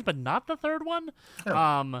K&Rs, but not the third one.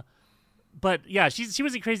 Oh. But yeah, she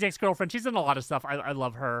was a Crazy Ex-Girlfriend. She's in a lot of stuff. I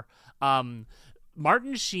love her.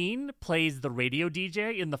 Martin Sheen plays the radio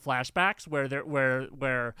DJ in the flashbacks where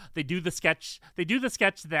they do the sketch. They do the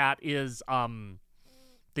sketch that is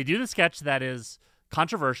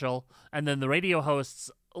controversial, and then the radio hosts,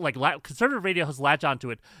 conservative radio hosts, latch onto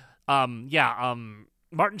it.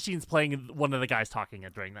 Martin Sheen's playing one of the guys talking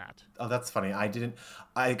it during that. Oh, that's funny. I guess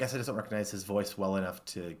I just don't recognize his voice well enough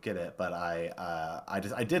to get it, but I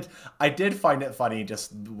did find it funny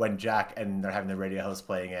just when Jack and they're having the radio host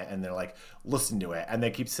playing it, and they're like, listen to it, and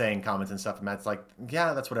they keep saying comments and stuff, and Matt's like,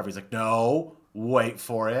 yeah, that's whatever. He's like, no, wait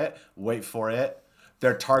for it.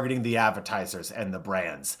 They're targeting the advertisers and the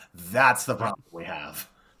brands. That's the problem we have.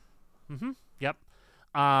 Mm-hmm. Yep.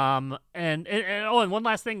 And one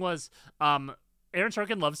last thing was, Aaron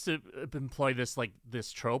Sorkin loves to employ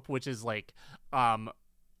this trope, which is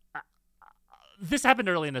this happened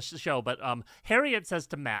early in the show, but Harriet says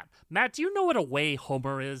to Matt, do you know what a way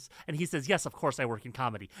Homer is? And he says, yes, of course I work in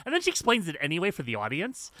comedy. And then she explains it anyway for the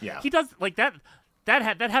audience. Yeah. He does that. That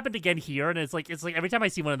happened again here, and it's like every time I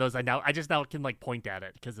see one of those, I just now can point at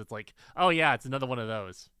it because it's like, oh yeah, it's another one of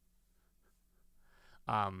those.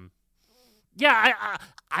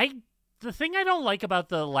 The thing I don't like about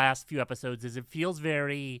the last few episodes is it feels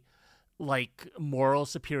very moral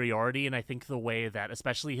superiority, and I think the way that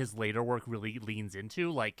especially his later work really leans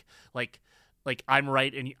into I'm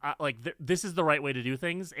right, and this is the right way to do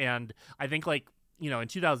things. And I think in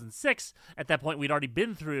 2006, at that point we'd already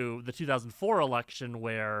been through the 2004 election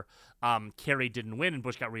where Kerry didn't win and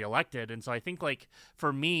Bush got reelected, and so I think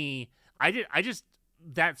for me,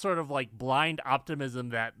 that sort of like blind optimism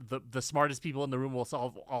that the smartest people in the room will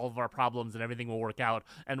solve all of our problems and everything will work out,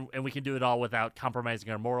 and we can do it all without compromising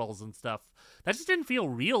our morals and stuff. That just didn't feel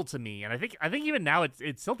real to me, and I think even now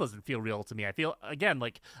it still doesn't feel real to me. I feel, again,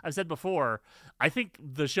 like I've said before, I think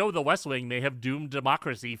the show The West Wing may have doomed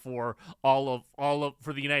democracy for all of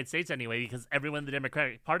for the United States anyway, because everyone in the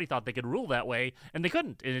Democratic Party thought they could rule that way and they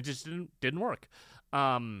couldn't, and it just didn't work.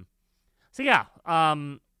 So yeah,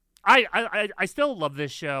 I still love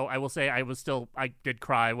this show. I will say I did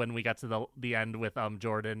cry when we got to the end with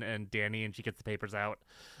Jordan and Danny and she gets the papers out.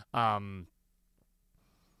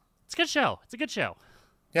 It's a good show. It's a good show.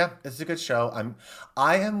 Yeah, it's a good show.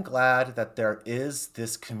 I am glad that there is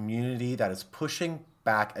this community that is pushing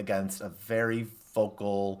back against a very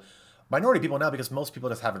vocal minority of people now, because most people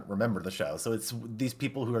just haven't remembered the show. So it's these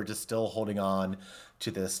people who are just still holding on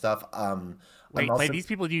to this stuff. Wait, by these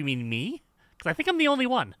people, do you mean me? Because I think I'm the only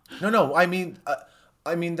one. No. I mean,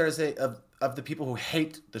 there's of the people who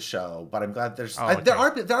hate the show, but I'm glad there's okay. there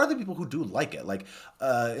are the people who do like it. Like,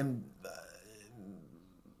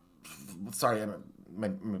 sorry, my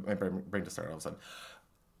brain just started all of a sudden.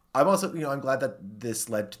 I'm also, I'm glad that this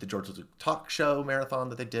led to the George Lucas talk show marathon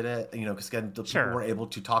that they did it. Because again, the people were able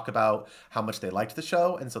to talk about how much they liked the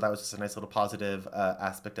show, and so that was just a nice little positive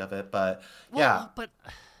aspect of it. But but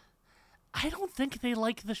I don't think they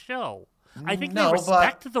like the show. I think they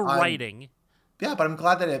respect the writing. Yeah, but I'm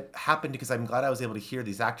glad that it happened, because I'm glad I was able to hear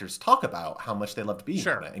these actors talk about how much they loved being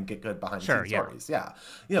on it and get good behind the scenes stories. Yeah,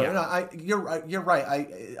 you're right.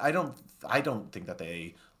 I don't think that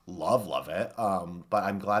they love it. But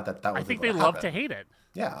I'm glad that was. I think they love to hate it.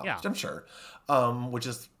 Yeah, I'm sure. Which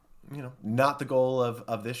is not the goal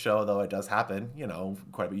of this show, though it does happen,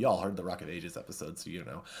 quite a bit. Y'all heard the Rock of Ages episode, so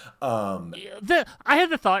I had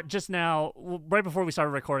the thought just now, right before we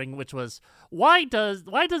started recording, which was, why does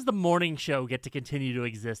the morning show get to continue to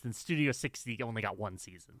exist and Studio 60 only got one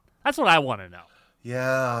season? That's what I want to know.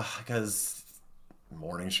 Yeah, because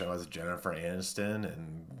morning show has Jennifer Aniston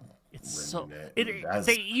and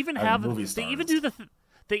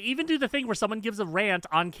they even do the thing where someone gives a rant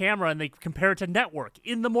on camera and they compare it to Network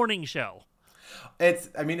in the morning show. It's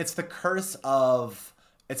the curse of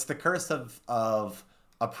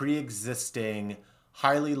a pre-existing,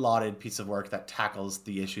 highly lauded piece of work that tackles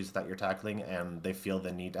the issues that you're tackling, and they feel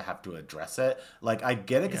the need to have to address it. Like, I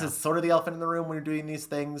get it, because it's sort of the elephant in the room when you're doing these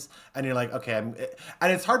things, and you're like, okay, and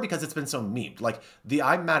it's hard because it's been so memed. Like, the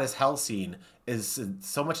I'm mad as hell scene is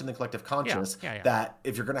so much in the collective conscious that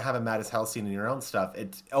if you're going to have a mad as hell scene in your own stuff,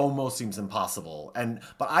 it almost seems impossible.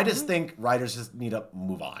 But I just think writers just need to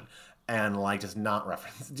move on and just don't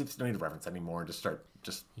need to reference anymore and just start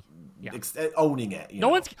owning it. No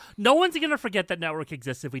one's going to forget that Network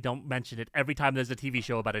exists if we don't mention it every time there's a TV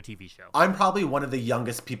show about a TV show. I'm probably one of the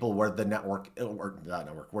youngest people where Network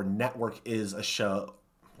is a show.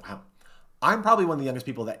 Wow. I'm probably one of the youngest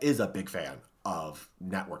people that is a big fan of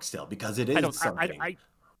Network still, because it is something.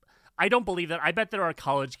 I don't believe that. I bet there are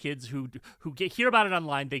college kids who hear about it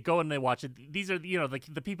online. They go and they watch it. These are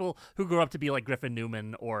the people who grew up to be like Griffin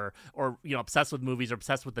Newman or obsessed with movies or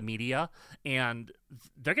obsessed with the media, and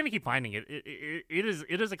they're gonna keep finding it. It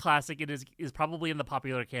is a classic. It is probably in the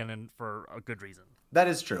popular canon for a good reason. That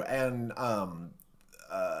is true, and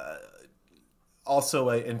also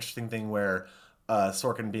an interesting thing where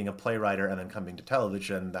Sorkin being a playwright and then coming to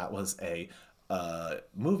television, that was a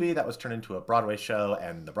movie that was turned into a Broadway show,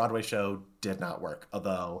 and the Broadway show did not work.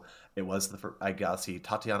 Although it was I got to see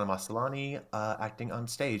Tatiana Maslany acting on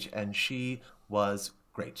stage, and she was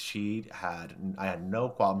great. I had no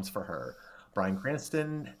qualms for her. Bryan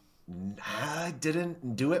Cranston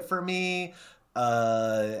didn't do it for me.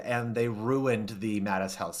 And they ruined the Mad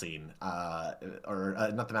as Hell scene, or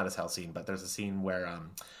not the Mad as Hell scene, but there's a scene where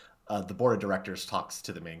the board of directors talks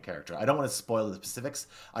to the main character. I don't want to spoil the specifics.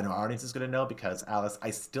 I know our audience is going to know, because Alice,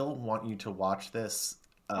 I still want you to watch this.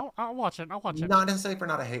 I'll watch it. Not necessarily for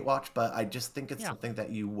not a hate watch, but I just think it's something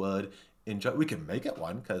that you would enjoy. We can make it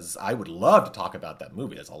one, because I would love to talk about that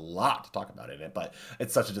movie. There's a lot to talk about in it, but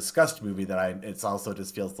it's such a discussed movie that it's also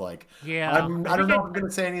just feels like I don't know if I'm going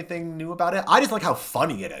to say anything new about it. I just like how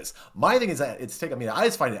funny it is. My thing is that I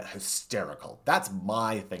just find it hysterical. That's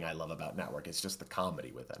my thing I love about Network. It's just the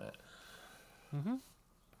comedy within it. Mm-hmm.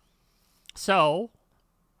 So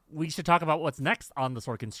we should talk about what's next on the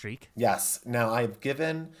Sorkin streak. Yes. Now, I've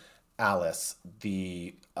given Alice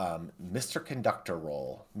the Mr. Conductor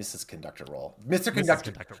role, Mrs. Conductor role. Mrs.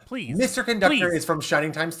 Conductor, please. Mr. Conductor Please. is from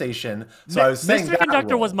Shining Time Station. So I was saying Mr. that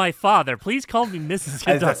Conductor role. was my father. Please call me Mrs.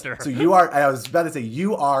 Conductor. So you are, I was about to say,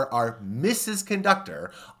 you are our Mrs.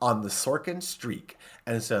 Conductor on the Sorkin streak.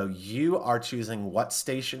 And so you are choosing what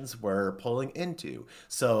stations we're pulling into.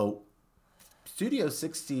 So Studio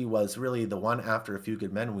 60 was really the one after A Few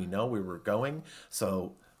Good Men we know we were going.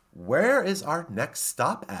 So where is our next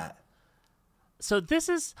stop at? So this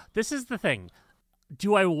is the thing.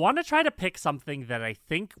 Do I want to try to pick something that I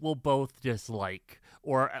think we'll both dislike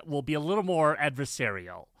or will be a little more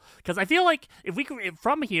adversarial? Because I feel like if we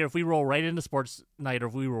roll right into Sports Night or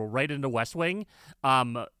if we roll right into West Wing,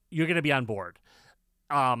 you're going to be on board.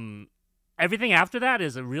 Everything after that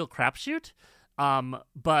is a real crapshoot.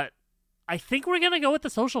 But I think we're going to go with The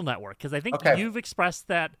Social Network because I think you've expressed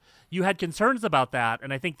that you had concerns about that.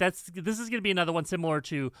 And I think this is going to be another one similar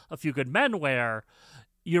to A Few Good Men where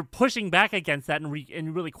you're pushing back against that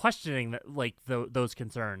and really questioning those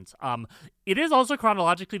concerns. It is also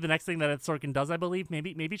chronologically the next thing that Sorkin does, I believe.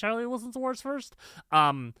 Maybe Charlie Wilson's Wars first.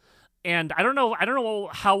 And I don't know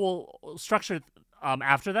how we'll structure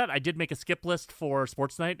after that. I did make a skip list for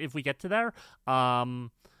Sports Night if we get to there.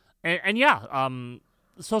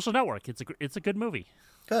 Social Network. It's a good movie.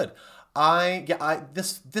 Good.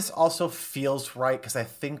 This also feels right because I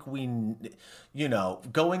think we,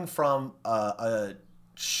 going from a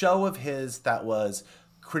show of his that was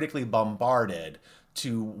critically bombarded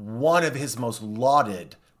to one of his most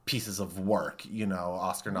lauded pieces of work,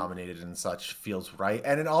 Oscar nominated and such, feels right.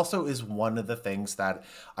 And it also is one of the things that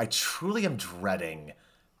I truly am dreading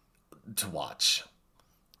to watch.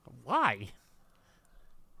 Why?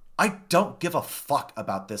 I don't give a fuck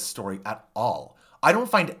about this story at all. I don't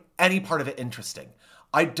find any part of it interesting.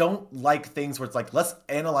 I don't like things where it's like, let's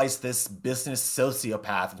analyze this business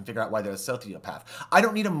sociopath and figure out why they're a sociopath. I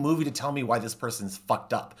don't need a movie to tell me why this person's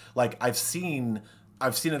fucked up. Like, I've seen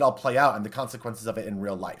it all play out and the consequences of it in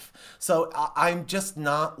real life. So I'm just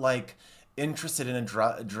not interested in a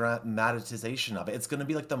dramatization of it. It's going to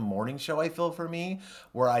be like the morning show, I feel, for me,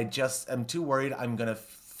 where I just am too worried I'm going to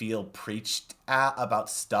feel preached at about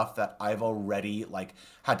stuff that I've already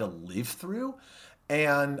had to live through.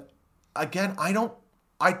 And again, I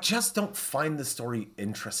just don't find the story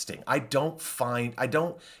interesting. I don't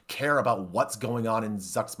care about what's going on in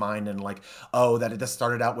Zuck's mind and that it just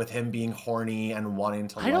started out with him being horny and wanting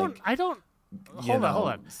to hold on. I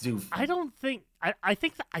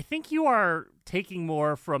think you are taking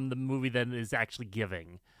more from the movie than is actually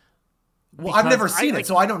giving. Well, I've never seen it,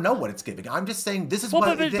 so I don't know what it's giving. I'm just saying this is the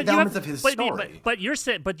elements of his story. But you're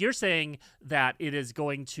saying that it is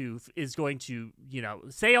going to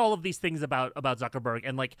say all of these things about Zuckerberg,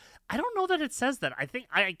 and I don't know that it says that. I think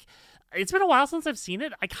it's been a while since I've seen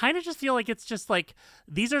it. I kind of just feel like it's just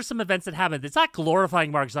these are some events that happened. It's not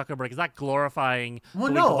glorifying Mark Zuckerberg. It's not glorifying the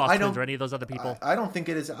Winklevoss twins or any of those other people. I don't think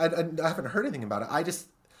it is. I haven't heard anything about it.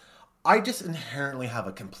 I just inherently have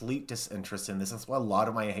a complete disinterest in this. That's why a lot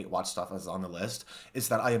of my hate watch stuff is on the list, is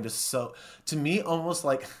that I am just so, to me, almost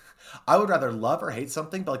I would rather love or hate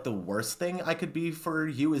something, but the worst thing I could be for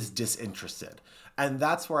you is disinterested. And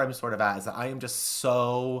that's where I'm sort of at, is that I am just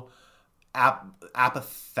so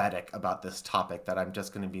apathetic about this topic that I'm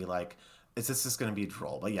just going to be is this just going to be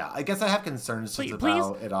droll? But yeah, I guess I have concerns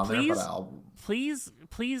about it on there, but Please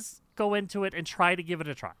go into it and try to give it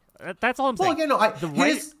a try. That's all I'm saying. Well,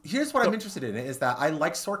 here's what I'm interested in, is that I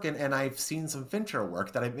like Sorkin and I've seen some Fincher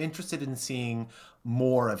work that I'm interested in seeing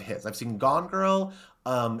more of his. I've seen Gone Girl,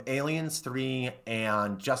 Aliens 3,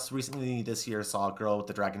 and just recently this year saw Girl with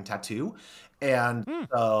the Dragon Tattoo. And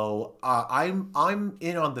so I'm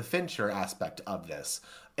in on the Fincher aspect of this.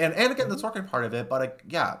 And again, the Sorkin part of it, but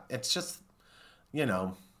it's just,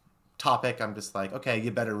 topic. I'm just okay,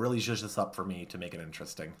 you better really zhuzh this up for me to make it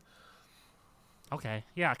interesting. Okay,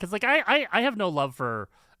 yeah, because I have no love for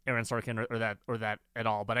Aaron Sorkin or that at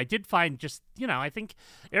all, but I did find just I think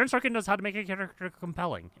Aaron Sorkin knows how to make a character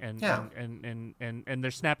compelling and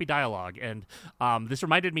there's snappy dialogue, and this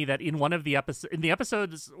reminded me that in one of the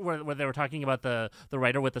episodes where they were talking about the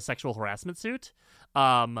writer with the sexual harassment suit,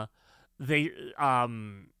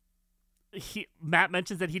 Matt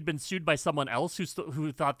mentions that he'd been sued by someone else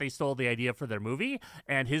who thought they stole the idea for their movie,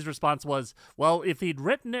 and his response was, well, if he'd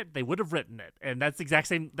written it, they would have written it. And that's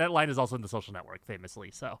that line is also in The Social Network,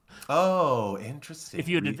 famously. So, oh, interesting.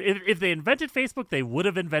 If they invented Facebook, they would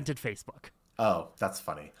have invented Facebook. Oh, that's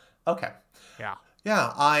funny. Okay. Yeah.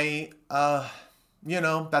 That's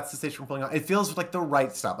the stage we're pulling on. It feels like the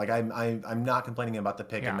right stuff. I'm not complaining about the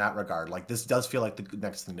pick in that regard. This does feel like the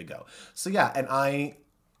next thing to go. So yeah, and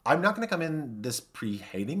I'm not going to come in this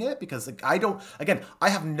pre-hating it because like, I don't. Again, I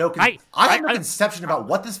have no. I have no conception about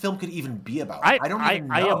what this film could even be about. I don't even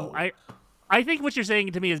know. I think what you're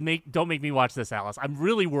saying to me is don't make me watch this, Alice. I'm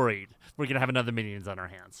really worried we're gonna have another Minions on our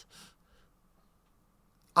hands.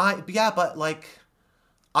 Yeah, but like,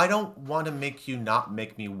 I don't want to make you not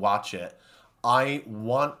make me watch it. I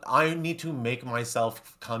need to make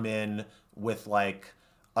myself come in with like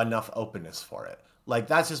enough openness for it. Like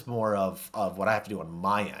that's just more of what I have to do on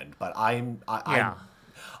my end. But I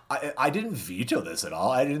didn't veto this at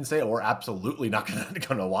all. I didn't say we're absolutely not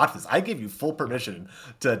going to watch this. I gave you full permission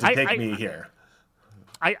to take me here.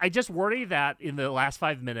 I just worry that in the last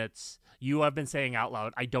 5 minutes you have been saying out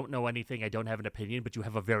loud, "I don't know anything. I don't have an opinion," but you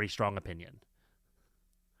have a very strong opinion.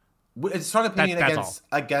 It's strong opinion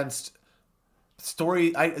against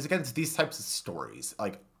story. It's against these types of stories,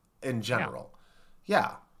 like in general.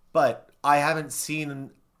 Yeah, but I haven't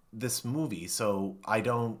seen this movie, so I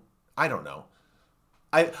don't know.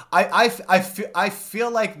 I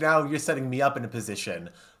feel like now you're setting me up in a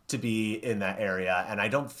position to be in that area, and I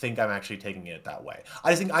don't think I'm actually taking it that way.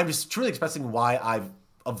 I just think I'm just truly expressing why I've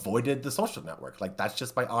avoided The Social Network. Like that's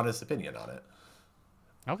just my honest opinion on it.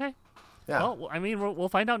 Okay. Yeah. Well, I mean, we'll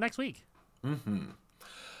find out next week. Mm-hmm.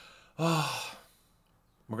 Oh,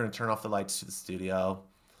 we're gonna turn off the lights to the studio.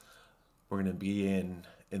 We're gonna be in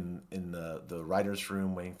the writer's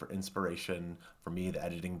room waiting for inspiration. For me, the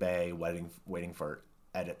editing bay, waiting for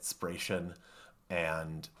editspiration.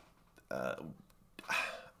 And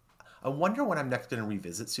I wonder when I'm next going to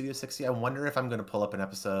revisit Studio 60. I wonder if I'm going to pull up an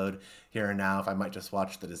episode here and now, if I might just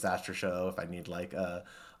watch The Disaster Show, if I need like a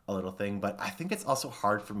little thing. But I think it's also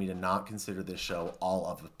hard for me to not consider this show all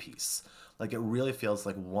of a piece. Like it really feels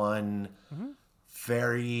like one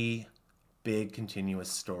very big continuous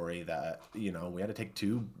story that, you know, we had to take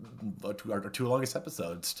our two longest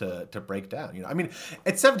episodes to break down. You know, I mean,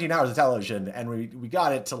 it's 17 hours of television and we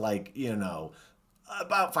got it to like, you know,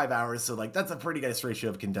 about 5 hours, so like that's a pretty nice ratio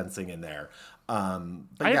of condensing in there. But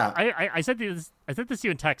yeah, I said this to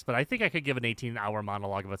you in text, but I think I could give an 18-hour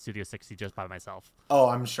monologue about Studio 60 just by myself. Oh,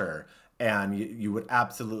 I'm sure. And you would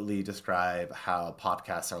absolutely describe how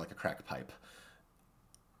podcasts are like a crack pipe.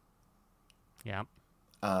 Yeah,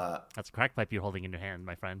 that's a crack pipe you're holding in your hand,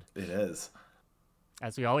 my friend. It is.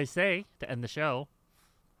 As we always say to end the show,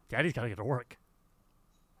 Daddy's got to get to work.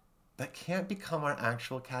 That can't become our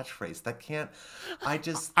actual catchphrase. That can't. I'm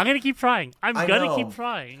gonna keep trying. I'm gonna keep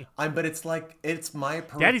trying. But it's like it's my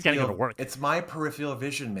peripheral. Daddy's gotta go to work. It's my peripheral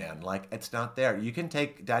vision, man. Like it's not there. You can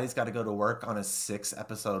take Daddy's Got to Go to Work on a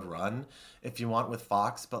 6-episode run if you want with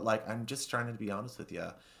Fox. But like, I'm just trying to be honest with you.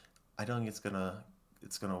 I don't think it's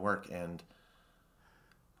gonna work. And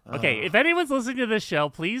okay, if anyone's listening to this show,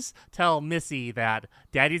 please tell Missy that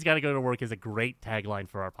Daddy's Got to Go to Work is a great tagline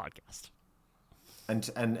for our podcast.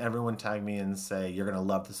 And everyone tag me and say you're gonna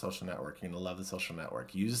love The Social Network. You're gonna love The Social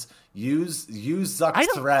Network. Use Zuck's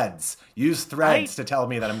threads. Use threads to tell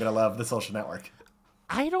me that I'm gonna love The Social Network.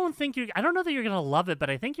 I don't know that you're gonna love it, but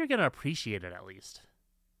I think you're gonna appreciate it at least.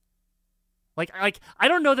 Like I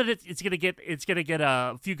don't know that it's gonna get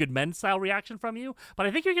a Few Good Men style reaction from you, but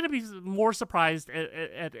I think you're gonna be more surprised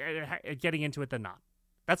at getting into it than not.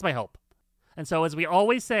 That's my hope. And so, as we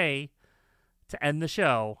always say to end the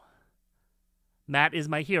show, Matt is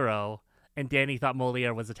my hero, and Danny thought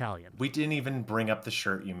Moliere was Italian. We didn't even bring up the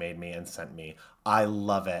shirt you made me and sent me. I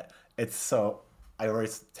love it. It's so... I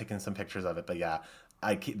already taken some pictures of it, but yeah,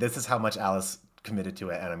 this is how much Alice committed to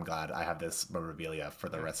it, and I'm glad I have this memorabilia for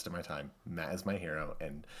the rest of my time. Matt is my hero,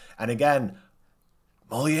 and again,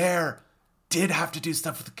 Moliere did have to do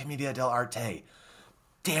stuff with the Commedia dell'arte.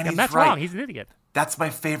 Danny's Matt's right. wrong. He's an idiot. That's my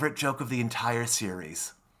favorite joke of the entire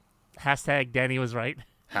series. Hashtag Danny was right.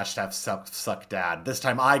 Hashtag suck dad. This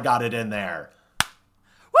time I got it in there.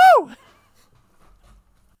 Woo!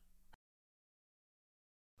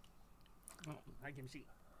 Oh, I can see.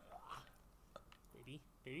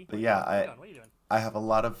 Baby. But yeah, what are you doing? I have a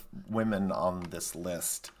lot of women on this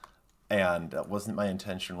list, and that wasn't my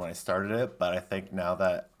intention when I started it. But I think now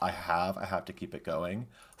that I have to keep it going.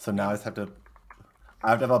 So now I have to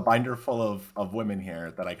have a binder full of women here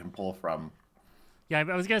that I can pull from. Yeah,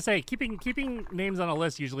 I was gonna say keeping names on a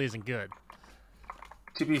list usually isn't good.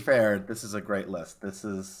 To be fair, this is a great list. This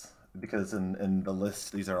is because in the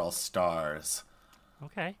list these are all stars.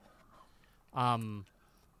 Okay. Let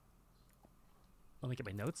me get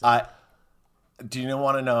my notes. Do you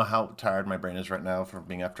want to know how tired my brain is right now from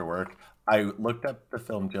being after work? I looked up the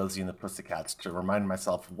film Josie and the Pussycats to remind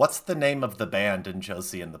myself what's the name of the band in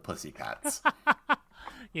Josie and the Pussycats.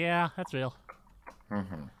 Yeah, that's real.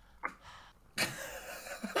 Mm-hmm.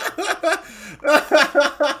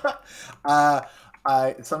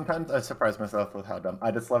 I sometimes I surprise myself with how dumb.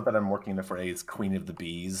 I just love that I'm working the phrase "Queen of the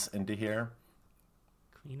Bees" into here.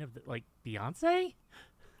 Queen of the, like Beyonce?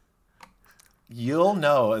 You'll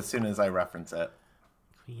know as soon as I reference it.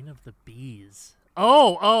 Queen of the Bees.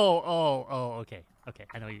 Oh. Okay. Okay.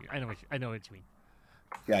 I know what you mean.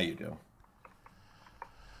 Yeah, you do.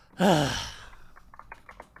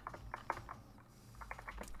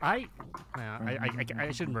 I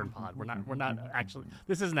shouldn't burn pod. We're not actually.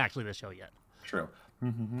 This isn't actually the show yet. True.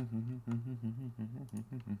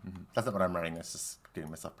 That's not what I'm writing. It's just giving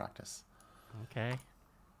myself practice. Okay.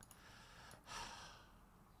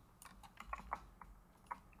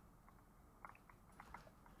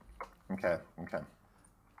 Okay.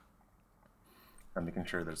 I'm making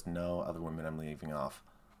sure there's no other women I'm leaving off.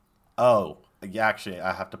 Oh, yeah, actually,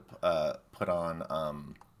 I have to put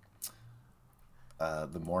on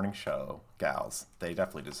the morning show gals. They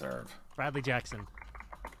definitely deserve. Bradley Jackson.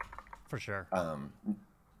 For sure.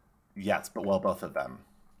 Yes, but well, both of them.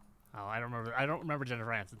 Oh, I don't remember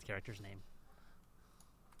Jennifer Aniston's character's name.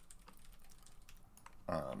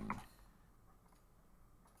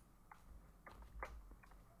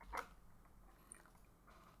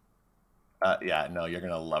 Yeah, no, you're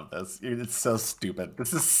gonna love this. It's so stupid.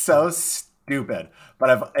 This is so stupid,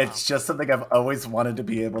 but it's just something I've always wanted to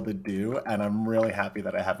be able to do, and I'm really happy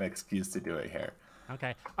that I have an excuse to do it here.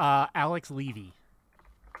 Okay. Alex Levy.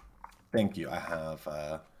 Thank you. I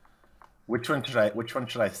have. Which one should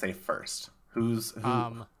I say first? Who?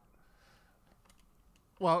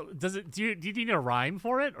 Well, do you need a rhyme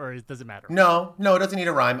for it, or does it matter? No, it doesn't need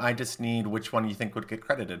a rhyme. I just need which one you think would get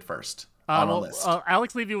credited first on a list.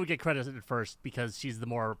 Alex Levy would get credited first because she's the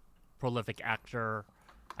more prolific actor,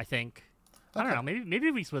 I think. Okay. I don't know.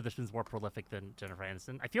 Maybe Reese Witherspoon's more prolific than Jennifer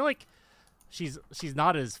Aniston. I feel like she's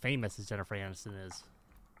not as famous as Jennifer Aniston is.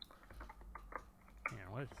 Yeah,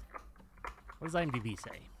 what does IMDb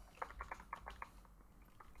say?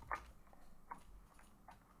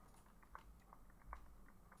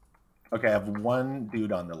 Okay, I have one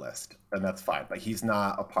dude on the list, and that's fine, but he's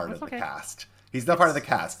not a part of the cast. He's not part of the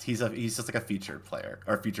cast. He's just like a featured player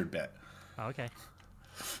or featured bit. Oh, okay.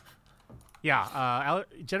 Yeah,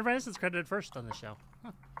 Jennifer Aniston's credited first on the show.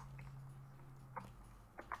 Huh.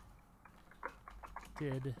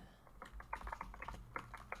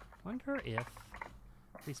 Wonder if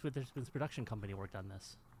Reese Witherspoon's production company worked on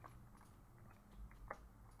this.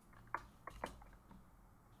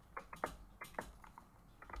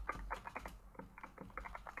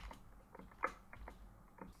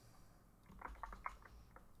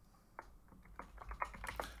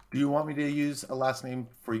 Do you want me to use a last name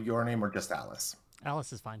for your name or just Alice?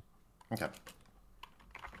 Alice is fine. Okay.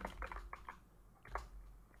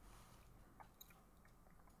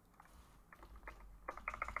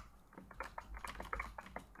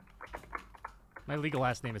 My legal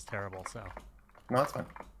last name is terrible, so. No, that's fine.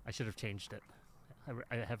 I should have changed it.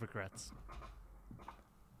 I have regrets.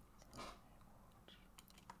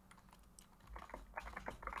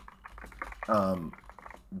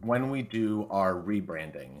 When we do our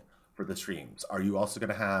rebranding for the streams, are you also going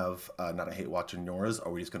to have Not a Hate Watch on yours, or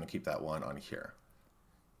are we just going to keep that one on here?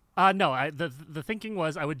 No, the thinking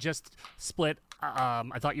was I would just split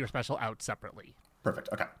I Thought You Were Special out separately. Perfect,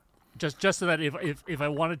 okay. Just so that if I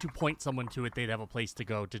wanted to point someone to it, they'd have a place to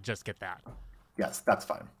go to just get that. Yes, that's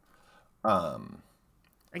fine.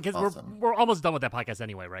 Because awesome. we're almost done with that podcast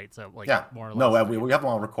anyway, right? So yeah, more or less. No, we have them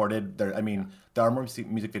all recorded. There are more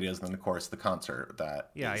music videos than, of course, the concert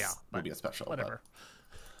that will be a special. Whatever.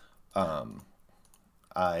 But,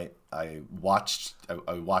 I watched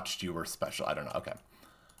You Were Special. I don't know. Okay.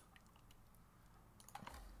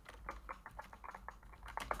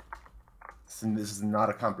 So this is not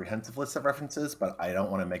a comprehensive list of references, but I don't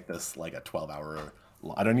want to make this like a 12-hour.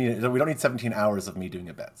 We don't need 17 hours of me doing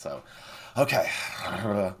a bit. So, okay.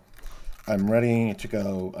 I'm ready to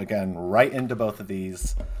go again right into both of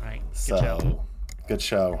these. All right. Good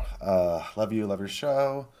show. Love you. Love your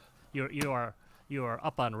show. You are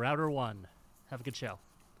up on router 1. Have a good show.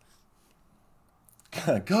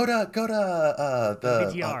 Go to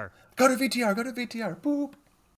the VTR. Go to VTR. Boop.